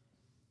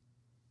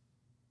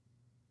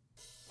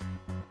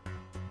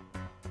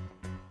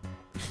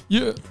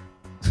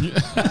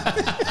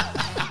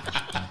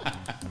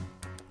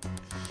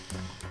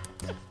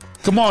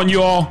 Come on,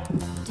 y'all.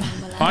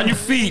 On your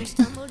feet.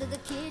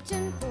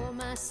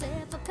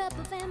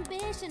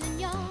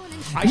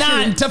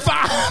 9 to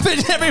 5,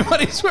 and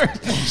everybody's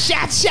working.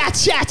 Shots.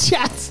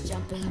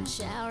 Jump in the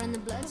shower and the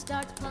blood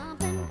starts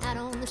pumping. Out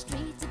on the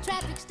streets, the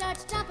traffic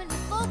starts jumping with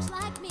folks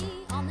like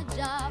me on the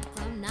job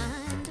from 9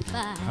 to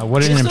 5.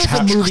 What an This was a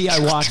impact. movie I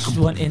watched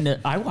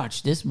I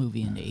watched this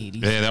movie in the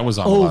 80s. Yeah, that was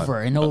on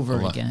over and over a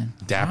lot. again.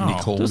 Dabney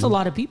Coleman. There's a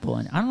lot of people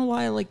in it. I don't know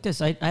why I like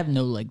this. I have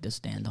no leg to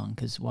stand on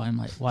because why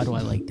do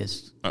I like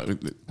this?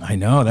 I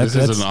know. This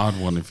is an odd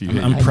one. If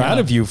you, I'm proud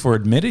of you for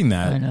admitting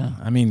that. I know.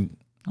 I mean,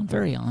 I'm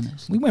very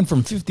honest. we went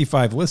from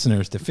 55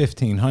 listeners to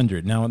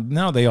 1,500.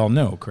 Now they all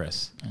know,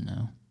 Chris. I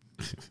know.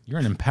 You're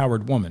an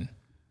empowered woman.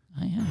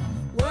 I am.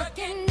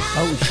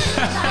 Oh,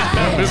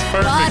 That was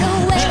perfect. what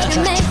a way to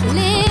make a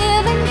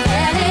living,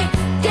 barely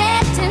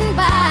getting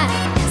by.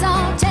 It's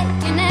all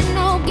taking and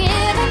no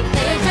giving.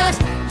 They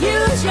just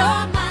use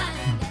your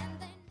mind.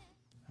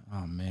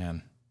 Oh,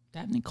 man.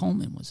 Dabney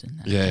Coleman was in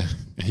that. Yeah,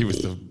 he was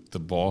the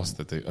boss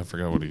that I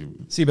forgot what he.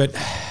 See, but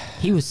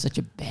He was such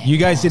a bad you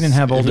guys didn't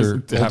have It was older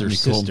Dabney Coleman.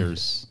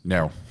 sisters.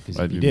 No, Because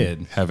I if you didn't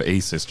did. have a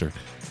sister.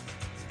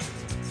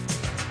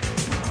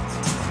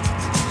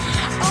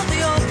 All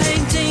the old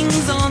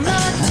paintings on the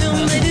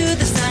tomb, they do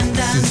the sun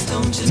dance,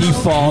 don't you know?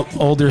 Default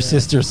older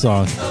sister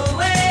song. Oh,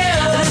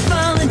 well, they're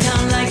falling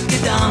down like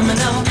a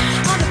domino.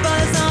 On the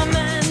bazaar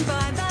man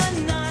by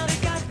the Nile,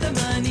 they got the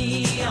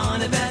money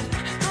on a bet.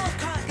 Oh,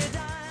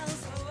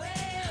 crocodiles, oh,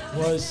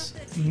 well. Was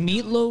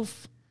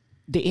Meatloaf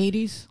the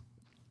 80s?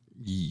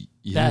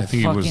 Yeah, I That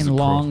think it was fucking the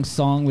long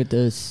song with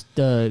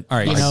the All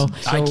right, you know.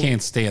 I so-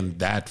 can't stand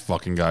that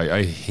fucking guy.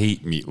 I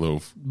hate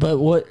Meatloaf. But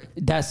what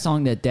that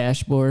song, that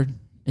Dashboard,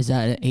 is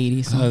that an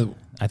 80s song?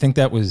 I think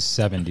that was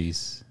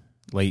 70s,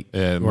 late,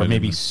 Yeah, it or might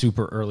maybe have been.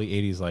 super early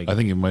 80s. Like I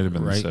think it might have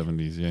been Right. the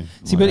 70s. Yeah.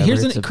 See, but Whatever,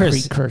 here's it's a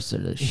Chris.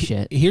 precursor to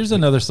shit. Here's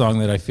another song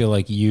that I feel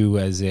like you,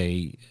 as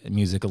a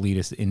music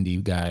elitist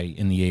indie guy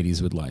in the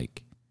 80s, would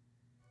like.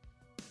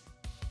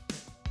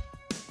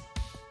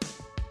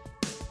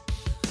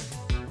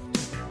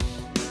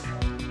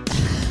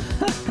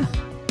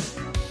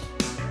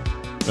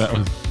 That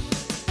was.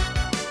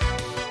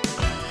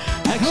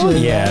 Actually,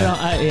 yeah.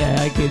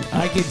 I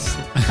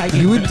could.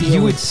 You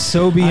deal would with-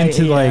 so be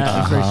into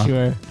for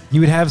sure. You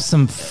would have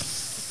some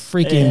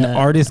freaking Yeah.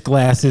 artist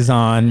glasses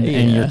on and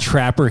Yeah. your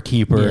trapper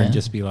keeper Yeah. and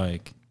just be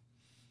like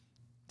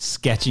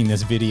sketching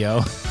this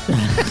video.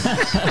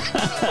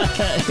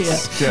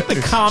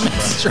 The comic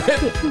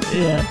strip.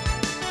 Yeah.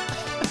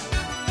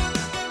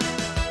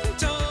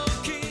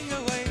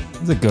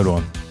 It's a good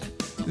one.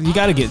 You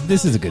got to get.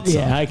 This is a good song.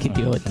 Yeah, I could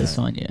deal with this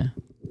one. Yeah.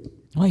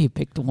 Well, you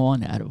picked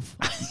one out of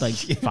like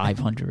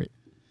 500.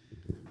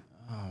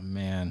 Oh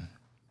man.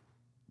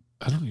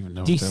 I don't even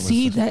know. Do you if that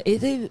see was that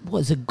it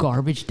was a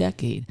garbage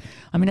decade?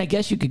 I mean, I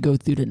guess you could go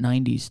through the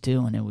 90s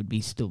too, and it would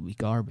still be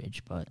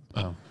garbage. But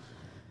Oh.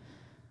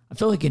 I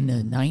feel like in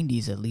the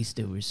 90s, at least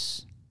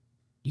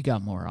you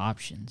got more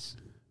options.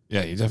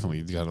 Yeah, you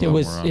definitely got a There lot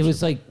was more it options.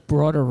 was like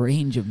broader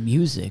range of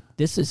music.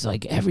 This is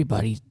like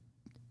everybody.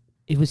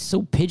 It was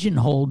so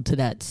pigeonholed to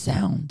that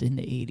sound in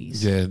the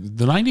 80s. Yeah,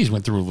 the 90s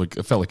went through like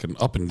it felt like an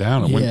up and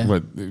down. It Yeah.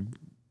 it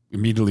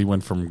immediately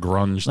went from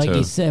grunge Like to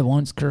you said,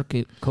 once Kurt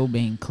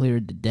Cobain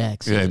cleared the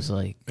decks, yeah, it was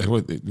like it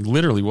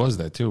literally was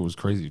that too. It was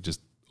crazy,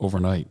 just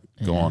overnight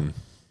gone.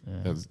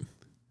 It was-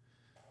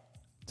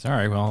 It's all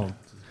right. Well,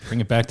 bring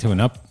it back to an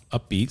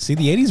upbeat. See,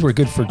 the 80s were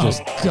good for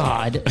just. oh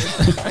God.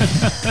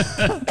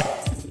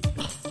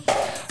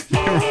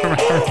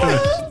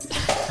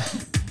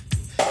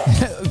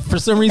 For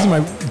some reason,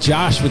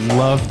 Josh would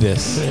love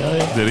this.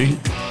 Did he?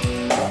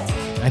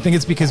 I think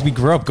it's because we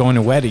grew up going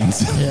to weddings.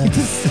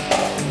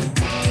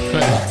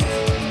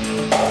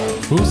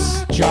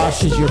 Who's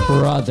Josh is your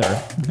brother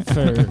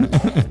for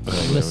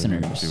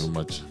listeners. Too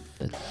much.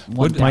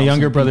 My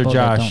younger brother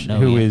Josh,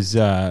 who is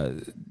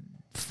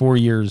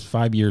is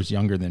 5 years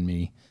younger than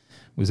me,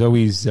 was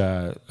always in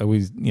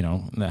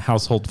a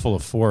household full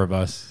of four of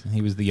us.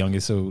 He was the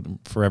youngest, so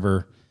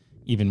forever,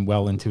 even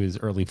well into his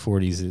early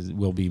 40s,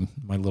 will be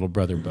my little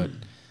brother. But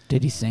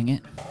did he sing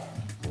it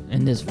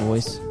in this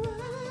voice?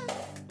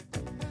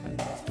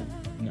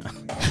 No.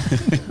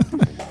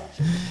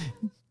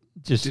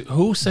 Just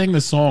who sang the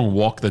song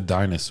 "Walk the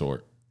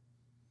Dinosaur"?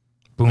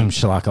 Boom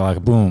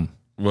shakalaka boom.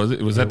 Was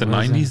that the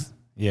 '90s?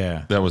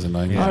 Yeah, that was the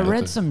 '90s. I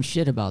read some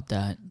shit about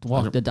that.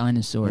 Walk the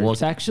Dinosaur.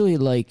 It's actually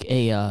like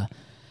a. I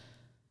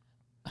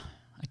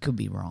could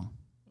be wrong.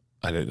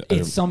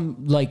 It's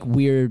some like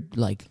weird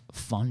like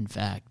fun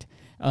fact.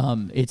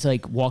 It's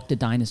like Walk the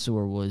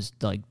Dinosaur was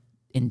like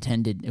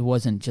intended. It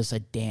wasn't just a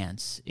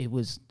dance. It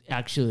was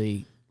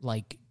actually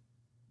like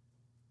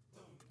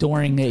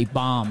during a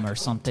bomb or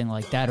something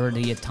like that, or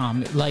the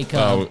atomic, like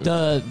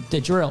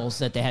the drills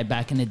that they had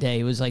back in the day.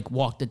 It was like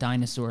Walk the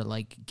Dinosaur,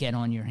 like get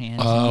on your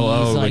hands, and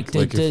knees, like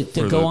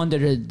to go under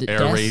the air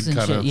desks raid and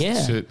kind shit. of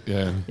Yeah, shit.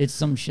 Yeah, it's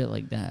some shit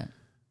like that.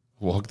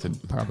 Walk the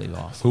Probably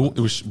off. Who it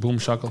was? Boom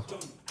Shuckle.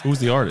 Who was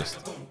the artist?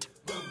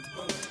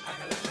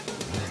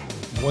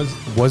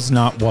 Was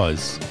not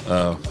was.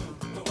 Oh.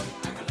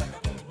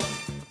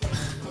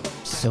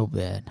 so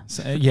bad.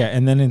 Yeah,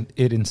 and then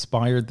it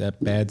inspired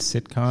that bad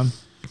sitcom.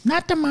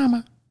 Not the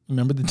mama.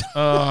 Remember the?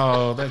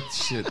 Oh, that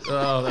shit.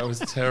 Oh, that was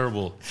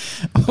terrible.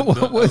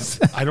 What was?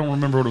 I don't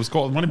remember what it was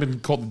called. It might have been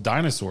called the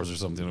Dinosaurs or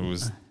something. It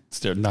was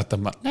not the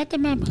mama. Not the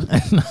mama.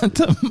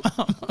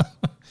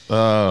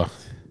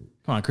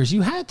 Come on, Chris.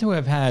 You had to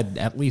have had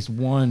at least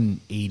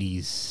one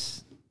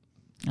 '80s.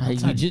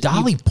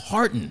 Dolly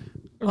Parton.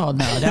 Oh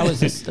no, that was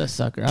just a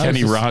sucker.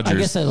 Kenny Rogers. I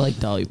guess I like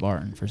Dolly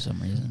Parton for some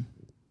reason.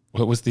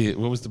 What was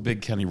the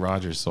big Kenny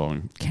Rogers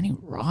song? Kenny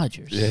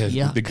Rogers.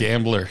 Yeah, The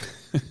Gambler.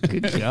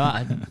 Good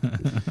God.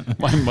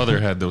 My mother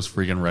had those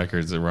freaking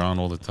records around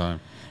all the time.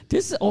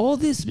 This.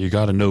 You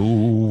got to know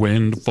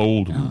when to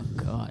fold 'em. Oh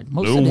God.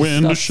 Most Know of this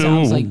when to stuff show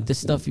sounds 'em. like the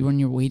stuff when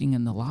you're waiting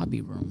in the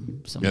lobby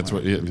room somewhere. That's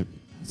what. Yeah.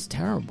 It's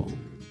terrible.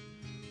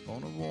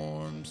 On a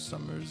warm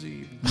summer's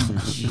evening.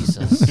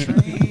 Jesus.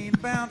 Train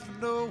bound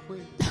for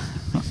nowhere.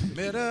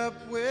 Met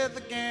up with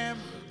a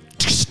gambler.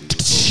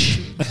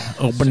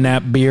 Open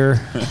that beer.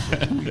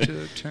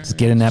 Let's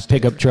get in that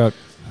pickup truck.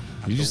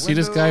 Did you see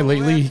this guy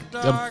lately?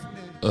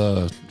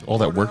 All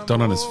that work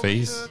done on his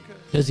face.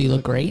 Does he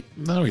look great?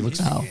 No, he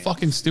looks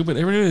fucking stupid.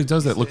 Everybody that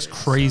does that looks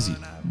crazy.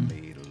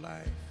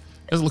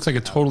 It looks like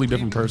a totally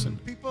different person.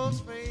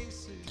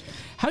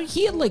 How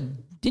he had like?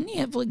 Didn't he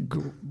have like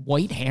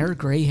white hair,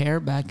 gray hair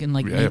back in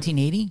like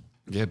 1980?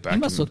 Yeah, back. He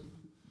must look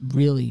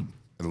really.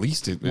 At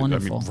least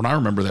wonderful. I mean, when I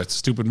remember that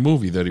stupid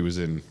movie that he was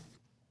in,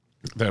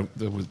 that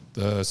was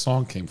the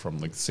song came from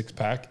like Six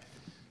Pack.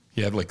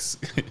 He had like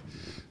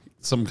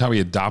some kind of he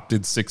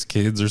adopted 6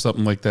 kids or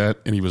something like that,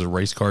 and he was a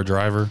race car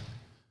driver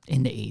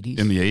in the 80s.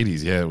 In the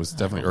 80s, yeah, it was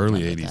definitely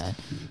early 80s. that.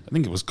 I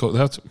think it was called.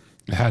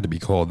 It had to be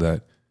called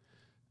that.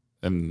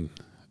 And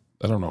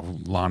I don't know,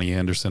 Lonnie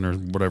Anderson or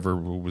whatever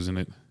was in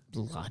it.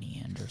 Lonnie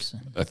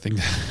Anderson. I think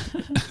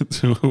that's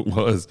who it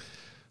was.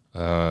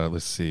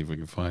 Let's see if we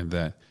can find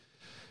that.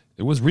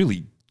 It was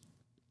really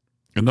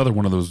another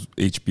one of those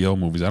HBO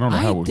movies. I don't know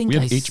how I think we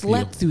had I HBO.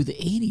 slept through the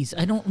 80s.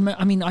 I don't remember.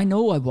 I mean, I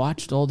know I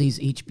watched all these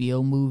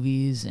HBO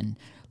movies and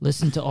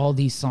listened to all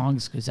these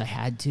songs because I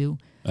had to.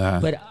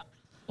 But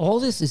all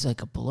this is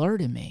like a blur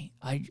to me.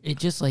 It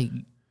just like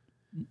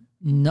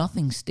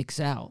nothing sticks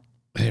out.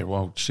 Hey,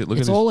 well, shit! Look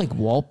It's at all like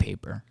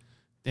wallpaper.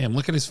 Damn!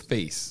 Look at his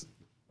face.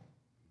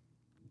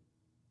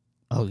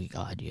 Oh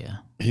God, yeah.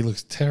 He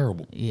looks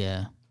terrible.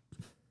 Yeah.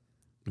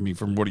 I mean,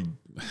 from what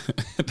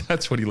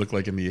that's what he looked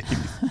like in the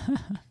 80s.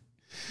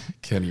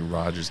 Kenny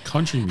Rogers,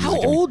 country music. How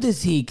old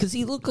is he? Because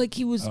he looked like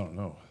he was. I don't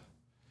know.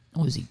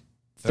 Was he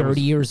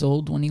 30 years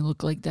old when he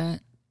looked like that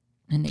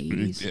in the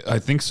 80s? I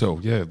think so.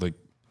 Yeah, like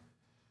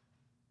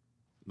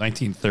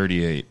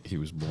 1938, he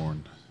was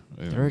born.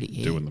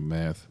 38. Doing the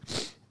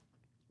math.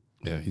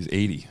 Yeah, he's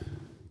 80.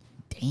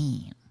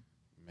 Damn.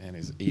 Man,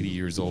 he's 80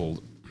 years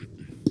old.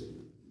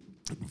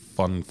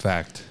 Fun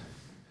fact.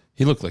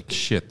 He looked like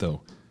shit,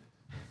 though.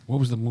 What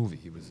was the movie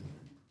he was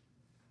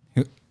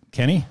in?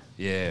 Kenny?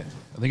 Yeah.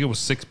 I think it was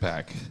Six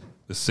Pack.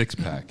 The Six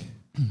Pack.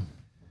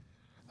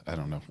 I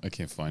don't know. I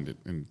can't find it.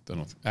 In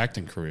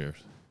acting careers.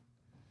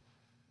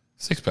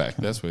 Six Pack.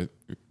 That's what.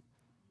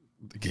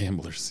 The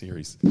Gambler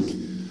series.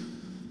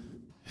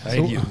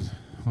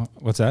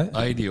 What's that?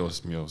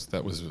 Ideos Mios.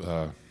 That was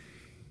a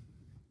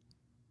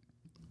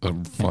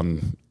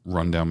fun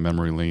run down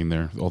memory lane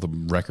there. All the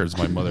records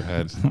my mother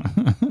had.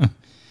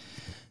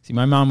 See,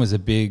 my mom was a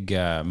big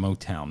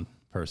Motown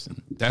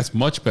person. That's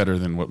much better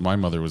than what my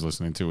mother was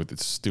listening to with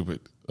its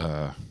stupid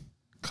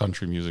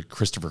country music.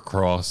 Christopher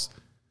Cross.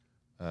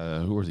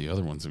 Who were the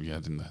other ones that we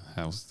had in the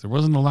house? There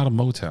wasn't a lot of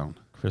Motown.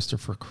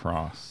 Christopher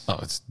Cross. Oh,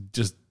 it's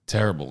just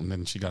terrible. And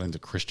then she got into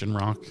Christian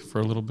rock for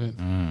a little bit.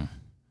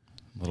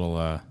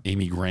 Little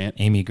Amy Grant.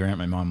 Amy Grant.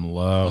 My mom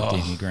loved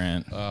Amy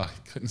Grant. I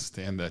couldn't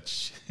stand that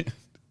shit.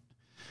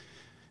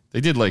 They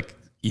did like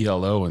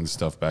ELO and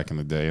stuff back in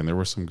the day, and there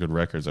were some good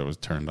records I was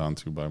turned on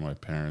to by my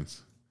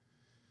parents.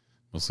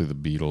 Mostly the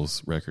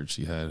Beatles records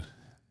she had.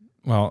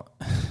 Well,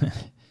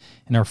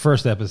 in our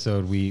first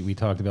episode, we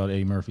talked about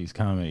Eddie Murphy's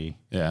comedy.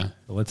 Yeah.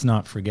 But let's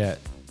not forget.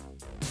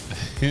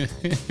 Did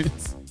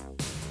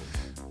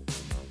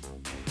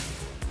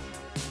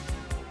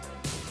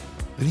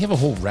he have a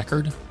whole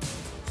record? I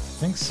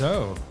think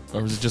so.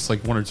 Or was it just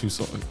like one or two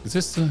songs? Is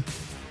this the...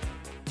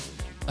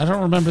 I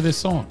don't remember this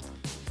song.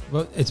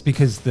 Well, it's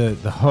because the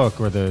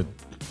hook or the...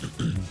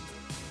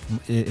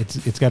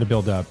 it's got to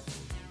build up.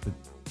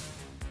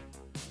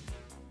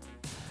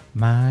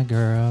 My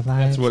girl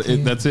likes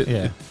That's it.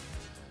 Yeah.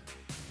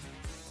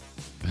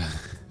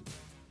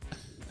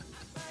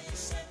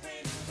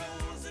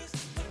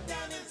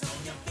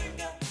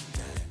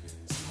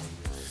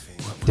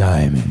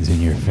 Diamonds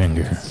in your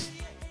finger.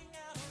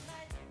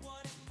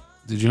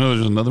 Did you know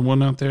there's another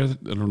one out there? I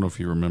don't know if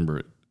you remember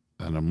it,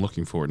 and I'm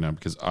looking for it now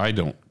because I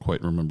don't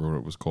quite remember what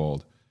it was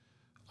called.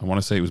 I want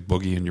to say it was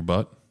Boogie in Your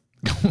Butt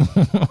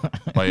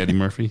by Eddie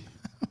Murphy.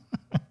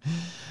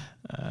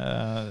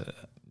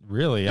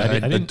 Really? I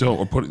didn't.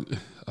 Or put it,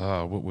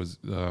 what was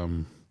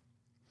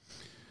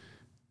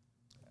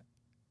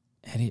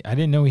Eddie? I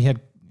didn't know he had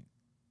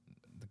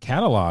the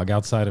catalog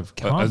outside of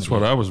comedy. That's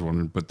what I was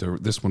wondering. But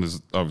this one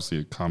is obviously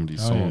a comedy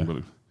song. yeah.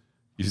 But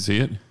you see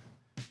it?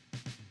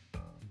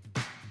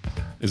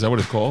 Is that what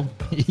it's called?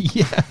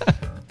 Yeah.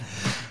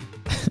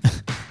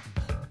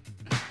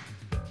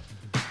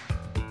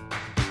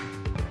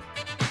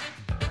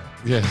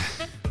 Yeah.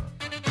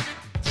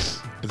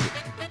 Is it,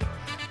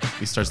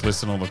 he starts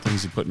listing all the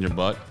things you put in your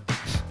butt.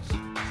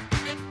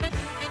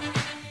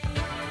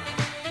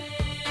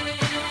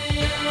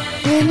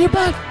 In your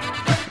butt.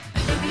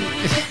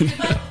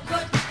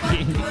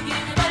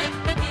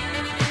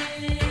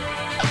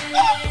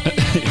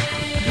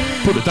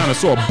 Put a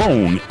dinosaur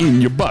bone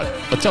in your butt.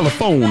 A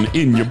telephone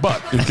in your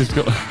butt. It just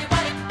go.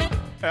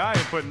 Hey, I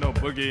ain't putting no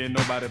boogie in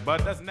nobody's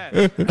butt. That's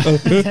nasty.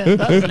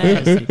 That's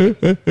nasty.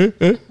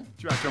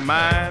 You out your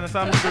mind or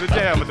something? You go to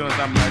jail for doing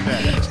something like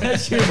that.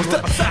 That's your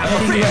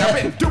I've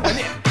been doing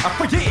it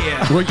for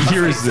years. What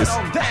year is this? Sit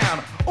on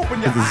down,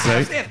 open your What does it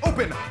eyes say? and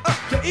open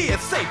up your ears.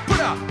 Say, put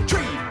a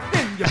tree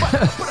in your butt.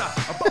 Put a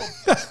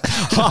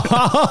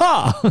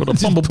Put a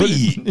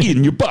bumblebee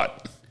in your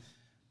butt.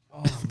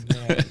 Oh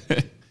man.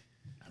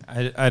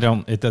 I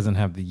don't. It doesn't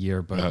have the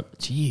year, but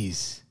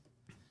jeez,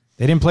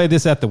 they didn't play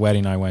this at the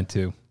wedding I went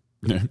to.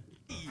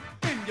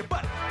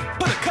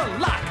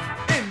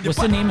 What's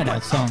the name of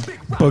that song?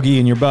 Boogie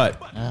in your butt.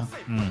 Oh.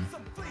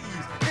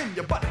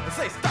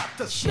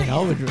 Shit, I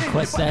would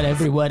request that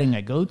every wedding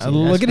I go to.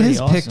 Look at That's his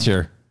pretty awesome.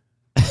 picture.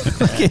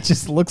 It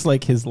just looks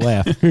like his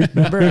laugh.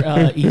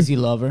 Remember Easy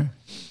Lover?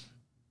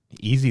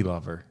 Easy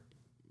Lover.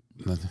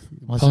 Wasn't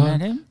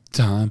that him?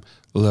 Time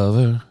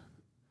lover.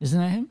 Isn't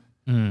that him?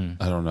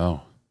 I don't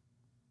know.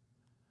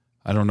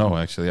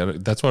 Actually.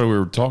 That's why we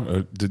were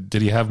talking.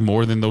 Did he have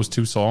more than those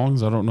two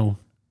songs? I don't know.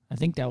 I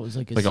think that was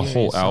like a whole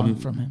serious song album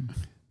from him.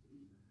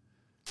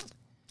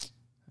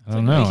 I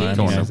don't know. Like I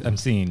mean, Vacation. I'm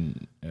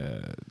seeing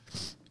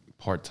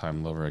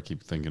Part-time lover. I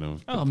keep thinking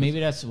of. Oh, maybe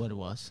that's what it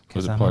was.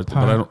 Was it I'm part? a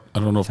But I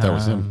don't know if that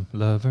was him.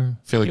 Lover.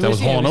 I feel like It that was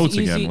Hall yeah, and it Oates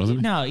again, Easy- wasn't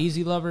it? No,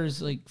 Easy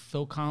Lover's like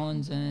Phil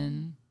Collins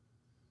and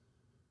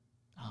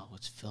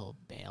what's Phil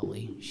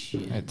Bailey?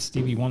 Shit, It's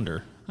Stevie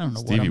Wonder. I don't know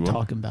Stevie what I'm Wonder.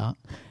 talking about.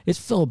 It's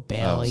Phil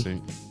Bailey.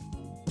 see.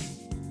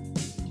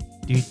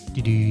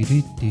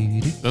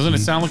 Doesn't it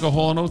sound like a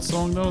Hall and Oates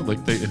song though?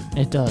 Like they.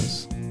 It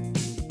does.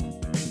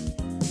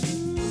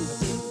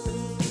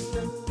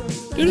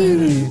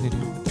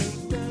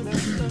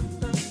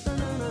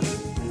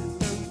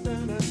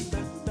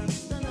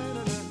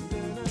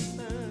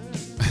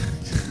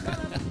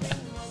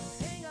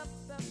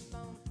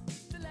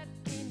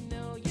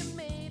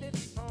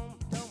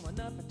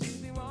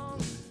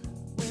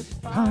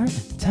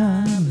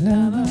 Part-time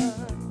lover.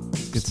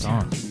 Good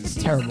song. It's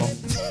terrible.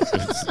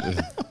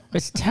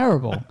 It's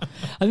terrible.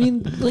 I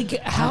mean, like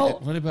how?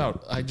 What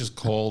about I just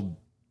called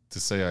to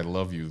say I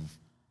love you?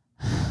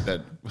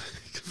 That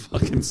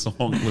fucking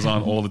song was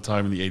on all the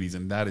time in the 80s,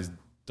 and that is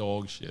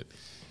dog shit.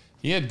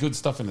 He had good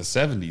stuff in the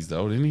 70s,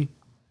 though, didn't he?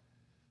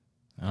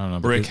 I don't know.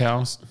 but Brick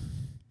House.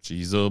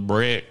 She's a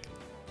brick.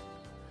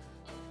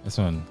 This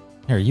one.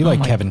 Here, you Oh like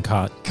my Kevin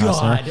Costner.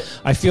 God.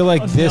 I feel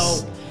like Oh,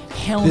 this. no.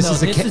 Hell this no.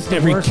 is a This Ke- is the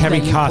every worst Kevin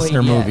that you played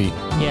Costner yet. movie.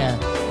 Yeah.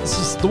 This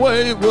is the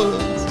way it was.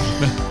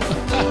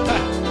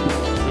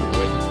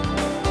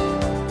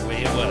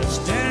 way it was.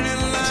 Standing in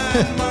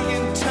line,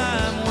 marking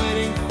time,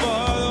 waiting for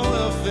the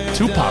welfare.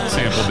 Tupac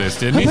sampled this,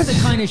 didn't he? That's the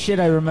kind of shit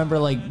I remember,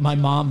 like my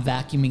mom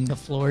vacuuming the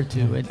floor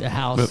to at the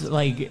house.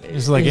 Like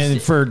It's like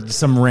for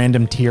some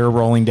random tear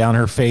rolling down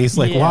her face.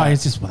 Like, Yeah. why?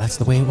 It's just, well, that's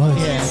the way it was.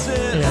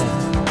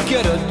 Yeah.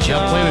 Get a Yeah,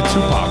 job. play the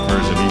Tupac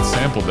version. He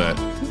sampled that.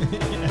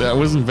 That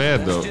wasn't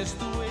bad, though.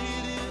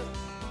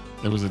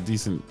 It was a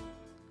decent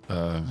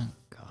God.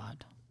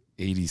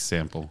 80s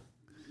sample.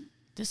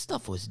 This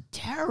stuff was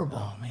terrible.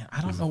 Oh, man.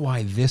 I don't know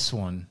why this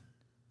one.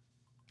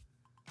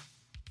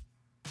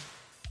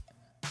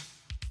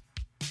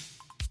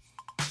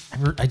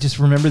 I just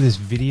remember this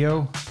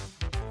video.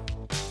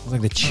 It was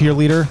like the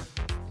cheerleader.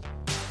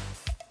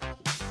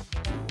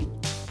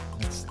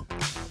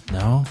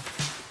 No?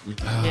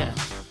 Yeah.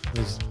 It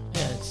was-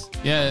 Yeah. It's,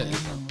 Yeah.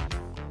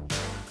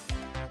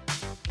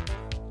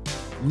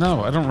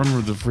 No, I don't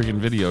remember the freaking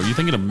video. You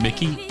thinking of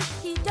Mickey?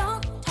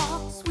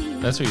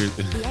 That's what you're.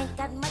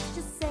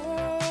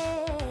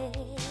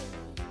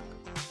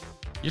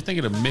 You're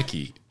thinking of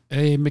Mickey.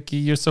 Hey, Mickey,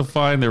 you're so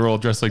fine. They were all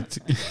dressed like.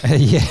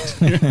 Yeah.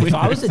 if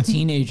I was a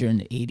teenager in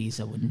the 80s,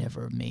 I would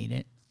never have made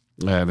it.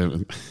 Yeah, never.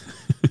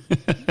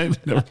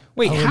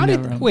 Wait, I would how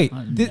never- did. Wait,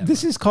 I'd never.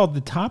 this is called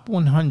the top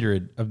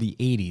 100 of the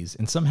 80s,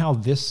 and somehow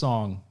this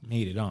song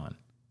made it on.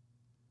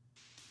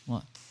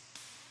 What?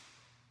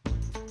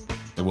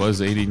 It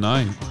was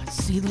 89.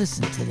 See,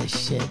 listen to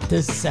this shit.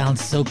 This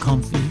sounds so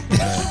comfy.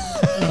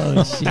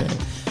 Oh, shit.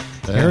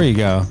 There you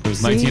go. It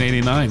was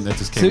 1989 that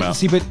just came out.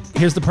 See, but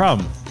here's the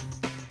problem.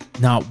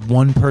 Not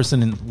one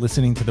person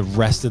listening to the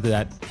rest of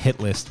that hit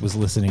list was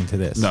listening to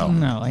this. No,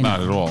 I not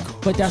know. at all.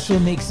 But that's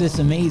what makes this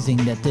amazing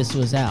that this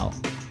was out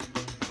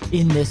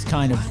in this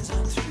kind of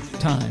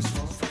time.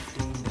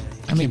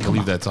 I can't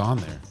believe that's on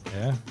there.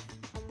 Yeah.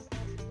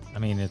 I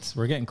mean,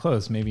 we're getting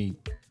close. Maybe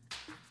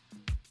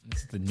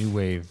it's the new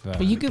wave.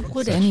 But you could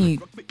put any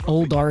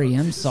old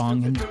REM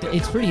song, and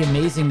it's pretty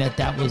amazing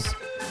that was.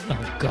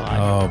 Oh God!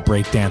 Oh,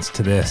 breakdance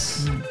to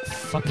this.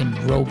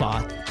 Fucking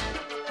robot.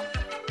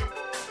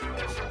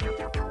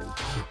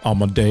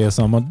 Amadeus.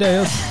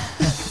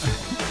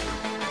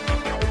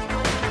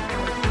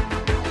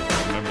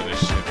 Remember this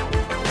shit.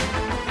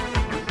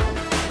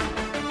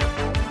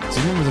 Do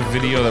you remember the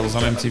video that was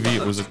on MTV?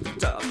 It was a.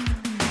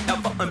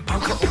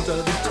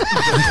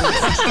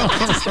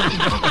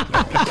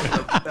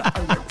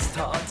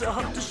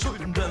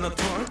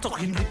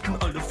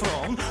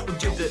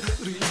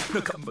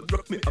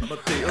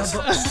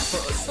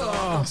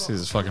 This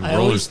is fucking I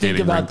roller always think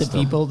skating about rink the stuff.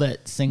 people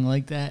that sing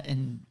like that,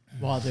 and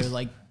while they're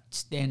like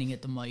standing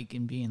at the mic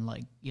and being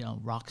like,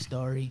 rock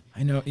starry.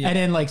 I know. Yeah. And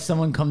then like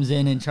someone comes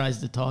in and tries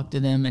to talk to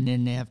them, and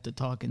then they have to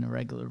talk in a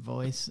regular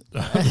voice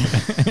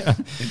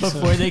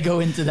before they go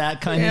into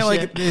that kind of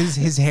like shit.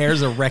 his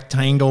hair's a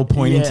rectangle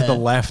pointing to Yeah. the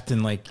left,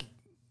 and like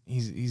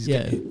he's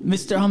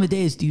Mr.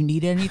 Amadeus, do you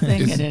need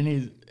anything? And then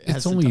he's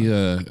It's only.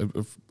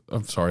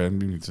 I'm sorry, I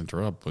didn't mean to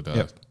interrupt, but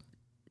Yep.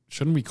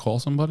 shouldn't we call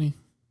somebody?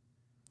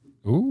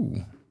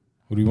 Ooh,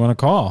 who do you want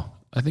to call?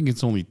 I think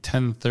it's only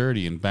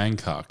 10:30 in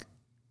Bangkok.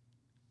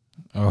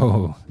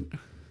 Oh,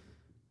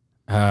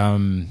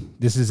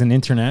 this is an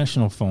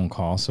international phone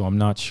call, so I'm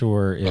not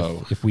sure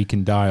if we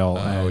can dial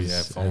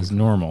as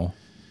normal.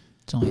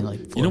 It's only like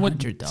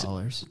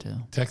 $400 too.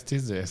 Text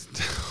his ass.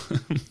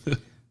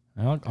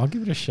 I'll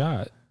give it a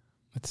shot.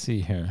 Let's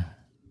see here.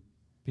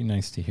 Be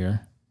nice to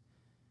hear.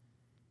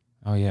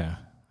 Oh yeah.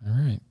 All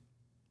right.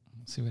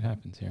 Let's see what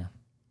happens here.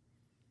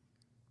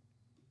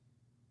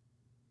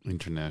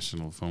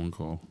 International phone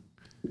call.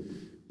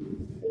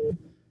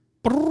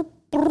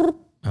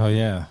 Oh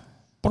yeah.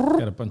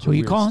 Got a bunch Who of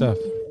you weird calling? stuff.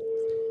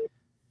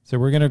 So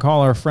we're gonna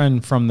call our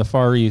friend from the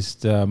Far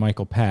East,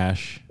 Michael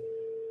Pash.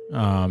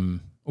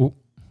 Well,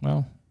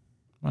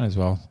 might as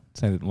well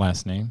say the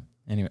last name.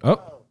 Anyway.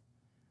 Oh,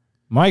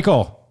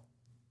 Michael.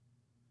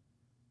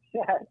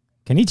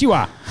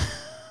 Konnichiwa.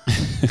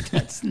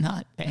 That's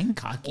not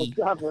Bangkok-y.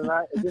 What's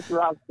up, is this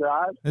Rob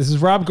Garage? This is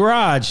Rob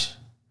Garage.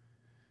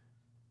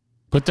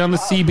 Put down the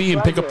CB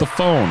and pick up the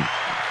phone.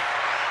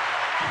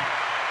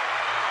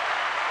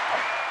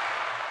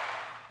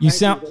 You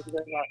Thank you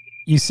very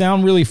much.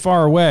 sound really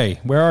far away.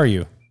 Where are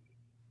you?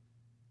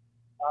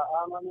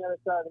 I'm on the other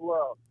side of the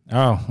world.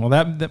 Oh, well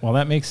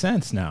that makes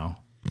sense now.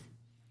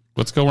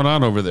 What's going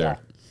on over there?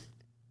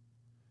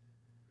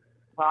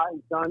 Hot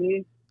and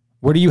sunny.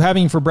 What are you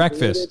having for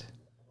breakfast?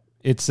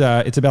 It's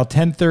about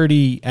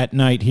 10:30 at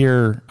night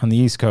here on the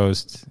East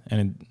Coast,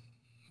 and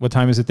what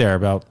time is it there?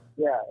 About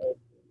Yeah,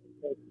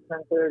 it's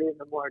 10:30 in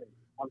the morning.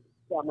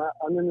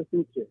 I'm in the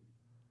future.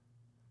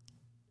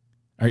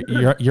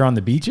 you're on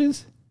the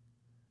beaches?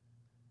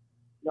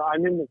 No,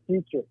 I'm in the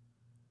future.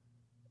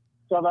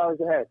 12 hours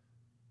ahead.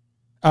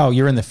 Oh,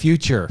 you're in the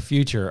future.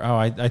 Oh,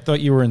 I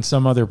thought you were in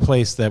some other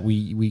place that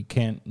we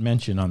can't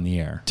mention on the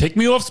air. Take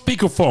me off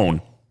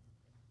speakerphone.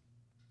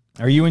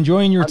 Are you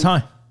enjoying your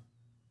time?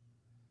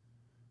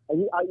 I'm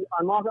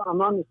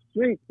on the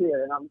streets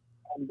here, and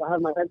I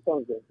have my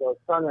headphones in, so it's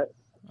trying to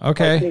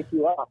Okay. take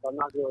you off. I'm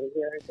not going to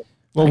hear anything.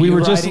 Well, Are we you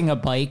were just riding a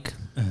bike.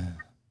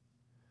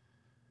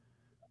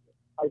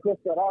 I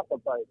just got off a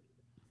bike.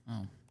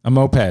 a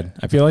moped.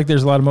 I feel like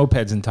there's a lot of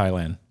mopeds in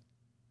Thailand.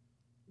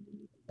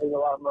 There's a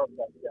lot of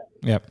motorcycles. Yeah.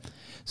 Yep.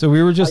 So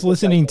we were just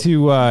listening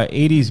to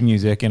 80s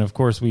music, and of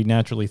course, we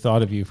naturally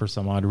thought of you for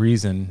some odd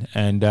reason.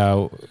 And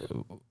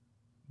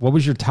what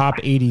was your top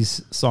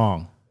 80s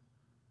song?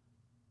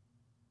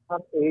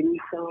 Top 80s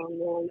song,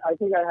 man. I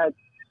think I had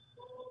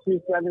two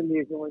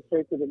 70s and went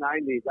straight to the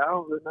 90s. I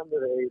don't remember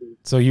the 80s.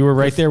 So you were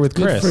right there with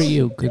Chris. Good for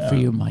you. Good for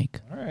you, Mike.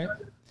 All right.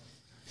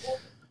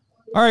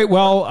 All right.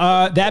 Well,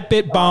 that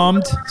bit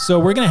bombed, so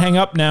we're gonna hang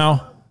up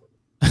now.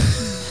 Why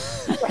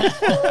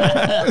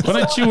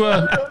don't you?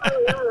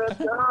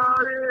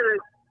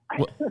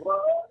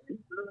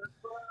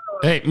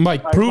 Hey,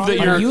 Mike, prove that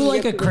Are you're. you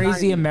like a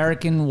crazy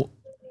American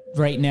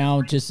right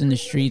now, just in the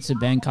streets of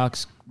Bangkok,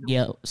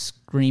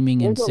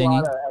 screaming and There's a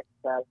singing? lot of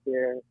expats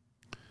here.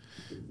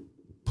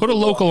 Put a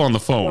local on the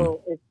phone.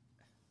 So it's,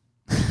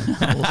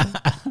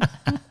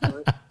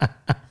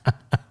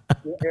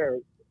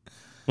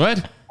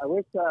 What? I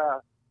wish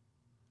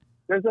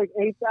there's like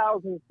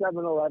 8,000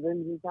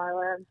 7-Elevens in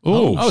Thailand.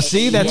 Oh,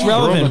 see, that's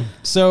relevant.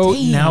 So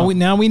now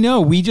we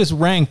know. We just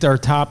ranked our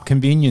top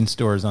convenience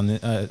stores on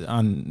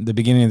the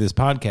beginning of this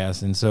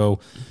podcast, and so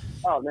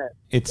Oh man,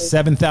 it's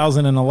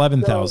 7,000 and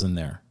 11,000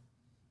 there.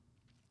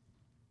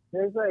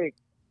 There's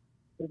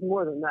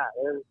more than that.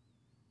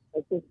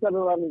 It's just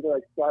 7-Elevens are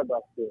like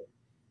Starbucks here.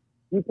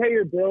 You pay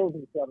your bills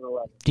in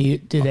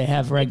 7-Eleven. Do they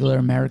have regular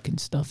American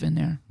stuff in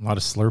there? A lot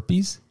of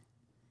Slurpees.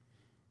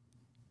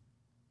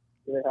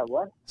 Do they have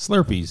what?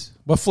 Slurpees.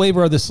 What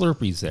flavor are the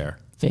Slurpees there?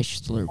 Fish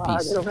They don't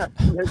have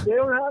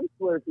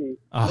Slurpees.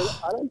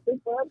 Oh. I don't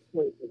think they have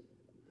Slurpees.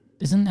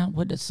 Isn't that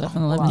what the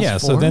 7-Eleven is Yeah. for?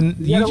 So then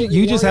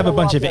you just have a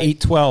bunch of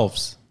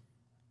 812s.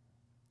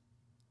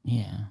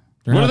 Yeah.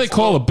 They're What do not- they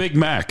call a Big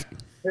Mac?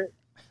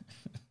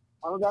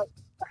 I don't got.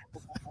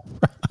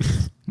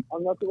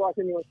 I'm about to walk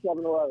into a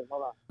 7-Eleven.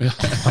 Hold on.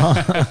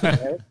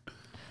 Okay.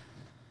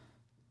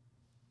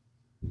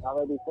 Now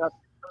ready, set.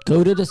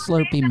 Go to the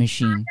Slurpee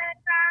machine.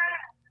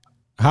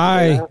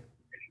 Hi.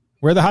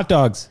 Where are the hot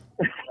dogs?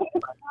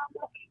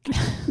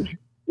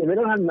 Yeah, they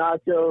don't have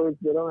nachos.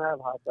 They don't have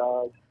hot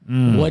dogs.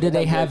 What do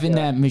they have in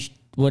that?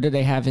 What do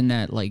they have in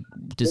that like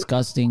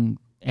disgusting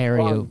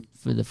area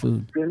for the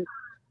food?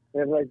 They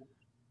have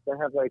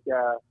like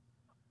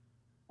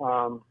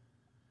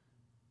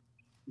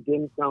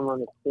dim sum on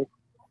the stick.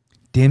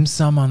 Dim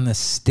sum on the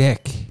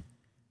stick.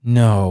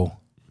 No.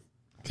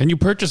 Can you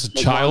purchase a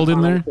child in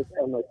there?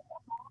 And, like,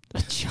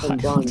 A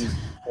child. buns,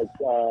 like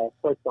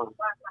pork buns.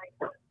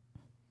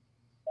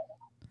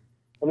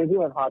 And they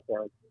do have hot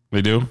dogs.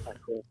 They do?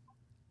 Actually.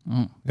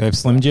 They have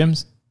Slim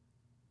Jims?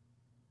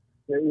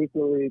 They're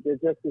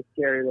just as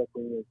scary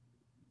looking as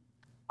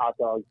hot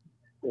dogs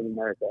in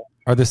America.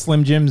 Are the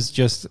Slim Jims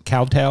just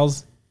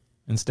cowtails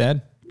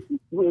instead?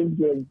 Slim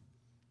Jims.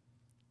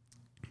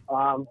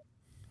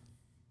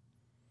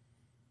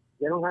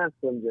 They don't have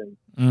Slim Jims.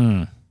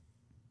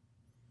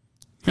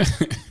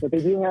 But they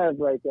do have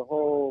like a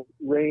whole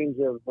range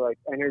of like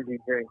energy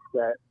drinks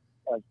that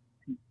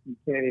you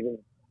can't even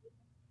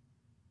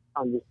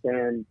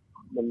understand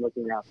when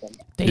looking at them.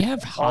 They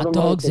have hot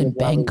dogs in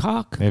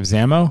Bangkok? They have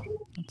Zammo?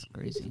 That's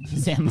crazy.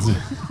 Zammo.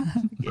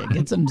 Yeah,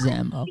 get some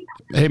Zammo.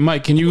 Hey,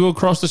 Mike, can you go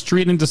across the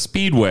street into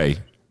Speedway?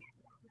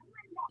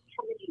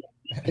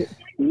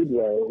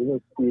 Speedway.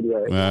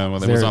 Well,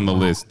 that was on the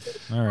list.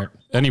 All right.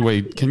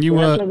 Anyway, can you...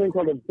 They have something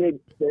called a big...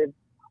 They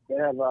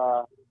have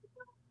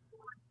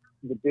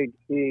the Big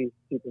C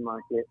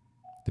supermarket.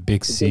 The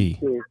Big C.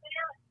 Yeah.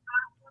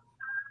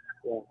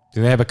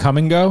 Do they have a come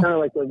and go? Kind of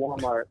like the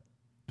Walmart.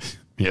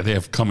 Yeah, they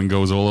have come and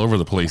goes all over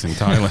the place in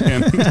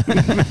Thailand.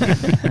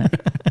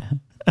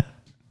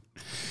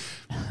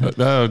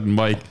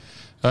 Mike,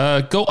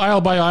 go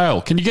aisle by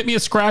aisle. Can you get me a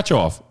scratch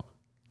off?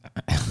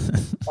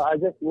 I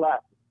just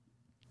left.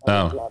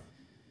 I'll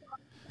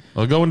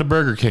go into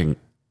Burger King.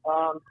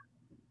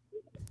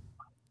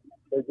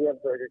 They do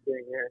have Burger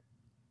King here.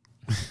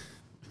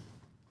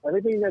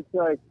 Everything that's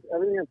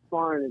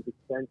foreign is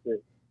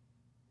expensive.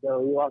 So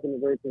you walk into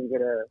Burger King and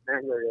get a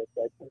hamburger, it's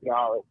like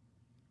 $2.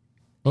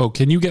 Oh,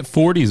 can you get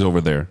 40s over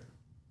there?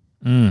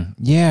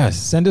 Yeah,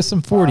 send us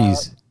some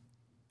 40s.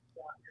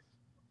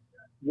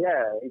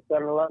 Yeah, in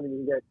 7-Eleven you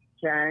can get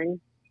Chang,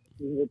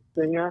 you can get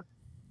Singer.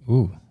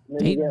 Ooh. and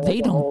then you get, They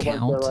a don't whole bunch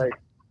count. of, like,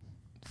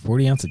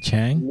 40 ounce of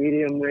Chang?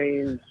 medium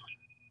range.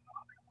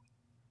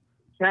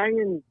 Chang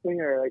and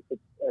Singer are like the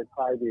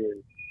Thai beers.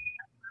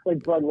 It's like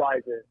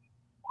Budweiser.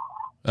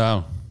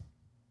 Oh,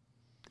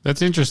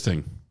 that's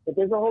interesting. But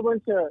there's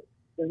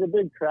a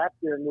big craft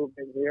beer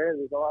movement here.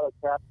 There's a lot of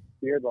craft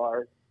beer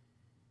bars.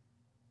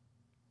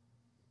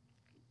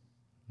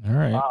 All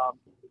right.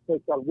 So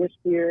it's called Wish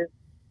Beer.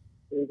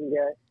 So you can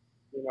get,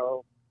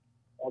 all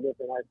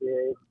different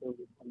IPAs from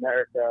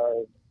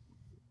America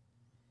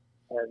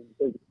and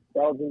big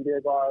Belgian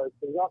beer bars.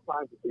 There's all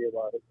kinds of beer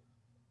bars.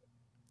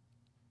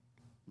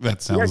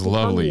 That sounds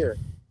lovely.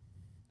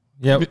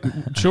 Yep.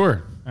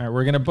 Sure. All right,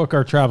 we're going to book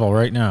our travel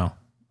right now.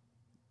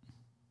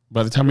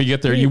 By the time we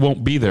get there, you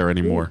won't be there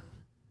anymore.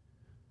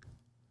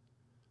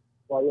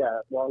 Well,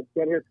 yeah. Well,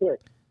 get here quick.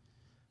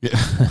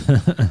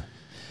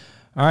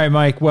 All right,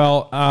 Mike.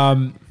 Well,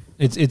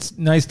 it's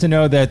nice to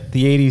know that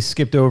the 80s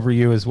skipped over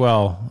you as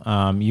well.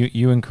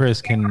 You and Chris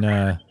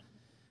can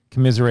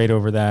commiserate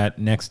over that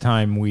next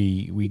time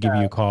we give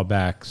you a call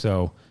back.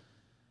 So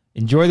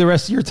enjoy the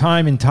rest of your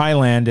time in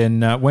Thailand.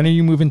 And when are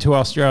you moving to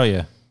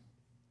Australia?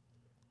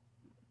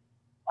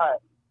 All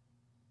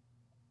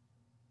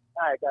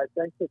right, guys.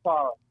 Thanks for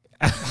calling.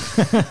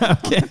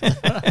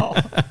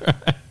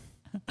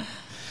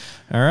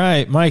 All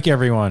right, Mike,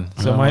 everyone.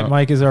 So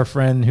Mike is our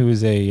friend who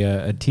is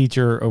a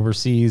teacher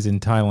overseas in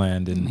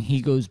Thailand, and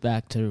He goes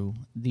back to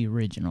the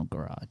original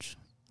garage.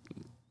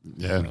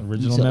 Yeah,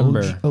 original He's a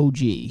member. OG.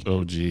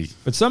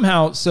 But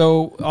somehow,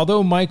 so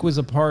although Mike was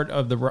a part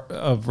of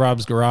of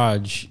Rob's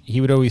garage,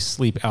 he would always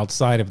sleep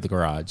outside of the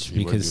garage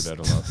because would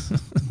do that a lot.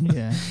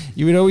 Yeah.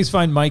 you would always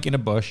find Mike in a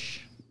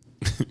bush.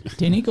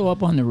 Didn't he go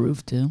up on the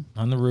roof too?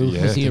 On the roof?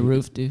 Yeah, Was he I a think-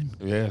 roof dude?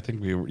 Yeah, I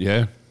think we were.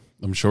 Yeah,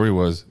 I'm sure he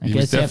was. I He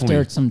was guess definitely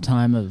after some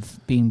time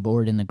of being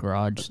bored in the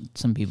garage,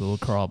 some people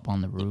would crawl up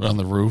on the roof. on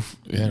the roof.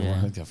 Yeah,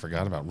 Yeah. well, I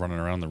forgot about running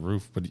around the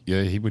roof. But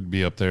yeah, he would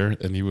be up there,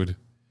 and he would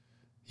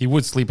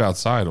sleep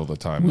outside all the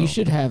time. We though.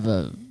 should have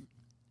a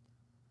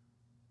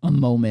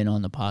moment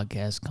on the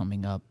podcast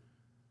coming up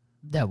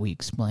that we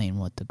explain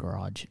what the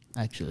garage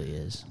actually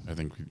is. I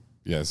think we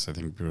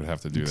would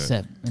have to do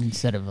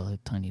Instead of a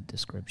tiny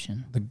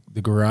description.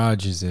 The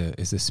garage is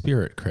a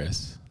spirit,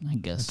 Chris. I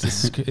guess.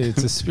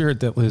 It's a spirit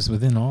that lives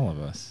within all of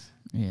us.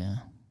 Yeah.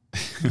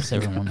 Because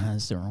everyone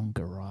has their own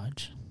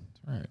garage.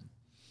 That's right.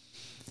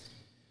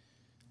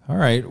 All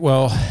right.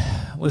 Well,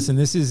 listen.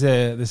 This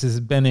has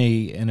been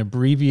an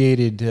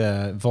abbreviated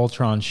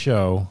Voltron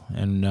show,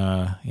 and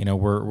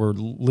we're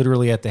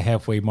literally at the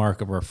halfway mark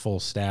of our full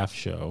staff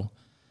show.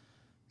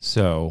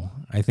 So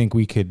I think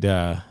we could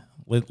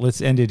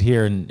let's end it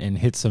here and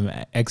hit some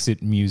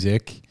exit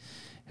music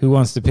Who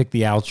wants to pick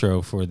the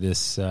outro for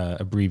this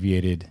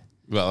abbreviated?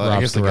 Well, I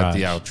Rob's guess I got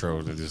the Garage?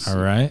 outro to this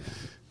All right.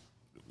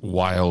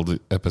 wild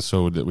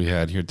episode that we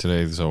had here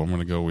today. So I'm going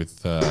to go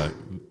with The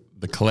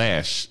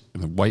Clash,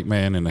 and the White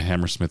Man in the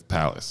Hammersmith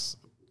Palace.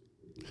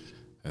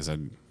 As I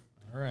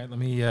All right, let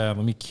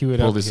me cue it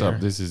pull up this here. up,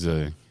 this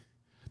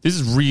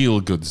is real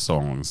good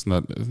songs.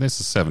 Not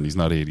this is 70s,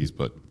 not 80s,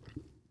 but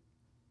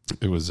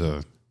it was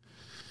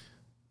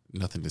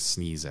nothing to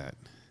sneeze at.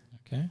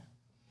 Okay.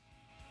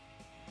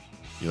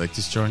 You like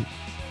this joint?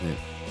 Yeah.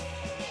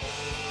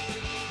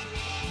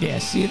 Yeah,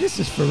 see, this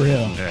is for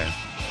real. Yeah.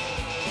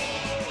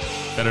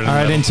 Better than All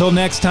right, metal. until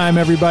next time,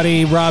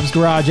 everybody. Rob's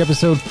Garage,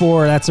 episode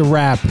 4. That's a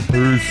wrap.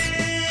 Peace.